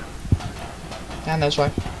tank at? Down this way.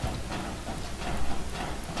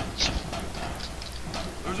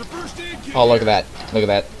 There's a first aid kit. Oh, look at that. Look at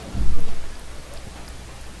that.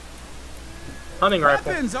 Hunting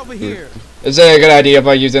rifle. Weapons over here. Is it a good idea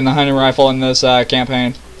about using the hunting rifle in this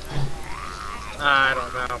campaign? I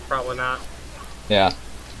don't know. Probably not. Yeah.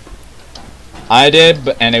 I did,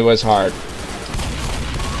 and it was hard.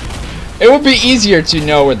 It would be easier to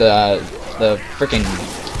know where the freaking.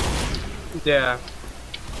 Yeah.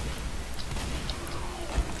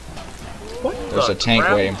 What There's the a tank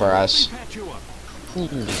crap? waiting for us. Patch you up.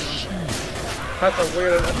 holy shit. That's a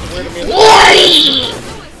weird to me.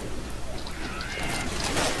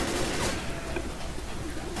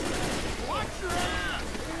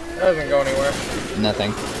 That doesn't go anywhere.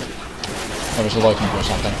 Nothing. I was looking for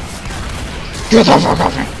something. Get the fuck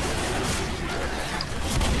off me!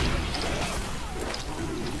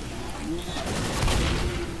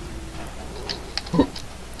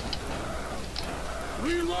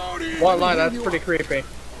 Reloading. One line, that's pretty creepy.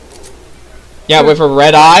 Yeah, with her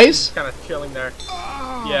red eyes? Kind of chilling there.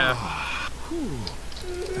 Yeah.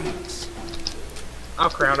 I'll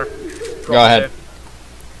crown her. Go ahead.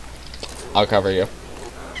 I'll cover you.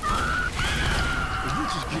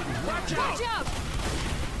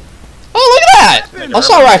 Oh, look at that!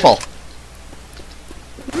 Assault rifle!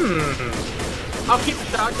 I'll keep the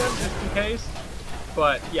shotgun just in case.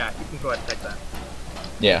 But yeah, you can go ahead and take that.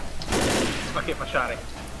 Yeah. I'll keep my shotty.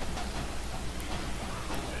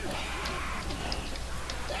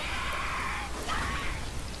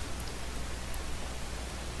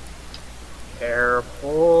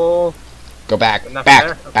 Careful. Go back. Nothing Back.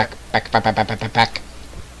 there? Okay. Back.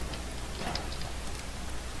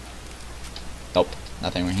 Nope.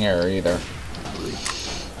 Nothing in here either.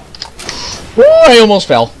 Oh, I almost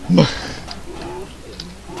fell. I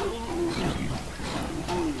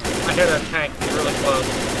hear that tank. He's really close.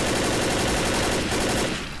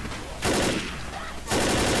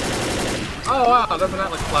 Oh wow, doesn't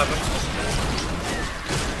that look pleasant?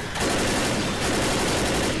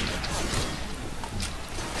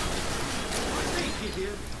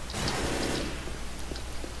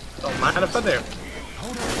 Don't mind if I do.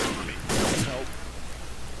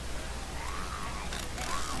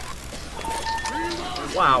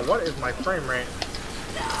 Wow, what is my frame rate?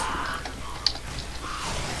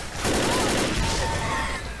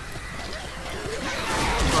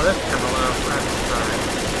 Oh, this is kind of low.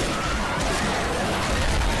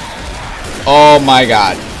 Oh my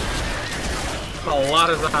god. That's a lot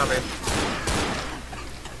of zombies.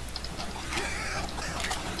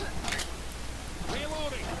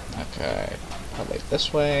 Okay. Probably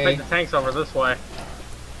this I way. think the tank's over this way.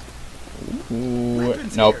 Ooh.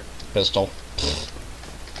 Nope. Pistol.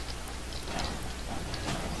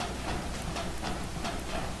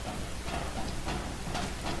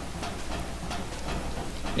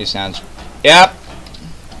 He sounds. Yep.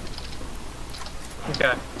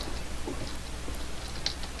 Okay.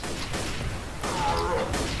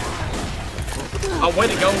 Oh, way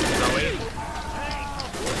to go, Zoe.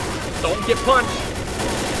 Don't get punched.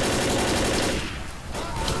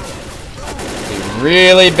 Be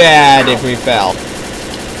really bad if we fell.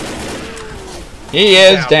 He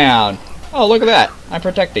is down. Oh, look at that. I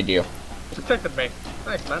protected you. Protected me.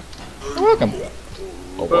 Thanks, man. You're welcome.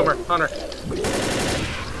 Oh, Boomer, Hunter.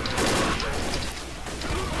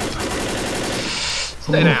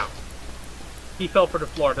 Stay down. He fell for the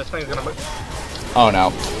floor. This thing's gonna move. Oh no.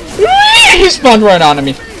 He spawned right onto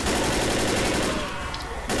me.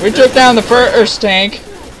 We took down the first tank,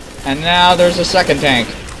 and now there's a second tank.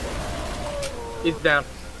 He's down.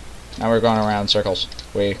 Now we're going around in circles.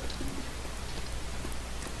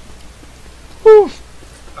 Whew.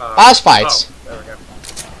 Boss fights. Oh, there we go.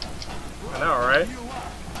 I know, right?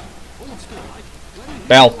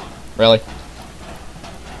 Bell. Really?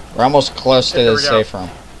 We're almost close to There the we go. safe room.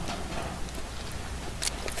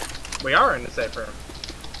 We are in the safe room.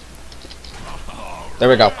 There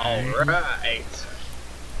we go. Alright.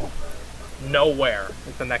 Nowhere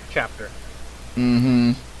is the next chapter.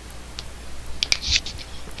 Mm-hmm.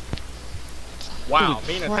 Wow, Holy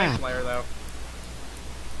being a crap. tank player though.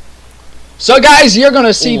 So guys, you're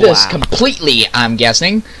gonna see this Wow. completely, I'm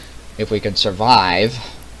guessing, if we can survive.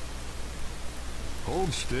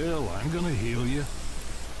 Hold still, I'm gonna heal you.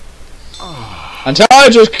 Until I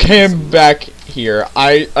just came back here,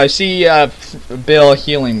 I see Bill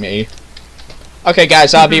healing me. Okay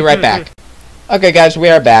guys, I'll be right back. Okay guys, we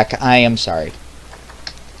are back. I am sorry.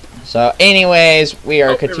 So anyways, we are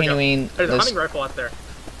Oh, here we go. continuing There's a this. hunting rifle out there.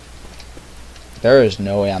 There is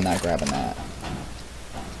no way I'm not grabbing that.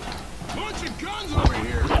 Bunch of guns over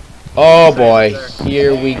here. Oh boy,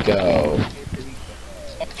 here we go.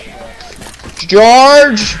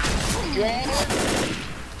 George!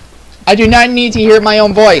 I do not need to hear my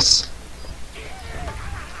own voice.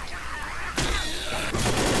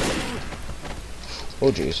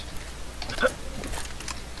 Oh jeez.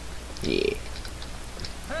 Yeah.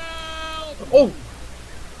 Oh!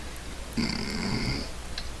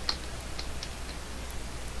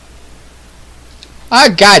 Ah,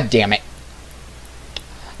 god damn it.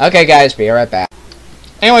 Okay guys, be right back.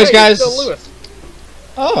 Anyways Hey, guys. it's still Lewis.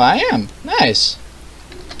 Oh, I am. Nice.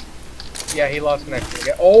 Yeah, he lost connection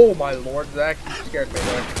again. Oh my lord, Zach, you scared me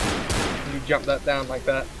there. You jumped that down like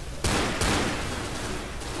that.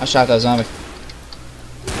 I shot that zombie.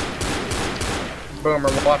 Boomer,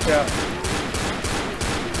 watch out.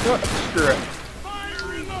 Oh, screw it.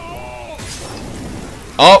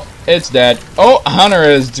 Oh, it's dead. Oh, Hunter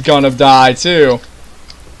is gonna die too.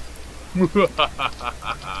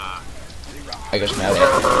 I guess now.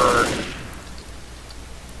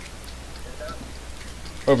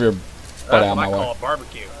 Over your butt That's out what my I way. call a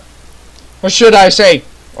barbecue. Or should I say,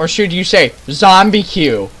 or should you say, zombie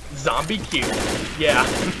Q? Zombie Q. Yeah.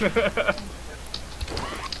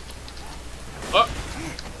 Oh.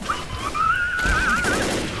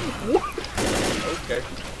 Okay.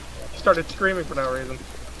 Started screaming for no reason.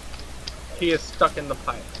 He is stuck in the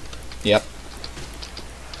pipe. Yep.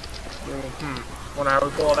 When I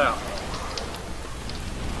would pull it out.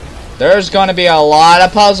 There's gonna be a lot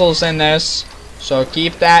of puzzles in this, so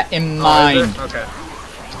keep that in mind. Okay.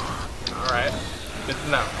 Alright. Good to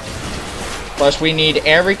know. Plus, we need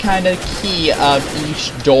every kind of key of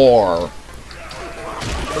each door.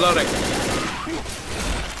 Reloading.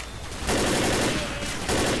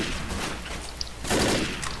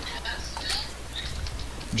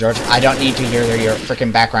 George, I don't need to hear your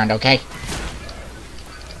freaking background, okay?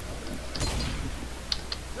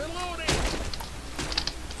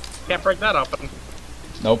 Can't break that open.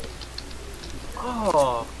 Nope.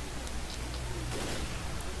 Oh.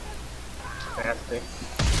 Nasty.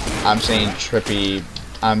 I'm saying trippy.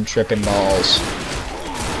 I'm tripping balls.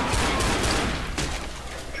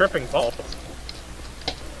 Tripping balls.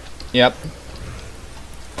 Yep.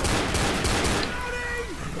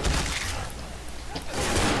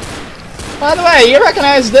 By the way, you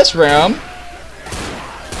recognize this room?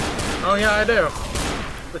 Oh yeah, I do.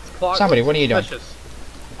 This clock. Somebody, what are you doing?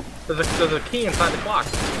 Suspicious. There's a key inside the clock.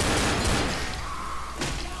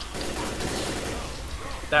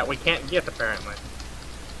 That we can't get, apparently.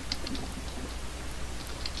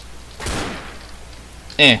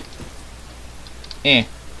 Eh.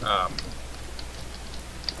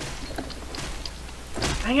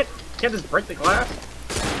 Dang it! Can't just break the glass?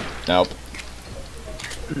 Nope.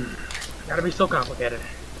 Gotta be so complicated.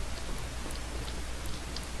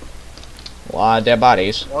 A lot of dead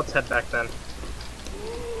bodies. Well, let's head back then.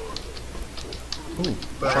 Ooh,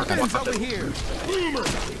 It's over here.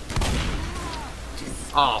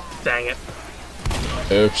 Oh, dang it.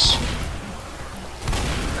 oops.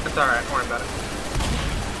 That's alright, don't worry about it.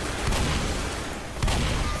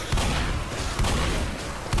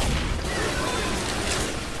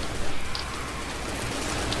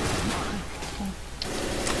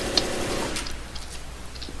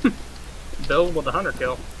 Bill with the hunter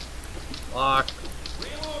kill. Lock.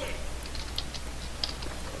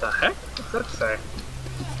 What the heck? What's that say?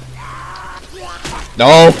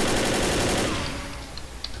 No.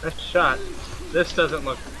 Nice shot. This doesn't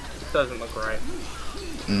look right.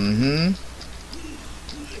 Mm-hmm.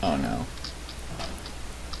 Oh no.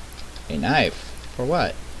 A knife? For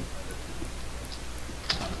what?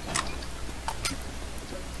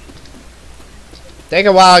 Take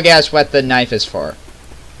a wild guess what the knife is for.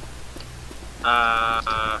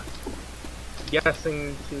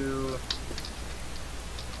 Guessing to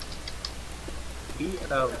eat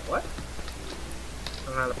what? I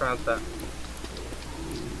don't know how to pronounce that.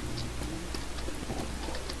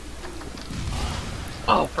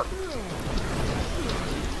 Oh,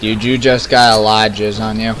 Dude, you just got a lot of jizz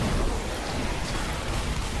on you.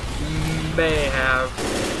 may have.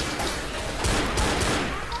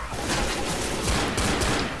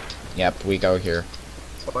 Yep, we go here.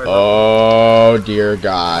 Sorry, Oh dear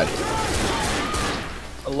God.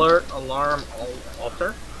 Alert, alarm,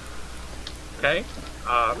 alter. Okay.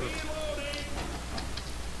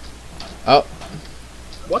 Oh.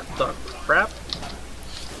 What the crap?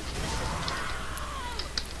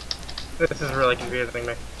 This is really confusing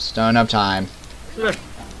me. Stone up time.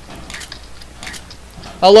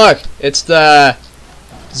 Oh look, it's the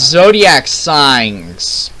zodiac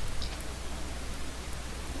signs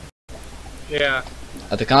Yeah.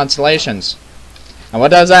 of the constellations. And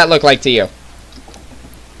what does that look like to you?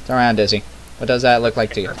 Turn around, Dizzy. What does that look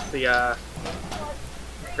like to you? That's the I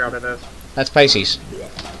forgot what it is. That's Pisces.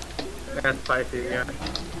 That's Pisces, yeah.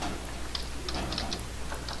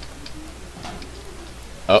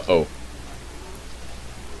 Uh-oh.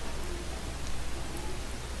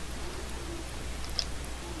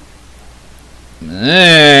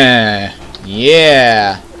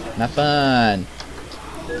 Yeah. Not fun.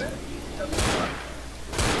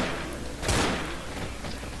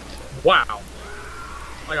 Wow.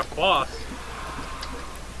 Like a boss.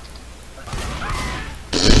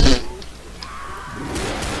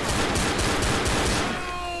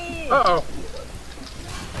 Uh-oh.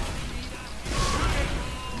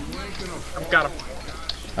 I've got him.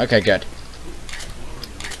 Okay, good.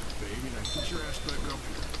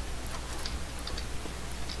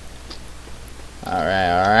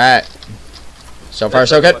 Alright. So far,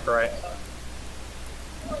 so good. Look right.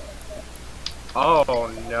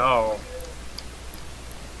 Oh no.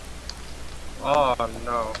 Oh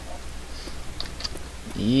no.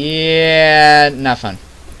 Yeah, not fun.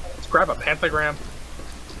 Let's grab a pentagram.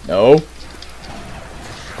 No.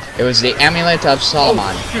 It was the Amulet of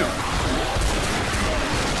Solomon. Oh, shoot.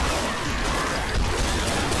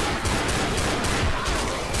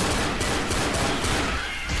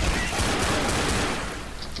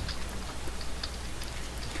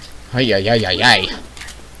 Ay, ay, ay, ay, ay.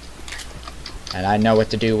 And I know what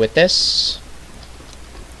to do with this.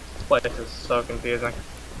 This is so confusing.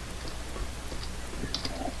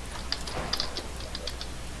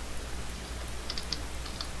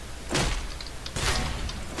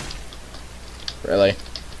 Really?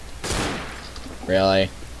 Really?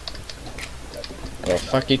 Well,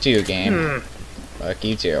 fuck you too, game. Fuck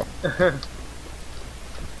you too.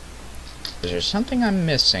 Is there something I'm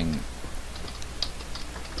missing?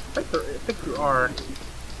 think you are.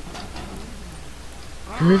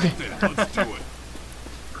 Prove it. Let's do it.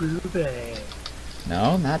 Prove it.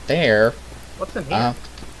 No, not there. What's in here?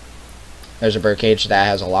 There's a birdcage that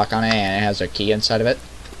has a lock on it and it has a key inside of it.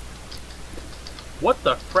 What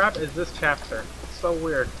the crap is this chapter? It's so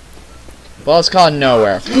weird. Well, it's called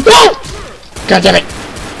Nowhere. No! God damn it!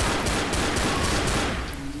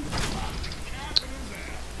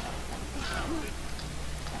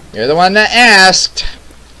 You're the one that asked.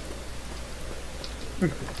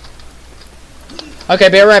 Okay,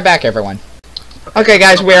 be right back, everyone. Okay,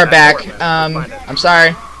 guys, we are back. I'm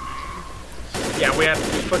sorry. Yeah, we had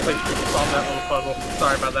to quickly solve that little puzzle.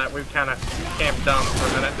 Sorry about that. We kind of became dumb for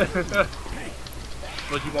a minute.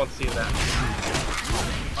 But you won't see that.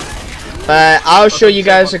 But I'll show you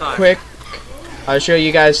guys I'll show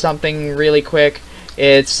you guys something really quick.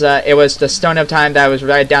 It was the Stone of Time that was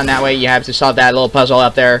right down that way. You have to solve that little puzzle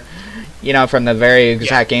up there, you know, from the very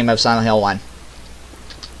exact game of Silent Hill 1.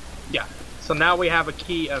 Yeah. So now we have a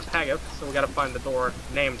key of Haggith, so we gotta find the door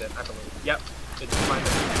named it, I believe. Yep. Did you find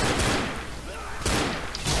it?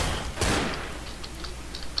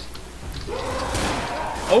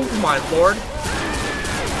 Oh my lord.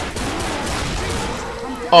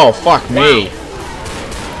 Oh, fuck me.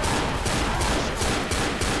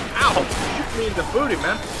 Wow. Ow! Shoot me in the booty,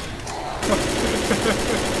 man.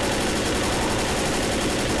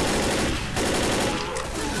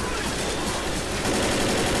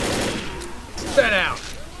 Sit down.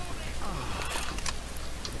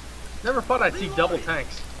 Never thought I'd see double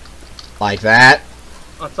tanks Like that.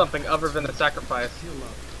 on something other than a sacrifice.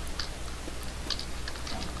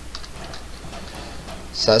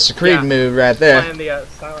 So that's a Creed move right there. Playing the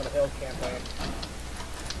Silent Hill campaign.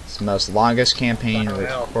 It's the most longest campaign Silent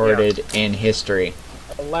Hill, recorded in history.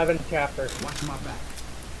 11 chapters. Watch my back.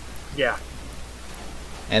 Yeah.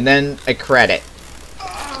 And then a credit.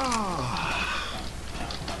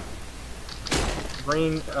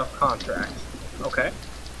 Ring of contract. Okay.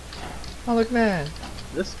 Oh, look at that.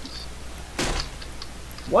 This is...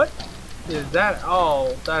 What is that?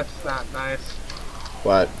 Oh, that's not nice.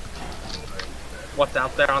 What? What's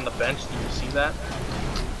out there on the bench? Do you see that?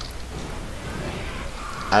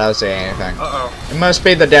 I don't see anything. Uh-oh. It must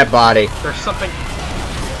be the dead body. There's something...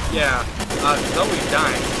 Yeah. Zoe's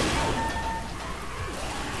dying.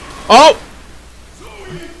 Oh!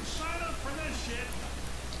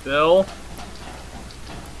 Bill?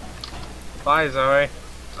 Bye, Zoe.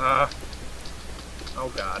 Oh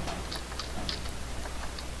god.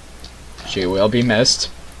 She will be missed.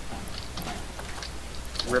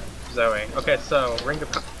 Rip Zoe. Okay, so, ring of...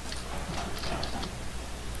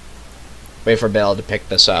 Wait for Bill to pick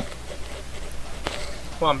this up.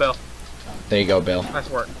 Come on, Bill. There you go, Bill. Nice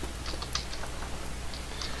work.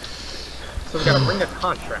 So we gotta ring a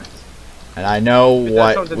contract. And I know If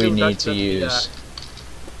that's what something to we do with need us, to then use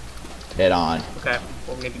it on. Okay,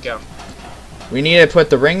 well, we need to go. We need to put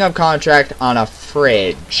the ring of contract on a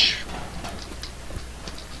fridge.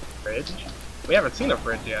 Fridge? We haven't seen a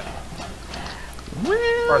fridge yet, as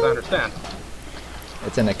far as I understand.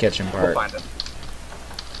 It's in the kitchen We'll part. find it.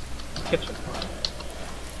 Kitchen.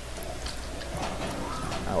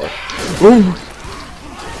 Ooh.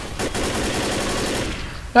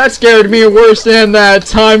 That scared me worse than that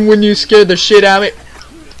time when you scared the shit out of me.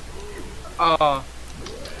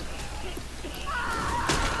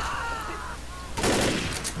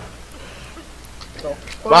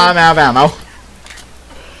 Well, I'm out of ammo.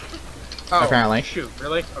 Oh, apparently. Shoot,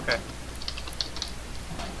 really? Okay.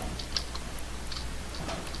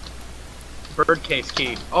 Birdcase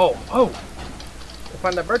key. Oh! We'll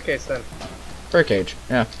find that birdcase then. Birdcage,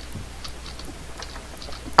 yeah.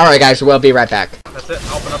 Alright guys, we'll be right back. That's it.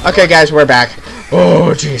 Open up. Okay guys, we're back.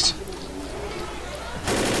 Oh jeez.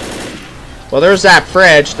 Well, there's that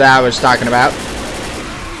fridge that I was talking about.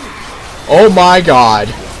 Oh my god.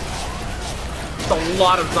 It's a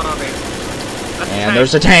lot of zombies. That's And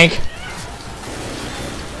there's a tank.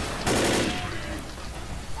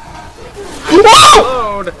 Whoa!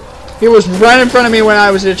 Load. He was right in front of me when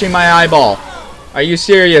I was itching my eyeball. Are you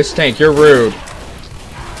serious, tank? You're rude.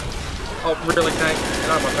 Oh, really, tank? Get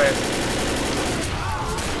out of my face.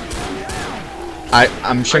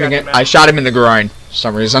 I'm shooting it. man. I shot him in the groin for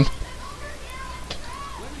some reason.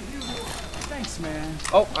 Thanks, man.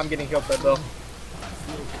 Oh, I'm getting healed by Bill.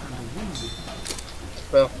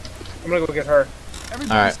 Bill, I'm gonna go get her.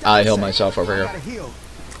 Alright, I'll heal myself over here. Gotta heal.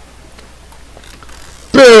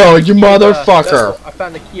 Bill, you motherfucker! I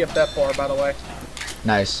found the key of that bar, by the way.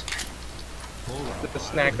 Nice. Just to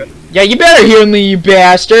snag it. Yeah, you better heal me, you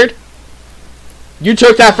bastard! You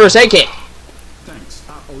took that first aid kit! Thanks.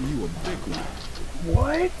 I owe you a big one.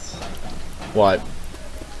 What? What?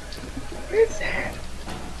 is that?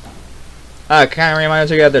 Kind of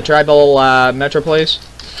reminds me of the tribal metro place.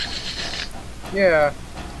 Yeah.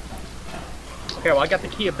 Okay, well I got the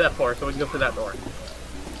key of that door, so we can go through that door.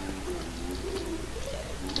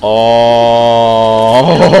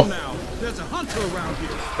 Oh. Now, there's a hunter around here.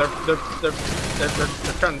 They're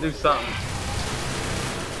trying to do something.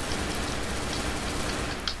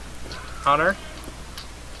 Hunter?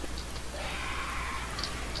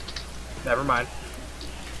 Never mind.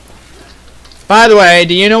 By the way,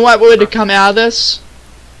 do you know what would come out of this?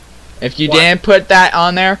 If you What? didn't put that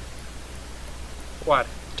on there? What?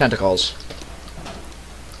 Tentacles.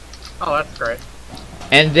 Oh, that's great.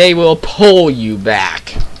 And they will pull you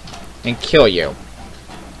back and kill you.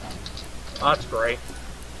 Oh, that's great.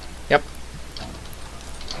 Yep.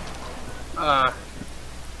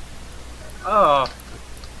 Oh.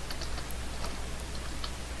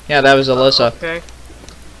 Yeah, that was Alyssa. Okay.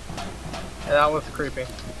 Yeah, that was creepy.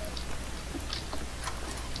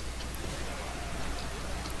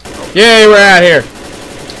 Yay, we're out here.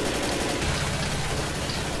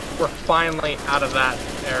 We're finally out of that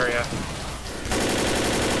area.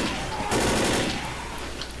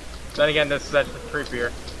 Then again, this is actually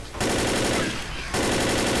creepier.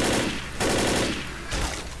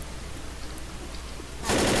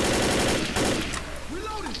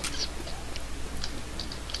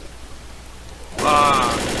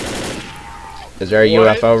 Is there a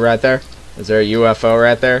What? UFO right there? Is there a UFO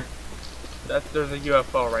right there? There's a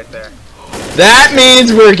UFO right there. That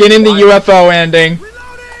means we're getting the Why? UFO ending.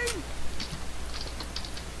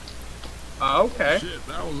 Okay. Shit,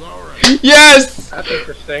 that was alright. Yes! That's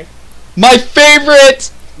interesting. My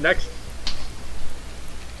favorite! Next.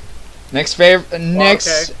 Next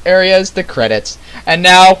okay. area is the credits. And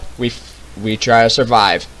now we try to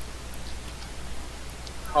survive.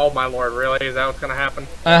 Oh my lord, really? Is that what's gonna happen?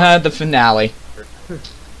 The finale.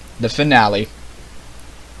 The finale.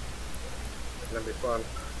 It's gonna be fun.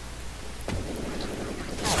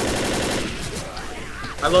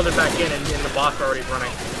 I loaded back in and the boss already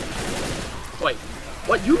running. Wait,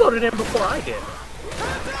 what? You loaded in before I did.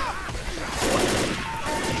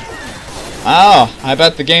 Oh, I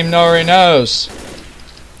bet the game already knows.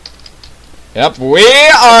 Yep, we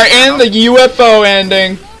are in the UFO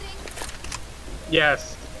ending.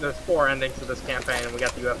 Yes, there's 4 endings to this campaign and we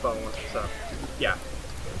got the UFO one, so yeah.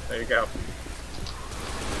 There you go.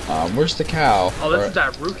 Where's the cow? Oh, this is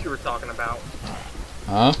that roof you were talking about.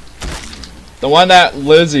 Huh? The one that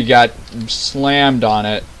Lizzie got slammed on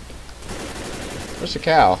it. Where's the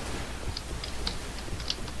cow?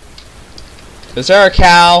 Is there a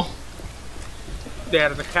cow? Yeah,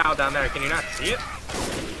 there's a cow down there. Can you not see it?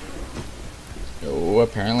 No,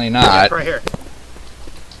 apparently not. It's right here.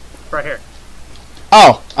 Right here.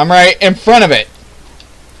 Oh, I'm right in front of it.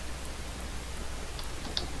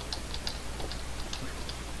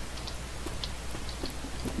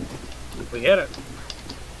 We hit it.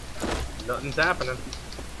 Nothing's happening.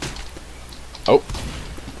 Oh.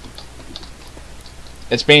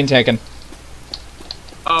 It's being taken.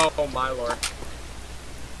 Oh my lord.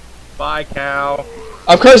 Bye, cow.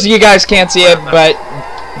 Of course you guys can't see it, but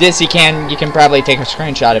Dissy can. You can probably take a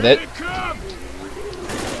screenshot of it.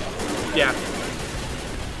 Yeah.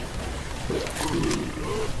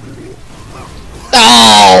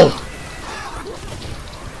 Oh!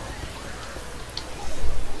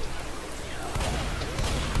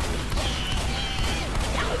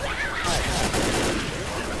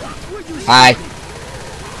 Hi.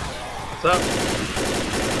 What's up?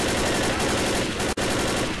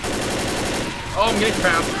 Oh, I'm getting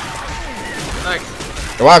found. Thanks.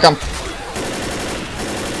 You're welcome.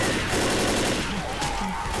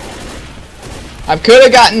 I could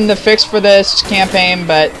have gotten the fix for this campaign,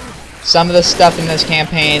 but some of the stuff in this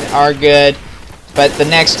campaign are good. But the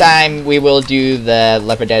next time we will do the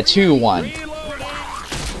Left 4 Dead 2 one.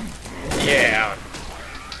 Yeah.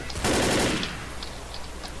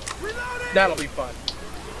 That'll be fun.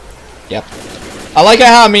 Yep. I like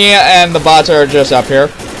how me and the bots are just up here.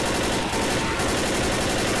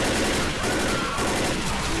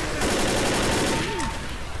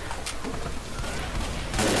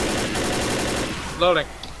 Loading.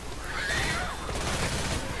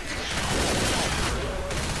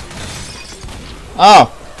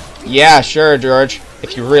 Oh, yeah, sure, George.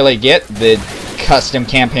 If you really get the custom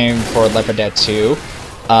campaign for Left 4 Dead 2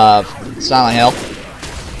 of Silent Hill.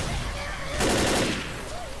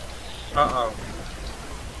 Uh-oh.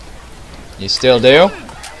 You still do?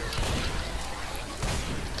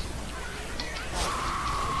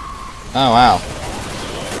 Oh, wow.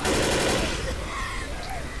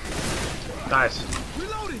 Nice.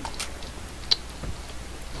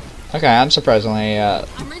 Okay, I'm surprisingly, I'm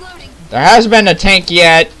reloading. There hasn't been a tank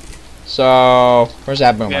yet. So where's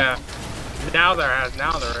that boomer? Yeah. Now there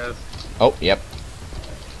is. Oh, yep.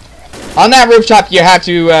 On that rooftop, you have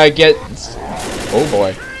to get. Oh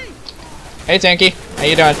boy. Hey, Tanky. How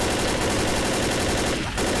you doing?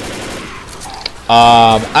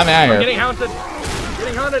 I'm out I'm here. getting hunted.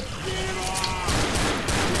 Getting hunted.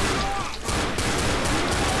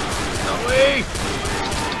 No way.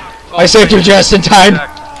 I saved you just in time.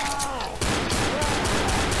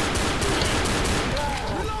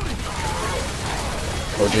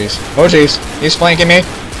 Oh jeez. Oh jeez. He's flanking me.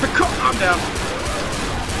 I'm down.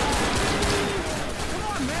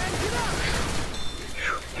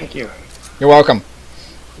 Thank you. You're welcome.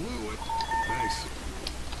 Nice.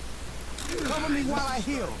 Cover me while I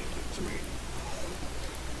heal.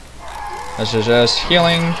 This is just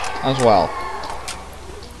healing as well.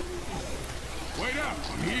 Wait up,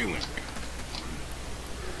 I'm healing.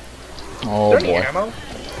 Oh Is there any boy. ammo?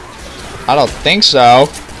 I don't think so.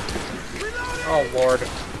 Oh lord.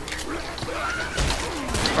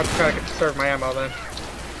 I'm just trying to conserve my ammo then.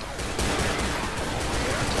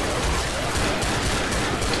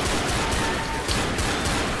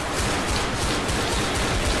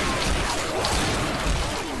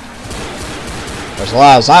 There's a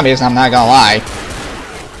lot of zombies, I'm not gonna lie.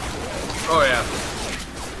 Oh yeah.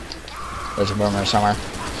 There's a boomer somewhere.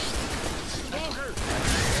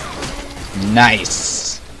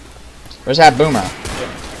 Nice. Where's that boomer?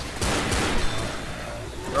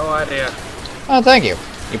 No idea. Oh, thank you.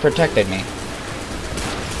 You protected me.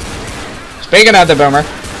 Speaking of the boomer.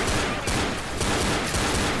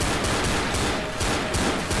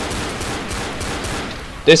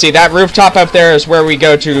 Dissy, that rooftop up there is where we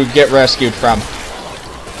go to get rescued from.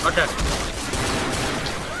 Okay.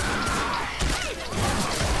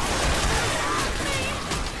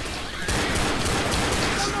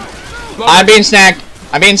 I'm being snagged.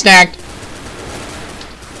 I'm being snagged.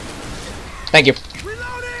 Thank you.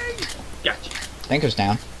 Gotcha. Tank is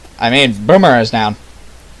down. I mean, boomer is down.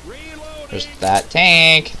 There's that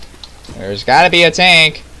tank. There's gotta be a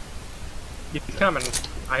tank. He's coming.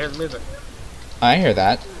 I hear the music. I hear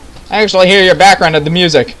that. I actually hear your background of the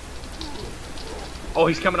music. Oh,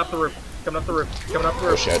 he's coming up the roof. Coming up the roof. Coming up the Oh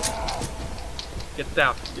roof. shit. Get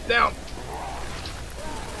down. Get down.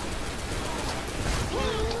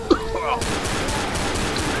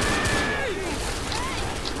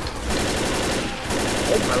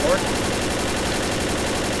 Oh my lord.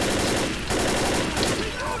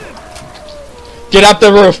 Get up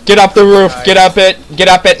the roof. Get up the roof. Get up it. Get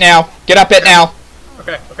up it now. Get up it now.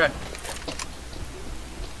 Okay, okay.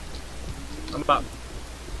 I'm up.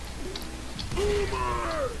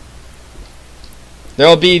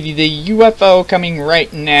 There'll be the UFO coming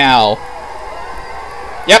right now.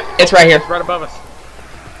 Yep, it's right here. It's right above us.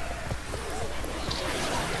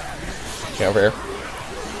 Okay, over here.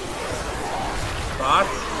 Bots.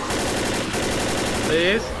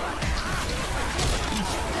 Please.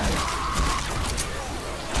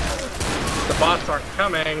 The bots aren't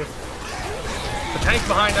coming. The tank's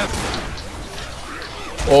behind us.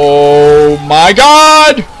 Oh my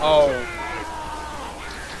god! Oh.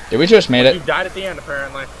 Did we just made You it? died at the end,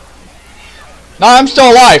 apparently. No, I'm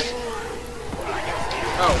still alive.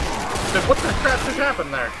 Oh. Then what the crap just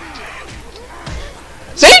happened there?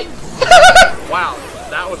 See? Wow.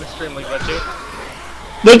 That was extremely glitchy.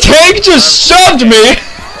 The tank just shoved me!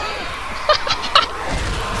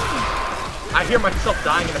 I hear myself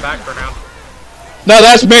dying in the background. No,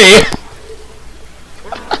 that's me.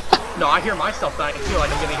 No, I hear myself dying too,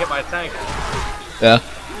 like I'm getting hit by a tank. Yeah.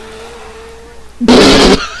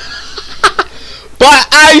 But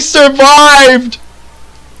I survived!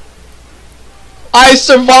 I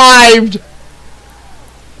survived!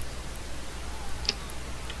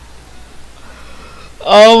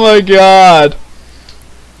 Oh my god.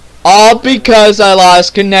 All because I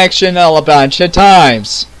lost connection a bunch of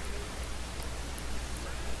times.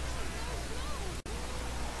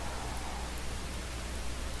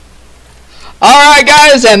 Alright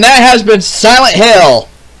guys, and that has been Silent Hill.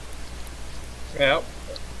 Yep.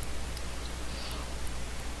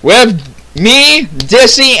 With me,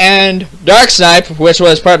 Dissy, and Darksnipe, which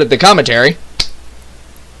was part of the commentary.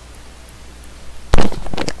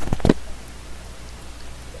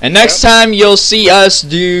 And next time you'll see us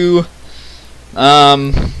do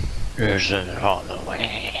Is it all the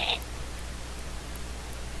way?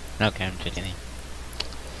 Okay, I'm just kidding.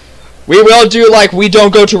 we will do like we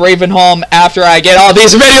don't go to Ravenholm after I get all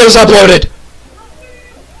these videos uploaded.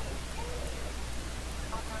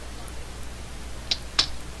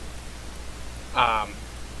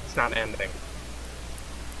 It's not ending.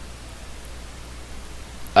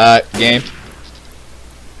 Game.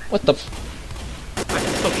 What the? I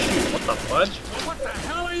can still shoot. What the fudge? What the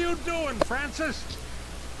hell are you doing, Francis?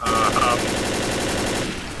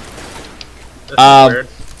 This is weird.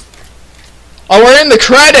 Oh, we're in the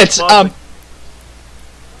credits.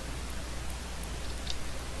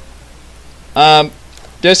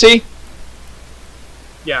 Dissy,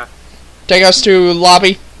 Yeah. take us to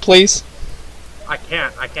lobby, please. I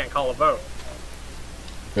can't call a vote.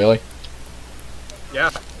 Really? Yeah.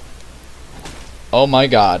 Oh my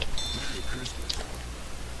God.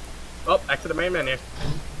 Oh, exit the main menu.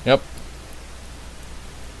 Yep.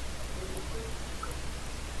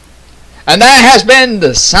 And that has been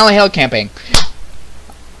the Silent Hill campaign.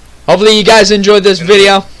 Hopefully you guys enjoyed this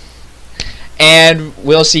video. And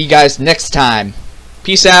we'll see you guys next time.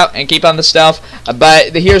 Peace out and keep on the stealth.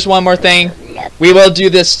 But here's one more thing. We will do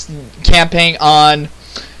this campaign on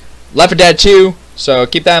Left 4 Dead 2. So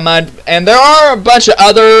keep that in mind. And there are a bunch of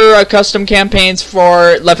other custom campaigns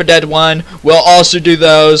for Left 4 Dead 1. We'll also do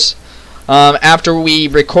those after we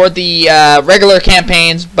record the regular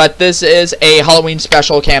campaigns. But this is a Halloween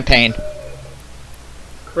special campaign.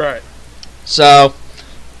 Right. So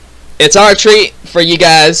it's our treat for you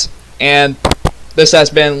guys. And this has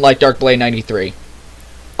been like Dark Blade 93.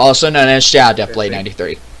 Also known as Shadow Death Blade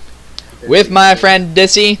 93. With my friend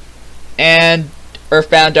Dissy and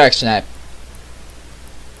Earthbound Dark Snipe.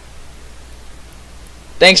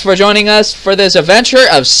 Thanks for joining us for this adventure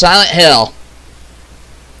of Silent Hill.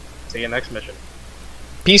 See you next mission.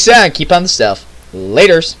 Peace out and keep on the stealth.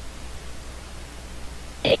 Laters.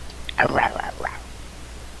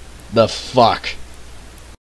 The fuck?